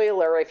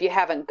spoiler if you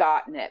haven't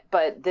gotten it,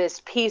 but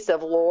this piece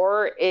of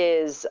lore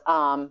is,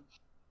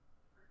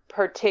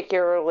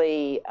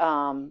 particularly,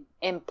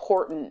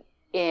 important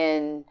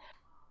in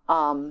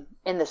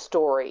the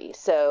story.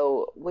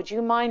 So would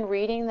you mind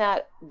reading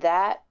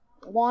that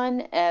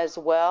one as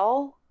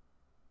well?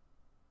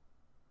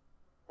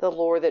 The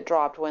lore that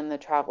dropped when the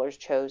Travelers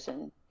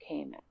Chosen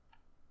came out.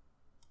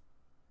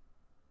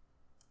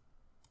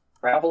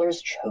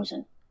 Travelers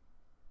Chosen.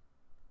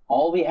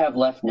 All we have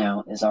left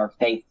now is our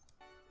faith.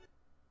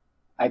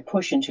 I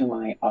push into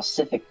my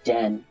ossific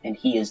den, and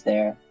he is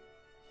there.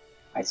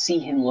 I see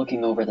him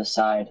looking over the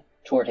side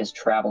toward his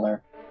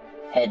traveler,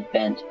 head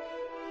bent.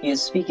 He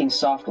is speaking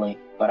softly,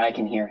 but I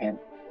can hear him.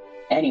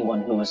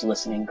 Anyone who was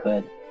listening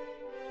could.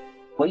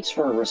 Waits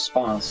for a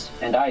response,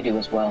 and I do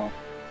as well.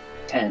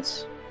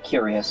 Tense,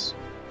 curious.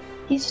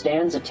 He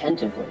stands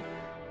attentively,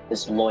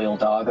 this loyal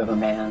dog of a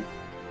man.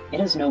 It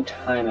is no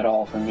time at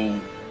all for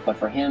me, but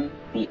for him,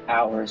 the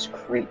hours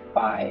creep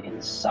by in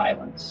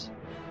silence.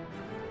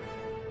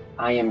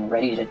 I am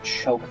ready to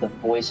choke the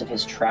voice of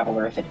his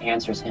traveler if it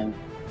answers him,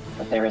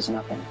 but there is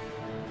nothing.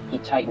 He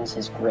tightens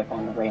his grip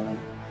on the railing.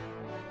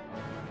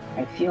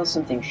 I feel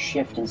something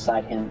shift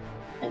inside him,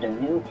 and a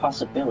new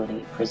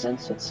possibility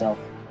presents itself.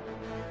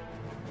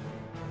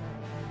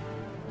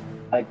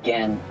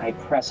 Again, I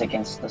press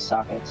against the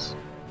sockets.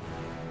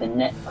 The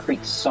net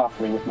creaks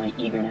softly with my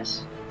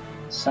eagerness.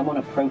 Someone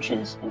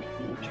approaches, and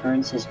he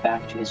turns his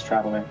back to his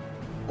traveler.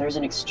 There's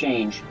an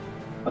exchange,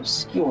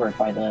 obscured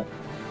by the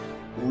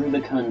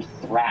rubicund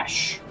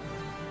thrash.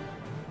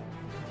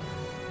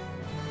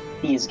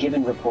 He is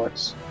given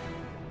reports.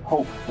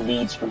 Hope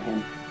bleeds from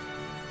him.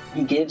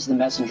 He gives the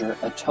messenger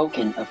a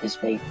token of his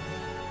faith.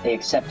 They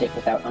accept it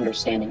without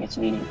understanding its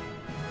meaning.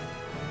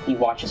 He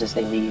watches as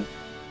they leave.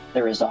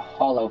 There is a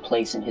hollow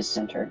place in his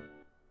center.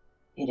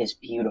 It is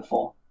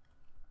beautiful.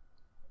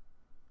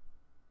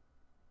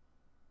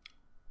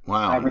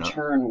 Wow. I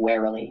return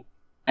warily.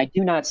 I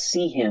do not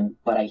see him,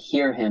 but I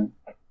hear him.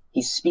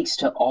 He speaks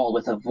to all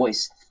with a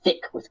voice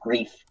thick with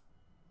grief.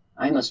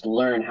 I must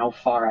learn how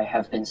far I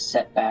have been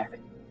set back.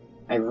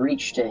 I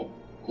reach to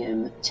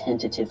him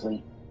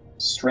tentatively.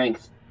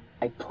 Strength.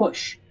 I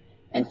push,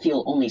 and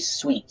feel only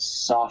sweet,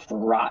 soft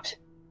rot.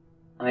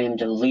 I am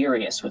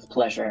delirious with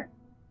pleasure.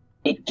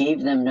 It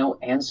gave them no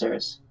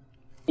answers.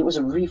 It was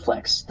a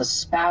reflex, the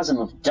spasm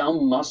of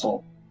dumb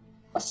muscle.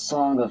 A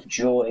song of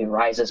joy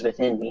rises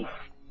within me.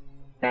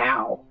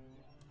 Now.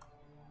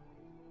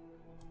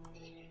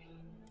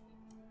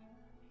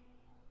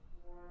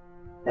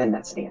 And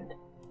that's the end.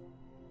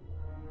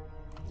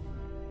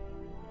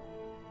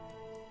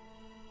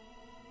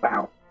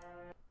 Wow.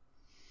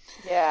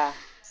 Yeah.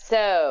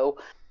 So,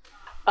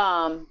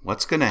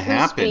 what's going to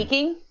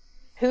happen?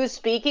 Who's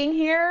speaking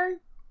here?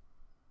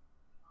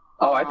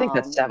 Oh, I think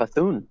that's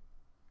Savathun.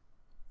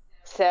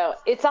 So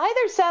it's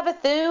either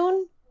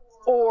Savathun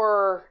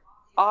or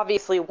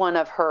obviously one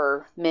of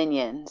her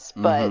minions,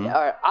 but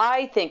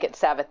I think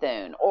it's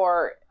Savathun.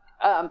 Or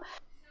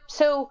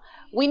so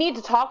we need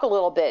to talk a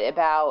little bit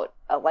about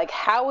like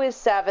how is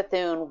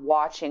Savathun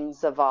watching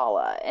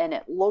Zavala, and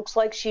it looks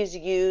like she's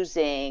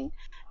using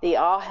the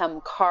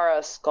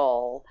Ahamkara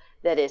skull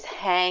that is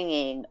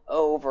hanging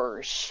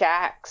over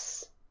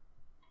Shaxx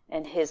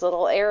and his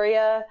little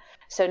area.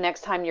 So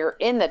next time you're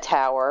in the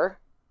tower,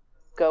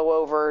 go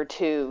over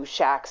to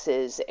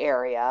Shaxx's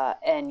area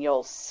and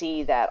you'll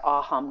see that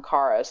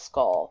Ahamkara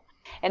skull.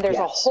 And there's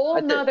a whole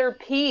nother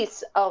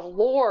piece of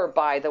lore,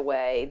 by the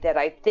way, that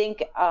I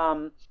think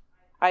I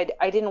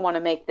didn't want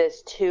to make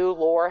this too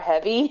lore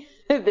heavy.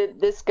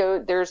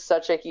 There's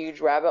such a huge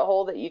rabbit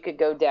hole that you could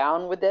go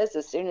down with this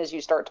as soon as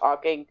you start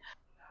talking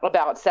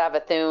about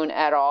Savathun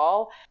at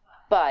all.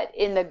 But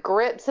in the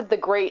grips of the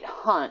Great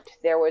Hunt,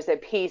 there was a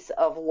piece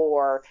of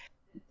lore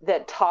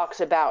that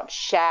talks about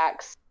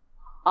Shaxx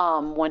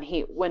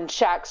when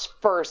Shaxx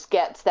first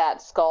gets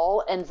that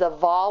skull, and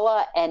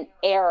Zavala and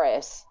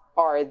Eris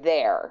are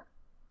there.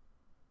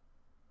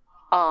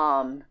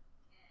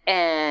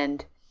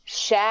 And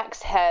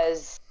Shaxx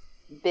has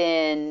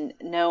been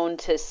known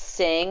to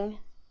sing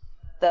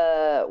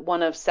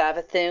one of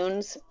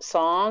Savathun's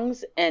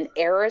songs, and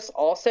Eris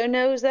also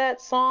knows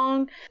that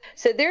song.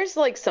 So there's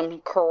like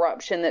some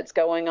corruption that's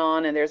going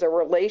on, and there's a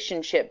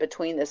relationship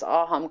between this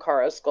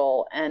Ahamkara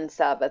skull and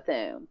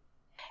Savathun.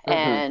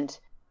 And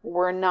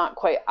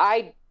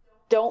I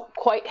don't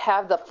quite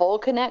have the full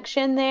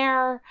connection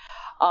there,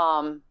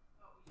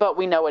 but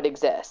we know it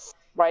exists,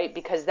 right?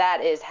 Because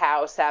that is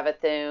how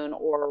Savathun,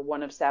 or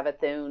one of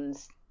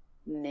Savathun's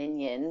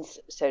minions,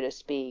 so to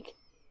speak,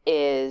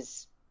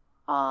 is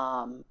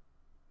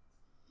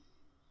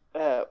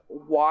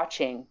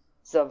watching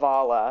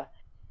Zavala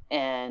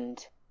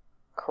and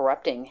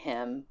corrupting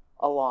him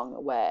along the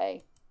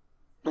way.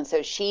 And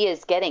so she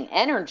is getting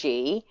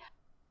energy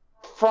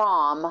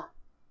from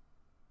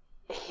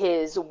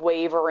his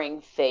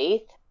wavering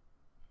faith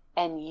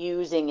and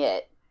using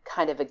it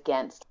kind of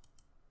against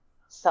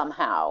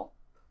somehow,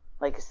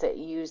 like I said,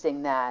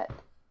 using that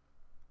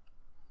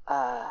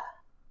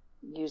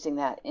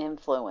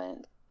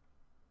influence.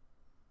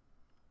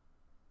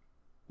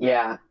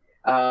 Yeah.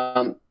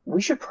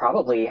 We should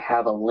probably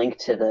have a link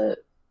to the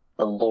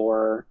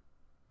lore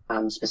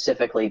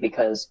specifically,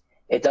 because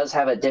it does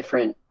have a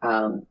different,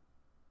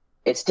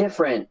 it's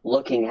different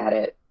looking at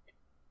it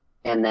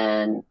and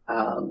then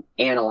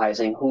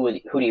analyzing who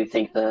do you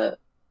think the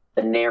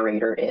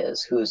narrator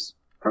is,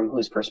 from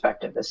whose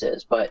perspective this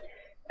is. But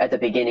at the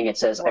beginning it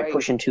says, right. I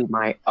push into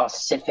my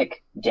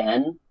ossific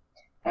den,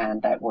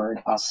 and that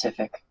word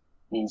ossific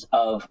means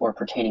of or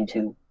pertaining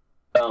to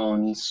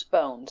bones.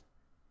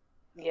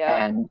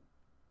 Yeah.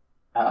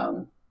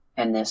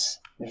 And this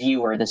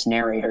viewer, this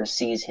narrator,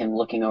 sees him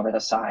looking over the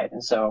side.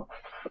 And so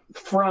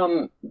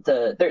from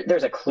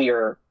there's a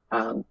clear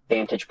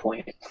vantage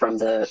point from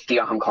the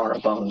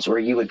Ahamkara bones where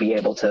you would be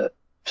able to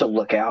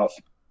look out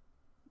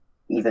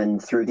even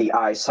through the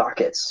eye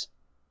sockets.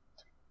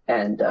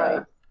 And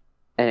right.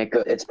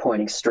 It's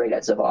pointing straight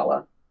at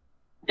Zavala.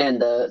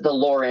 And the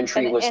lore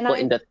entry was split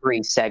into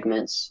 3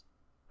 segments.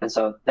 And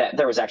so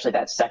there was actually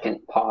that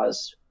second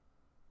pause.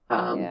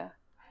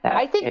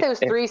 I think those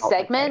 3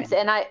 segments,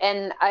 and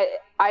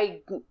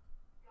I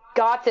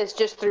got this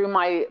just through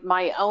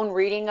my own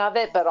reading of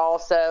it, but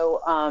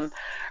also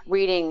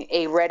reading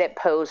a Reddit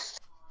post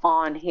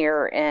on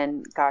here,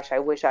 and gosh, I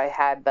wish I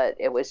had, but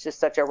it was just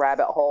such a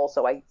rabbit hole,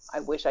 so I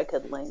wish I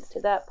could link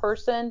to that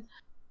person.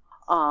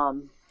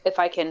 If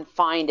I can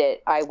find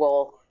it, I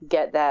will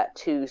get that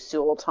to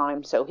Sewell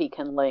Time so he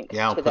can link to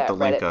that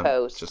Reddit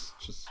post. Just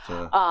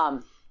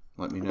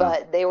let me know.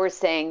 But they were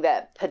saying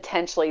that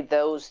potentially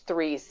those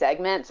 3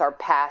 segments are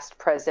past,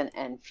 present,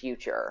 and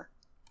future.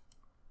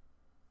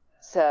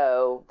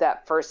 So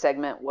that first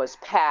segment was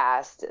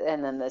past,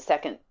 and then the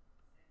second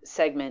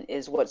segment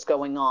is what's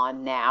going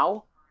on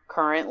now,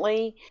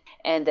 currently,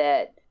 and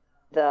that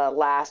the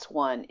last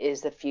one is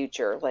the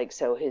future, like,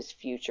 so his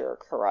future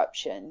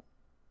corruption.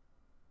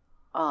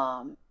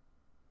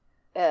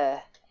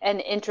 An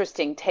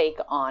interesting take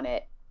on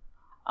it.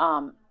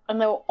 And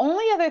the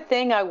only other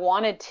thing I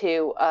wanted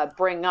to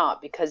bring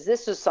up, because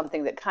this was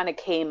something that kind of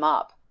came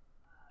up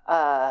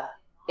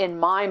in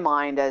my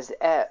mind, as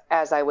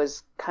I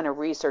was kind of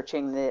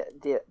researching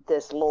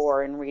this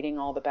lore and reading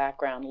all the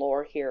background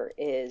lore here,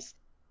 is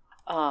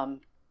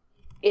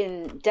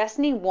in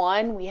Destiny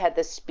 1 we had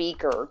the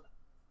Speaker,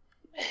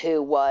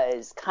 who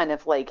was kind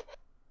of like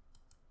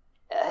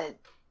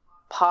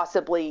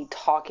possibly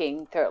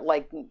talking to,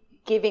 like,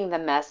 giving the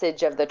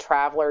message of the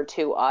Traveler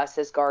to us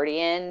as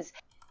Guardians.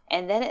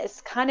 And then it's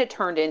kind of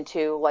turned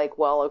into like,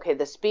 well, okay,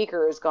 the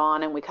Speaker is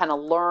gone, and we kind of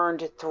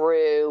learned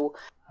through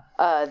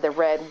the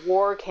Red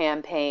War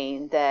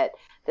campaign that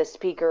the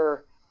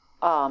Speaker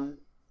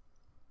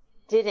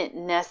didn't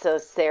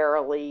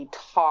necessarily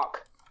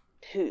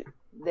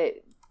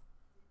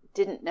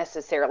didn't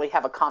necessarily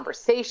have a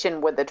conversation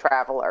with the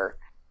Traveler.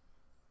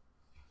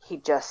 He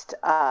just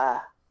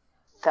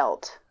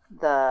felt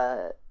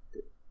the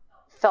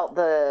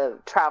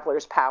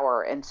Traveler's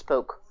power and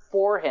spoke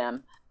for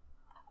him.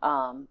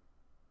 But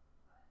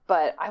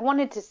I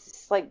wanted to,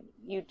 like,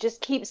 you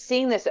just keep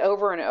seeing this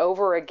over and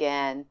over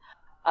again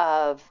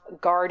of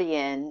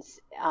Guardians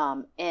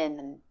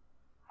in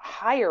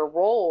higher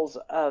roles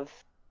of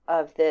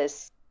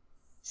this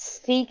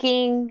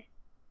seeking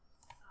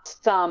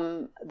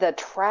the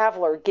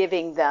Traveler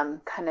giving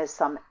them kind of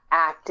some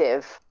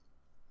active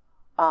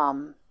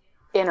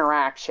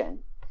interaction.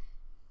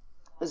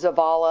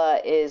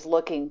 Zavala is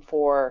looking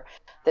for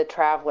the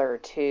Traveler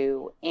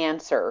to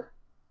answer,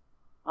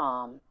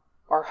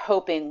 or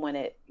hoping when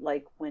it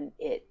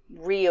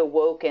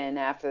reawoken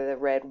after the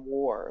Red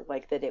War,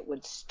 like that it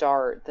would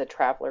start, the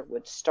Traveler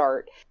would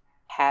start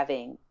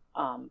having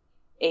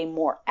a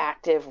more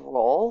active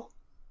role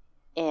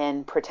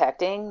in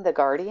protecting the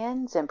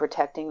Guardians and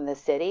protecting the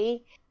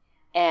city.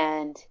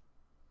 And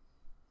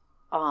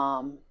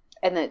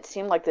it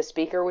seemed like the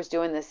Speaker was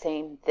doing the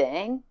same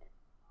thing.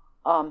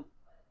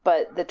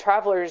 But the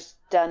Traveler's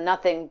done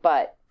nothing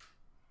but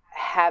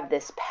have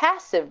this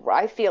passive,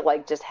 I feel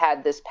like just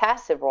had this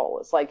passive role.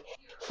 It's like,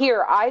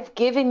 here, I've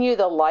given you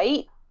the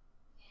light,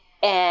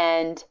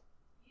 and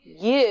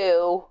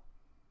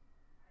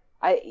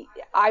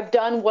I've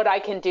done what I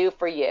can do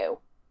for you.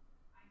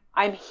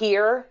 I'm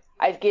here,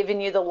 I've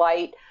given you the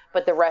light,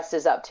 but the rest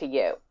is up to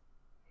you,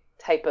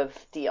 type of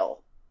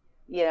deal.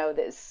 You know,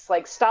 this,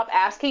 like, stop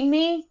asking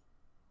me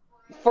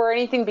for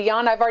anything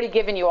beyond, I've already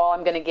given you all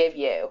I'm going to give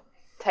you,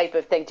 type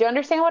of thing. Do you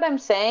understand what I'm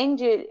saying?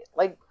 Do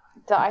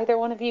either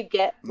one of you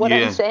get what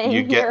I'm saying?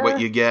 You get what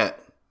you get.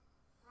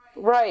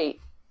 Right.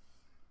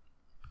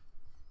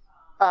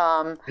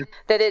 That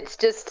it's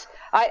just,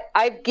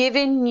 I've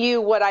given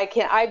you what I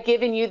can. I've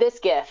given you this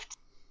gift,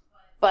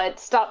 but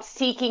stop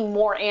seeking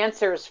more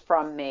answers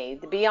from me.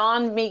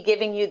 Beyond me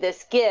giving you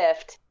this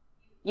gift,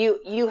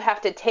 you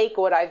have to take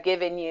what I've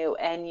given you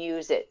and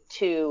use it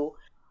to,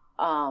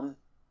 and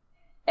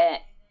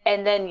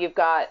then you've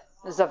got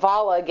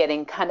Zavala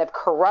getting kind of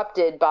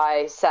corrupted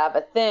by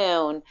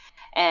Savathun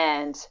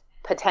and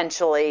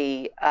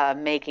potentially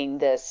making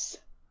this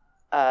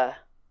I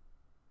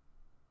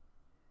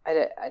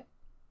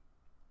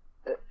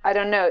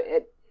don't know,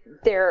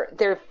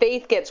 their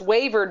faith gets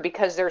wavered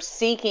because they're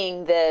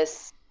seeking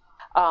this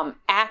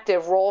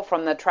active role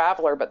from the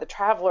Traveler, but the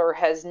Traveler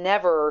has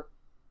never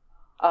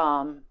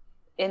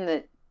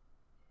in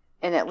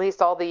at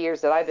least all the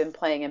years that I've been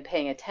playing and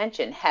paying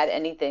attention, had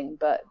anything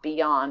but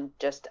beyond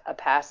just a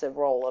passive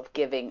role of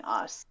giving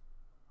us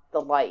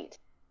the light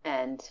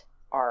and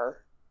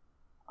our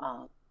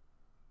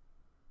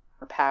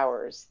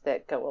powers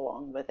that go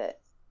along with it.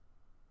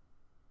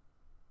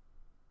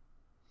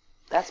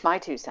 That's my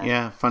 2 cents.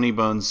 Yeah, Funny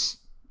Bones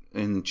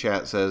in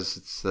chat says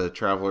it's the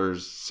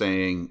Travelers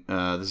saying,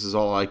 this is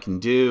all I can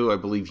do. I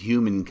believe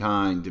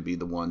humankind to be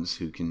the ones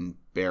who can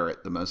bear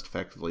it the most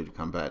effectively to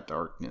combat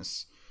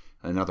darkness.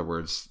 In other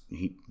words,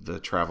 the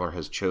Traveler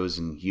has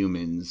chosen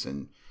humans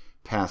and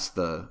passed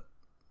the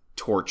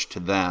torch to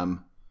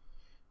them.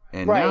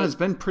 And now has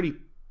been pretty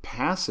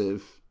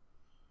passive.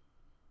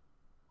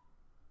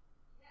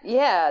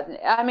 Yeah,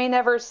 I mean,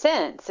 ever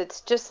since.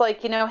 It's just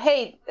like,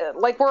 hey,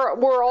 like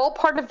we're all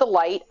part of the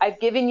light. I've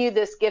given you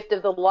this gift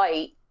of the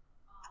light.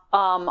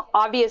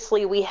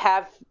 Obviously, we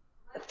have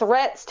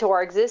threats to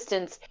our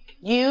existence.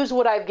 Use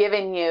what I've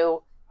given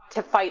you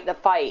to fight the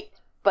fight,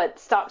 but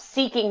stop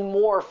seeking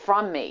more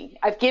from me.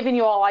 I've given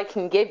you all I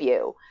can give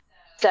you.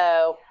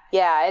 So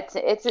yeah,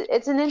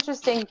 it's an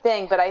interesting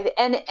thing. But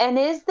and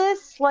is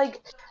this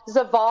like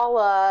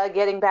Zavala?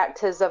 Getting back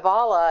to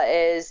Zavala,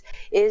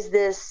 is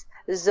this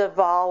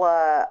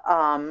Zavala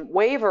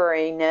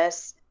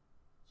waveringness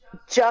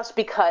just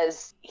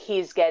because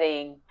he's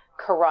getting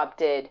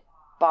corrupted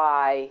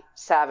by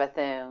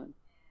Savathun?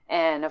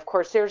 And of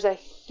course, there's a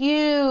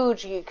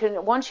huge,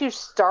 once you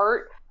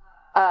start,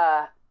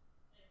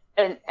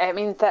 and I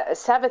mean,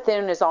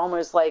 Savathun is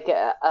almost like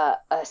a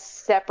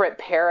separate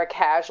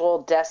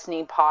para-casual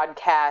Destiny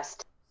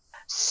podcast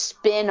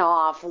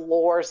spin-off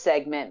lore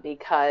segment,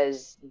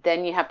 because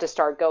then you have to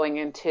start going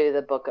into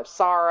the Book of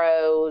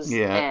Sorrows.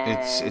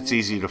 Yeah, it's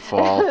easy to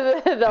fall.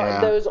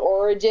 Those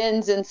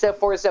origins and so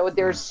forth. So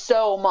there's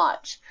so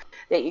much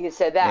that you can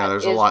say that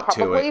there's is a lot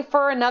probably to it.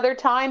 For another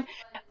time.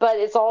 but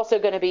it's also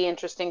going to be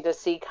interesting to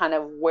see kind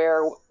of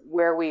where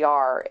we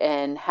are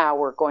and how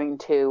we're going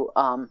to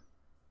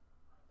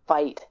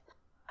fight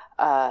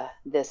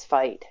this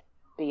fight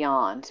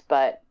beyond.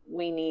 But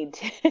we need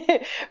to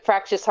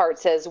Fractious Heart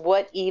says,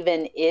 what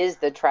even is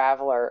the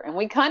Traveler? And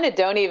we kind of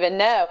don't even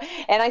know.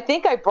 And I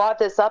think I brought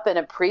this up in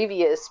a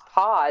previous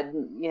pod,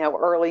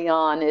 early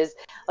on, is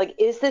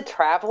the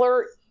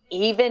Traveler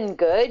even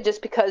good?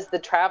 Just because the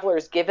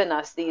Traveler's given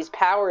us these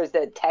powers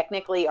that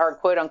technically are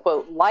quote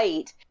unquote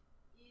light,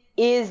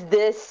 is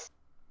this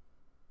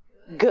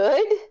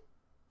good?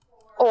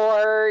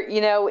 Or,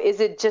 is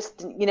it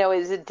just,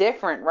 is it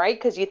different, right?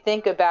 Because you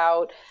think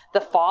about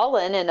the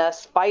Fallen and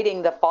us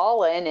fighting the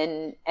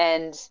Fallen,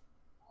 and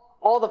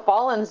all the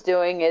Fallen's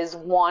doing is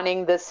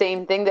wanting the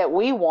same thing that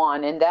we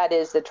want, and that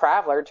is the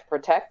Traveler to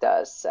protect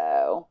us.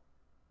 So,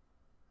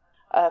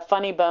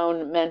 Funny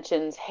Bone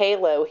mentions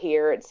Halo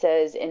here. It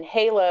says, in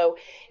Halo,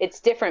 it's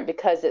different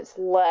because it's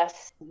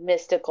less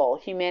mystical.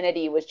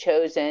 Humanity was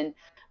chosen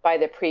by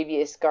the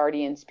previous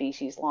Guardian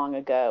species long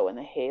ago in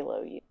the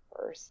Halo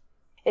universe.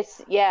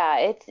 It's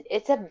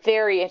a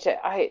very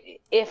interesting.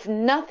 If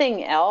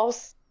nothing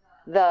else,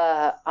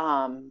 the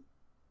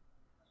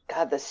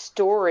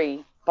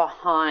story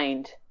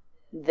behind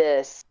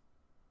this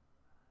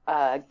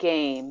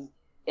game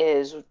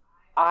is,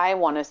 I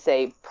want to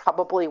say,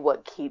 probably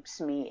what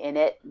keeps me in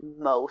it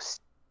most.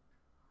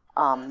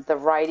 The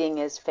writing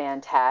is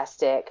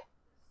fantastic.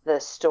 The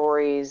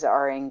stories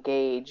are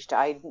engaged.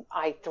 I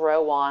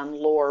throw on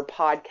lore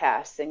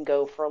podcasts and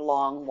go for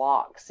long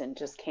walks and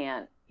just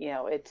can't.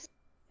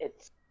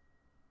 It's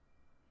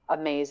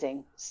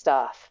amazing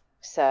stuff.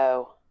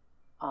 So,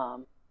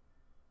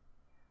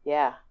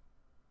 yeah.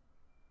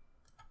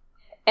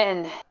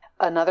 And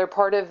another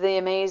part of the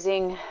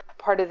amazing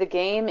part of the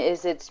game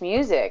is its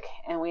music,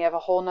 and we have a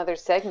whole nother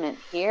segment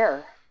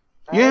here.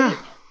 Right? Yeah,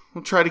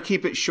 we'll try to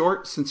keep it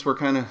short since we're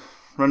kind of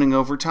running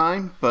over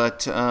time.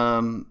 But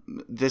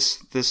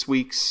this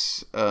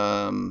week's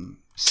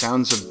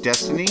Sounds of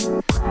Destiny,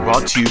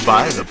 brought to you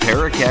by the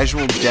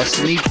Paracasual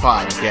Destiny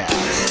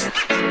Podcast.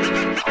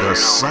 The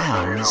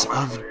Sounds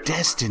of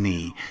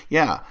Destiny.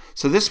 Yeah,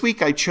 so this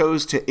week I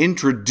chose to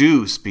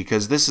introduce,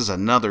 because this is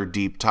another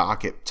deep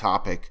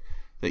topic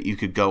that you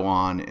could go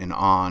on and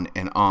on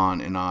and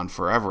on and on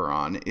forever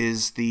on,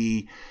 is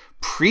the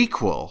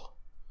prequel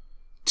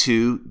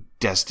to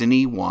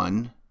Destiny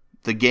 1,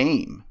 the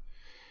game.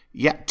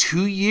 Yeah,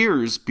 2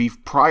 years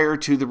prior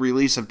to the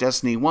release of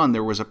Destiny 1,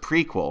 there was a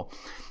prequel.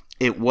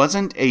 It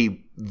wasn't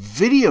a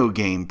video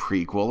game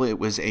prequel, it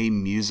was a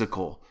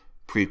musical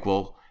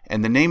prequel.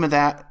 And the name of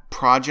that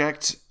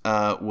project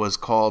was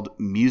called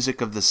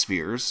Music of the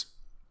Spheres.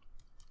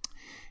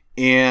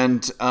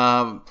 And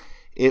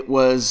it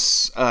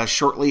was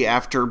shortly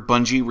after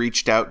Bungie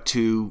reached out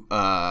to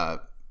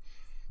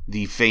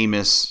the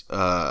famous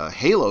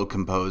Halo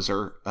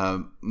composer,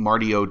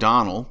 Marty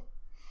O'Donnell,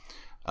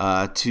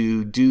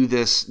 to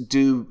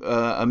do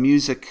a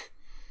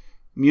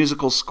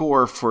musical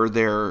score for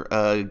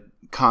their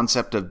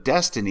concept of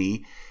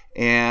Destiny.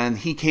 And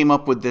he came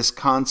up with this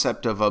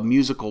concept of a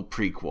musical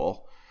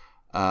prequel,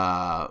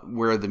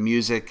 where the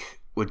music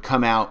would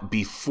come out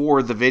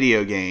before the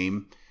video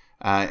game,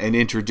 and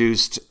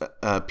introduced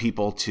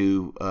people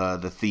to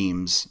the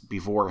themes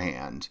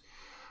beforehand.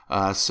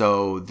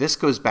 So this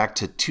goes back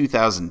to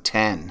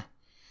 2010,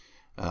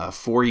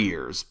 4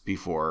 years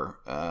before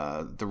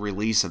the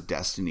release of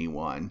Destiny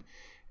 1.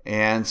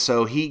 And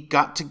so he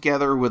got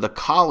together with a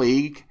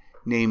colleague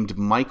named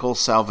Michael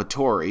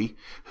Salvatore,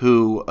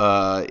 who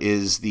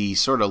is the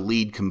sort of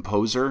lead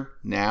composer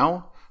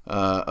now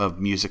of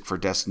music for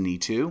Destiny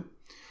 2.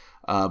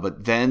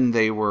 But then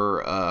they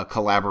were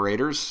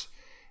collaborators.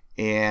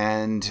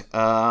 And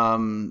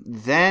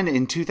then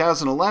in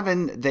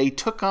 2011, they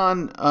took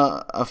on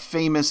a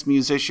famous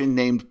musician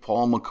named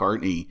Paul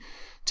McCartney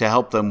to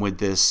help them with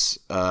this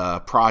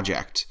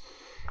project.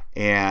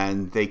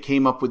 And they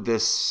came up with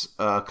this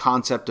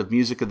concept of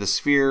Music of the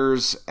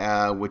Spheres,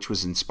 which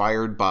was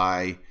inspired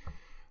by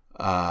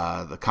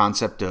the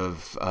concept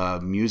of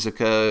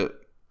Musica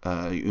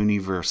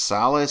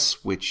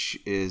Universalis, which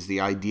is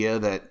the idea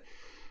that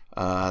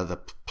the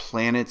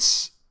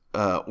planet's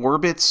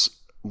orbits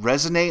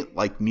resonate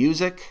like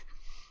music.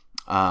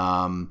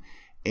 And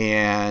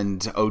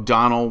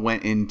O'Donnell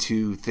went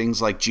into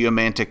things like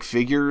geomantic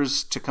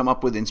figures to come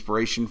up with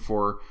inspiration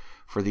for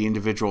the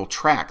individual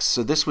tracks.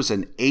 So this was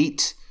an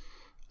 8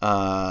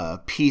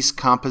 piece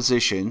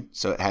composition.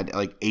 So it had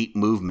like 8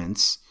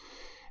 movements.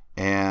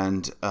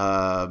 And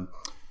I'll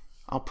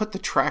put the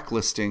track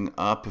listing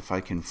up if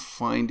I can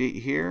find it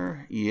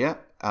here.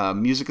 Yep.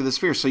 Music of the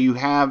Sphere. So you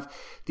have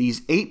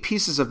these 8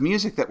 pieces of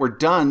music that were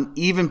done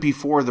even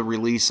before the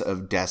release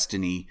of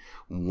Destiny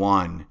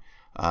 1.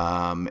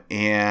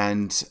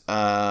 And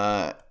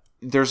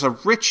there's a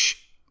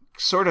rich,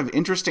 sort of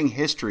interesting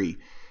history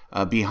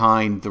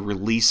behind the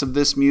release of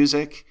this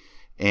music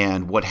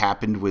and what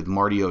happened with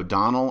Marty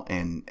O'Donnell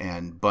and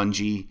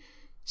Bungie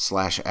 /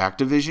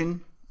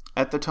 Activision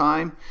at the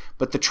time.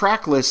 But the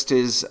track list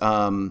is,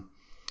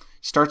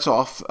 Starts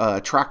off,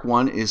 track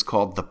 1 is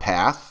called The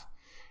Path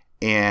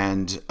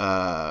and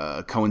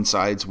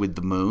coincides with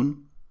the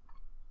moon.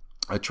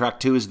 Track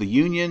 2 is The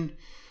Union.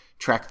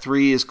 Track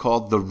 3 is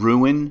called The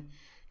Ruin.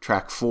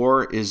 Track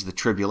 4 is The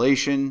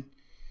Tribulation.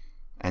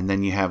 And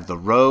then you have The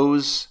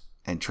Rose.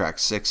 And track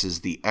 6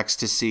 is The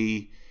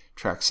Ecstasy.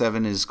 Track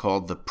 7 is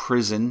called The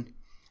Prison.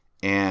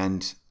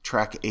 And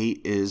track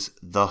 8 is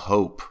The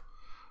Hope,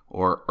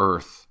 or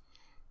Earth.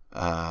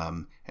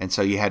 And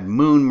so you had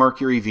Moon,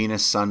 Mercury,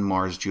 Venus, Sun,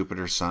 Mars,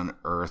 Jupiter, Sun,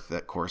 Earth.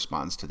 That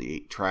corresponds to the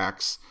 8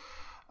 tracks.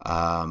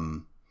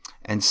 And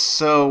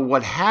so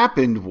what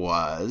happened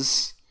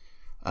was,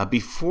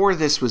 before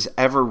this was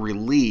ever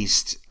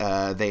released,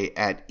 they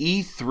at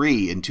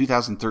E3 in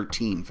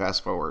 2013,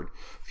 fast forward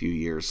a few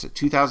years, so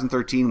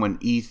 2013 when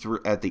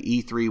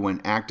E3 when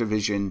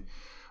Activision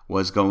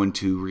was going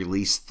to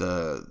release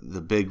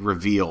the big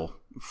reveal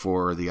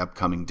for the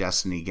upcoming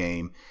Destiny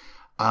game,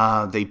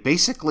 they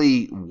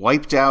basically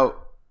wiped out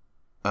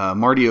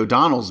Marty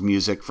O'Donnell's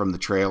music from the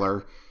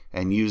trailer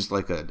and used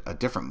like a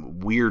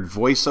different weird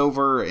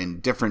voiceover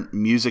and different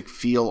music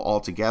feel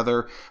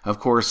altogether. Of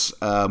course,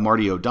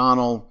 Marty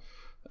O'Donnell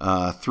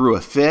threw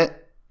a fit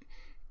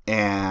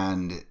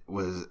and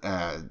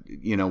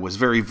was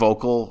very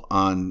vocal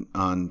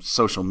on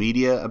social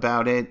media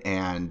about it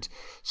and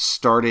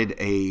started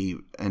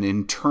an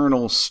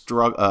internal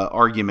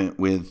argument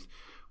with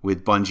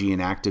Bungie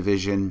and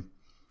Activision.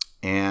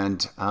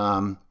 And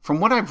from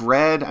what I've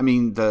read, I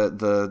mean,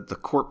 the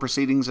court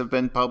proceedings have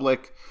been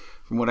public.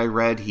 From what I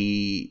read,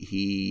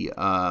 he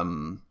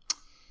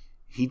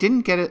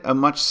didn't get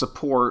much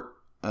support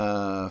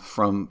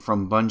from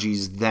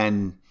Bungie's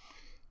then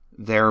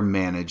their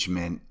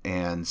management,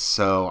 and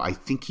so I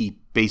think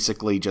he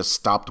basically just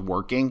stopped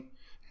working,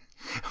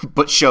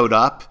 but showed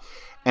up,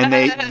 and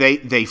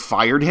they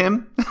fired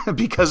him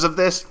because of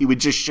this. He would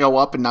just show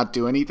up and not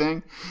do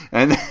anything,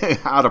 and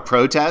out of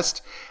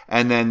protest,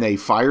 and then they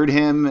fired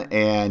him,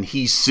 and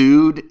he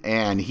sued,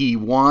 and he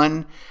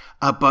won,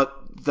 but.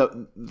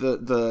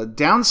 The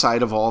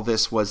downside of all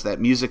this was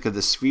that Music of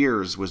the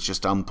Spheres was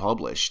just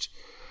unpublished,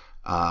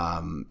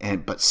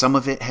 but some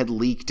of it had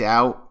leaked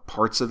out.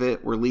 Parts of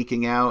it were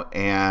leaking out,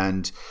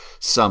 and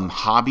some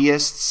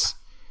hobbyists,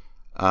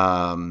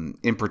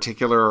 in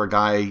particular, a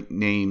guy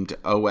named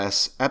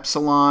OS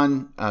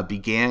Epsilon,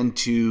 began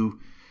to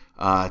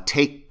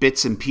take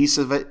bits and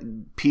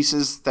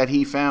pieces that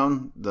he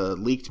found, the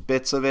leaked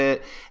bits of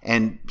it,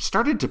 and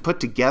started to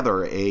put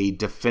together a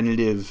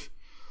definitive.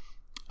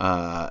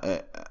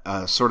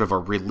 Sort of a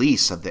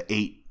release of the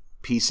 8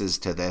 pieces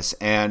to this.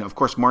 And of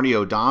course, Marty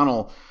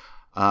O'Donnell,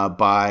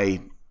 by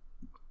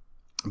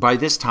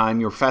this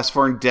time, you're fast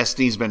forwarding,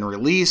 Destiny's been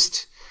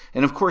released.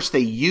 And of course, they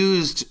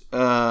used,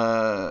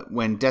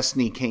 when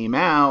Destiny came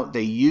out,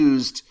 they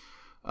used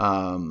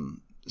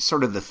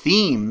sort of the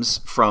themes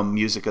from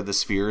Music of the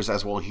Spheres,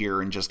 as we'll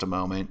hear in just a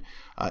moment.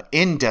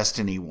 In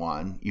Destiny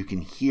 1, you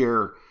can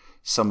hear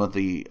some of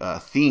the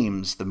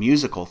themes, the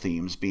musical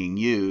themes being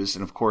used.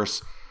 And of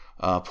course,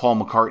 Paul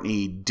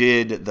McCartney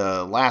did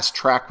the last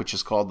track, which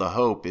is called The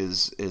Hope,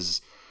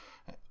 is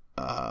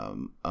a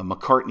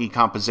McCartney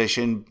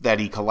composition that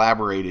he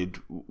collaborated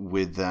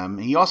with them.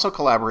 He also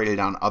collaborated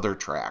on other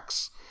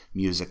tracks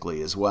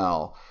musically as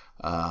well.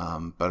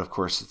 But of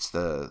course, it's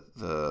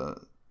the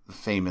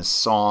famous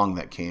song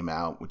that came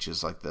out, which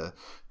is like the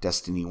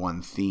Destiny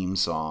 1 theme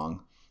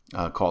song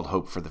called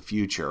Hope for the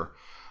Future.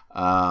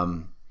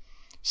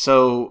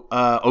 So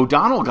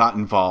O'Donnell got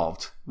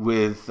involved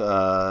with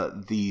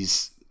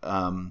these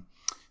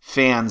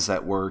fans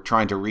that were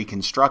trying to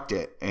reconstruct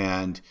it,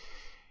 and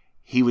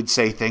he would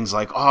say things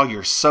like, "Oh,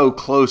 you're so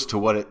close to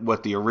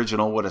what the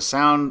original would have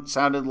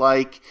sounded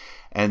like,"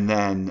 and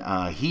then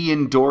he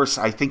endorsed.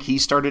 I think he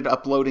started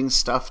uploading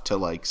stuff to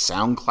like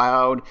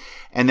SoundCloud,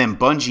 and then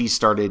Bungie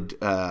started.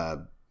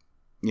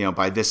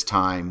 By this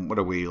time, what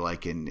are we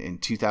like in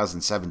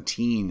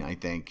 2017? I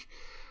think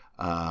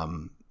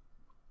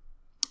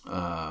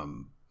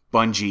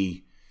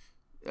Bungie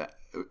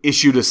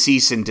issued a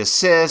cease and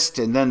desist,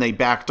 and then they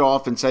backed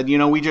off and said,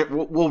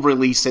 we'll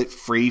release it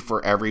free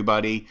for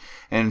everybody.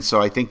 And so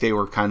I think they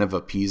were kind of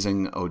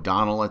appeasing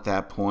O'Donnell at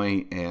that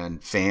point,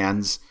 and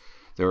fans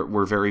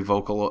were very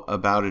vocal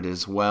about it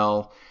as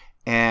well.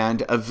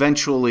 And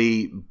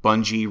eventually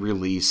Bungie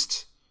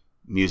released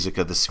Music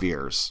of the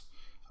Spheres,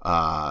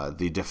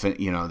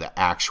 the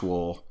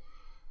actual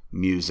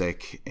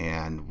music,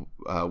 and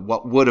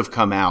what would have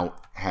come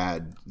out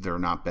had there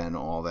not been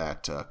all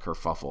that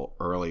kerfuffle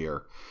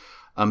earlier.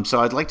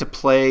 So I'd like to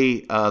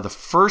play the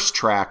first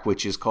track,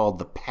 which is called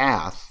The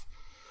Path,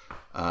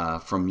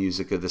 from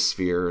Music of the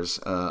Spheres,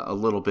 a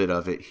little bit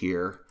of it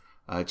here,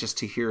 just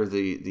to hear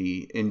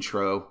the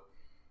intro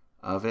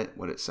of it,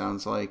 what it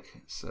sounds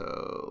like.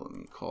 So let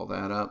me call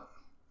that up.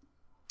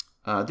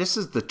 This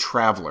is The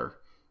Traveler.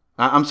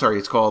 I'm sorry,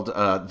 it's called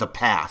The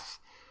Path,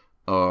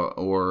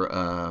 or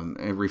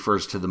it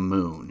refers to the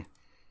moon.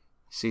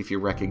 See if you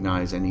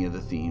recognize any of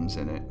the themes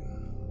in it.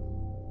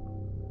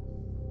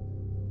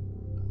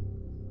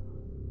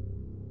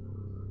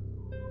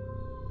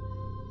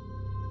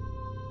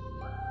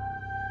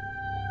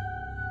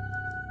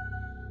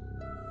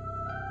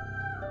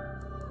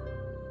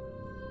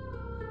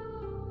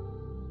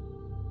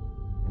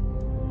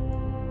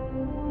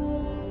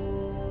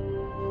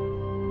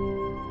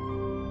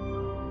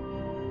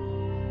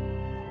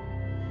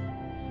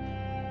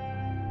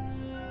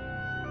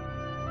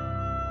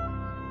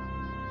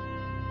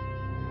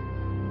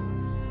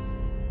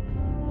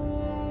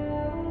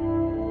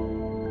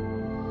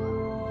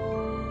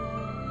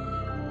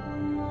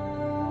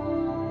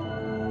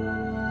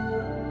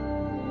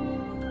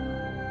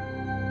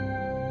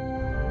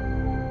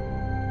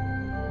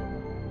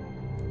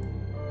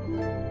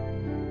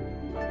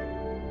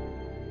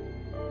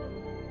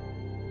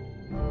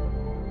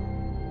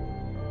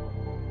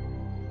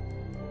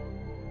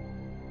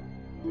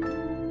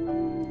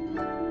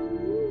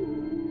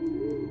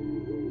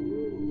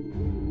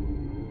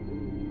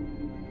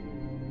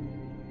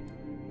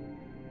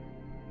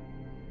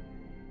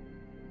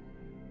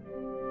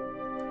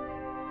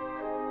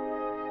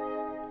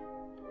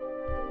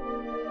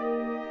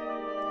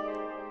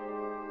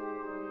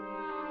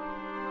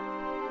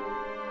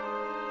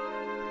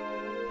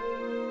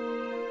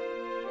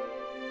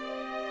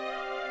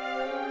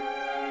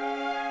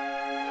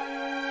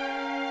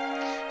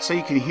 So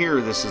you can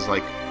hear this is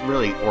like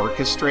really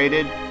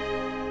orchestrated.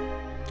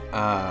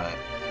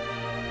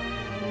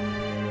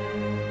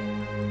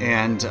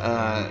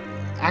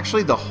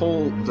 Actually the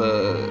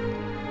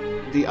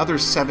other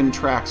 7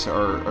 tracks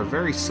are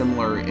very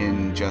similar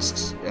in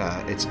just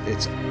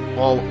it's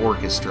all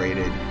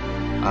orchestrated,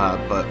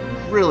 but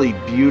really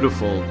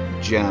beautiful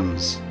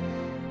gems.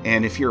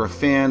 And if you're a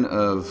fan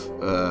of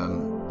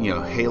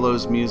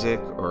Halo's music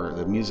or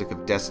the music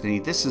of Destiny,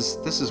 this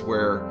is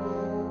where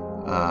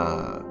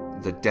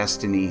the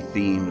Destiny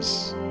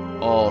themes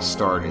all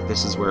started.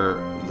 This is where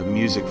the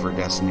music for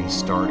Destiny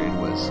started,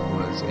 was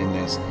in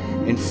this.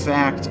 In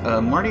fact,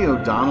 Marty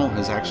O'Donnell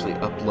has actually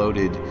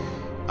uploaded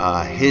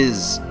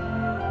his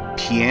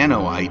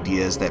piano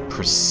ideas that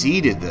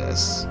preceded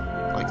this,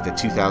 like the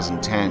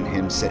 2010,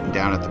 him sitting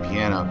down at the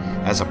piano,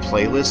 as a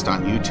playlist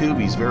on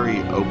YouTube. He's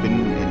very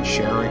open and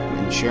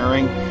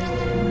sharing.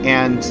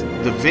 And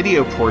the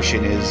video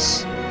portion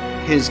is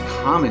his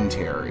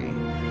commentary,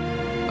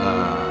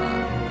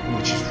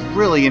 which is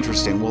really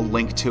interesting. We'll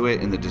link to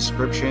it in the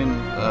description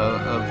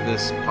of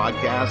this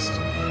podcast.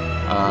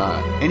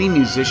 Any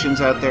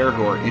musicians out there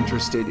who are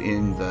interested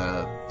in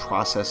the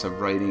process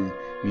of writing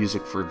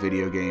music for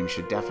video games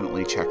should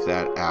definitely check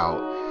that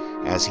out,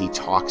 as he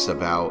talks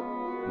about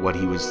what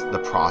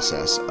the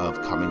process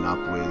of coming up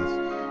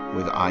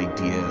with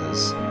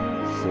ideas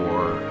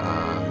for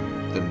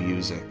the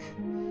music,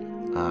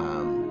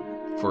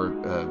 for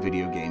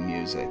video game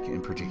music, in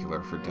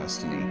particular for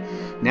Destiny.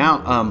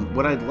 Now,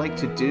 what I'd like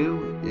to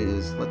do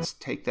is, let's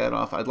take that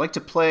off. I'd like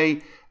to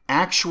play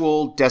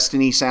actual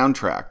Destiny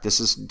soundtrack.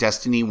 This is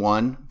Destiny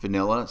 1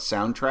 vanilla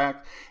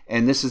soundtrack,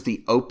 and this is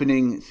the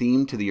opening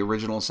theme to the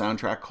original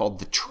soundtrack called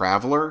The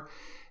Traveler.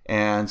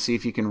 And see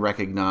if you can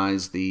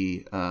recognize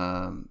the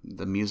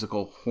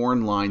musical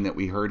horn line that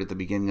we heard at the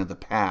beginning of the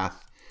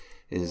path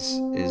is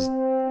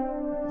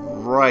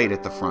right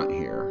at the front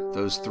here.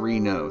 Those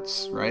 3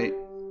 notes, right?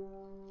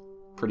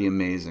 Pretty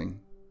amazing.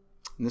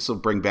 And this will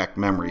bring back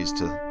memories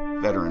to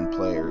veteran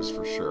players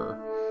for sure.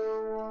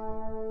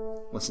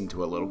 Listen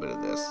to a little bit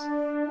of this.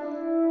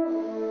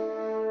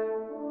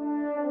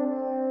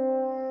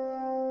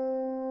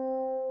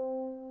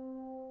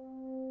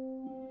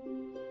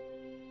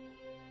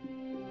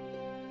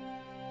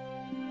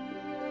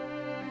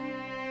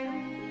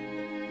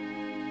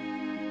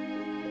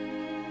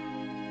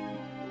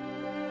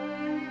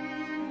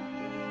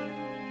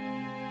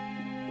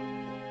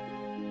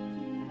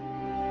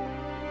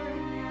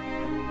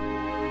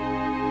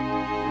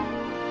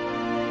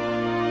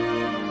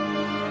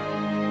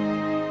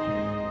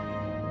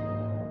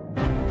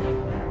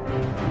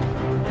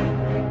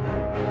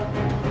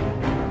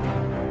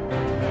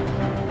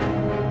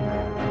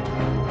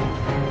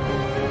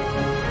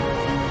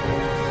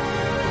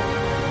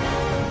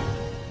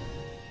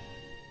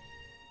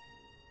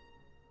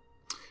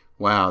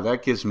 Wow,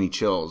 that gives me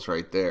chills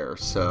right there.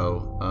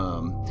 So,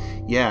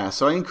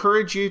 so I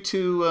encourage you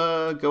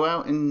to go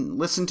out and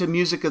listen to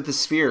Music of the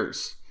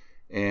Spheres,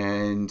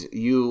 and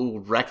you'll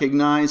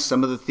recognize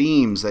some of the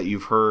themes that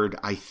you've heard.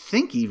 I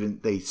think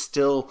even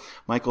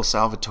Michael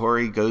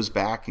Salvatore goes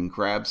back and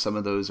grabs some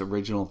of those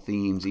original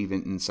themes,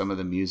 even in some of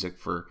the music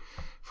for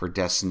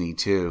Destiny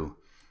 2,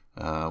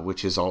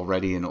 which is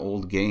already an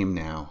old game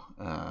now.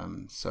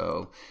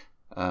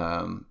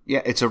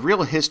 It's a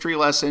real history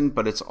lesson,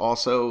 but it's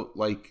also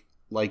like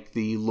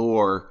the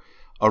lore,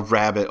 a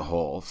rabbit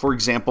hole. For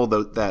example,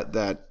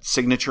 that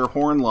signature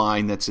horn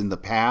line that's in the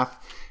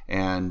path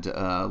and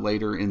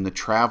later in the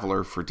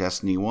Traveler for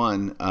Destiny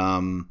 1,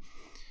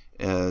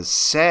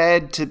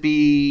 said to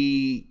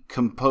be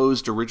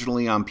composed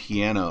originally on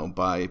piano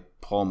by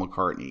Paul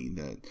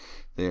McCartney.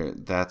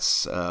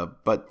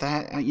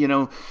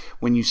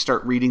 When you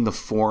start reading the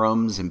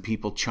forums and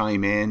people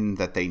chime in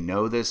that they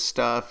know this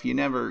stuff, you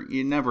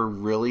never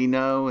really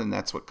know, and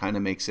that's what kind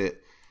of makes it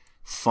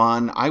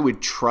fun. I would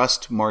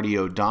trust Marty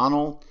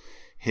O'Donnell,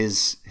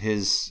 his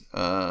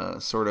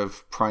sort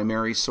of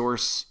primary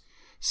source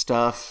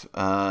stuff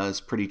is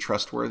pretty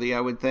trustworthy,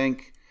 I would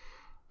think.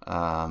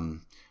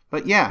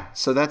 But yeah,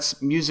 so that's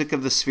Music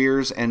of the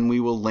Spheres, and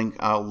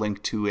I'll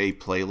link to a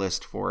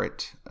playlist for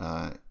it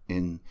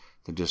in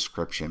the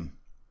description.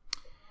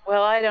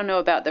 Well, I don't know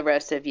about the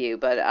rest of you,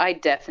 but I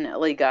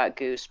definitely got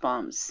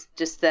goosebumps.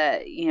 Just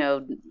that,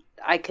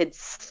 I could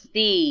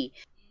see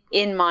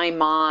in my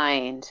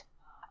mind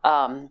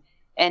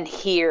and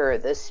hear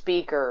the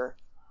speaker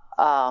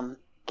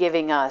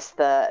giving us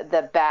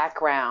the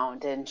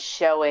background and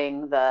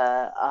showing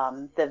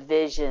the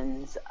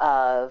visions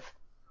of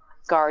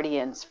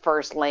Guardians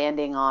first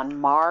landing on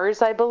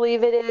Mars, I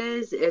believe it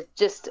is. It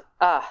just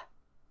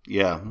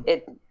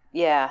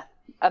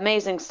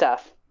amazing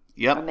stuff.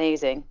 Yep.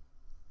 Amazing.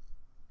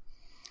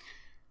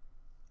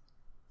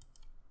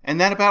 And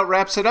that about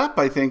wraps it up,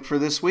 I think, for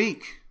this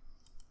week.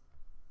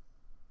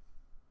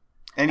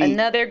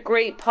 Another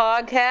great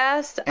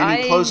podcast.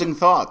 Any closing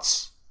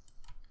thoughts?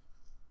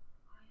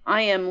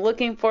 I am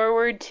looking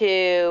forward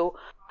to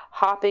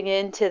hopping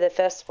into the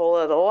Festival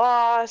of the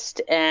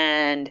Lost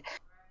and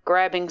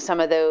grabbing some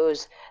of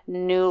those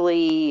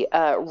newly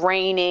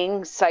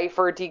reigning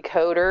Cypher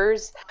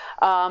decoders.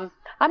 I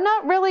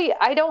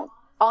don't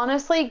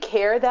honestly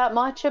care that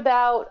much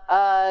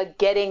about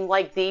getting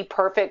like the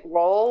perfect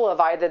role of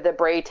either the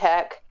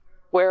Braytech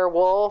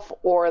werewolf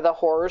or the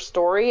horror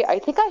story. I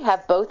think I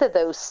have both of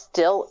those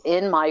still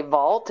in my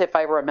vault, if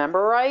I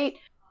remember right.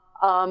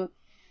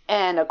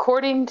 And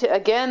according to,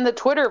 again, the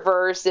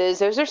Twitterverse,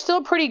 those are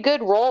still pretty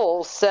good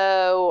roles.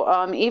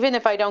 So even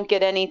if I don't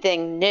get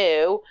anything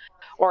new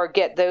or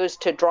get those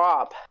to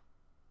drop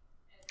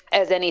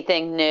as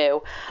anything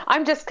new,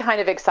 I'm just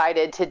kind of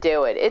excited to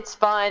do it. It's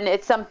fun.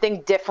 It's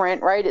something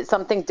different, right? It's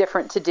something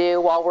different to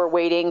do while we're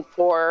waiting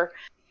for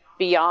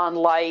Beyond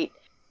Light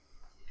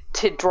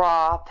to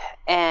drop.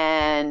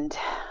 And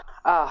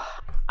I'm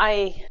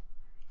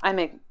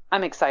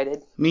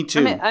excited. Me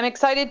too. I'm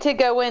excited to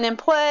go in and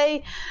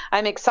play.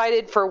 I'm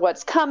excited for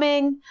what's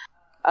coming.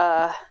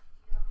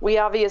 We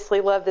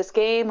obviously love this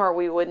game, or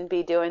we wouldn't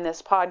be doing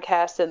this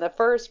podcast in the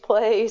first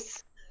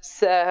place.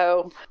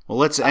 So, well,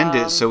 let's end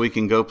it so we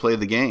can go play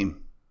the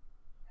game.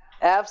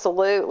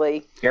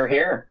 Absolutely. You're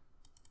here.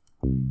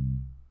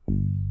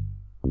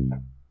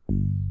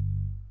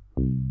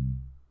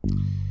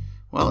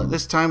 Well, at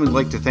this time, we'd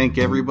like to thank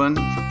everyone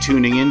for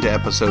tuning in to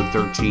episode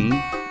 13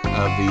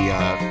 of the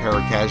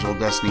Paracasual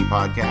Destiny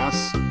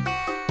podcast.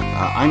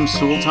 I'm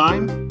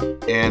Soultime,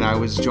 and I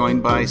was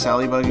joined by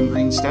Sallybug and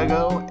Green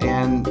Stego,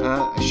 and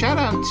a shout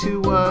out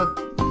to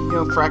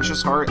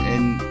Fractious Heart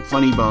and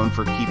Funny Bone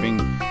for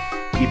keeping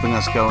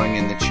us going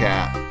in the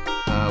chat.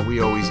 We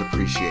always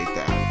appreciate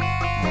that.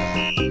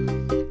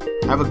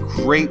 Have a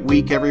great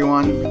week,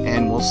 everyone,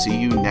 and we'll see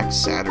you next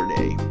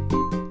Saturday.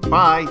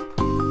 Bye.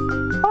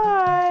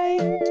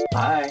 Bye.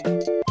 Bye.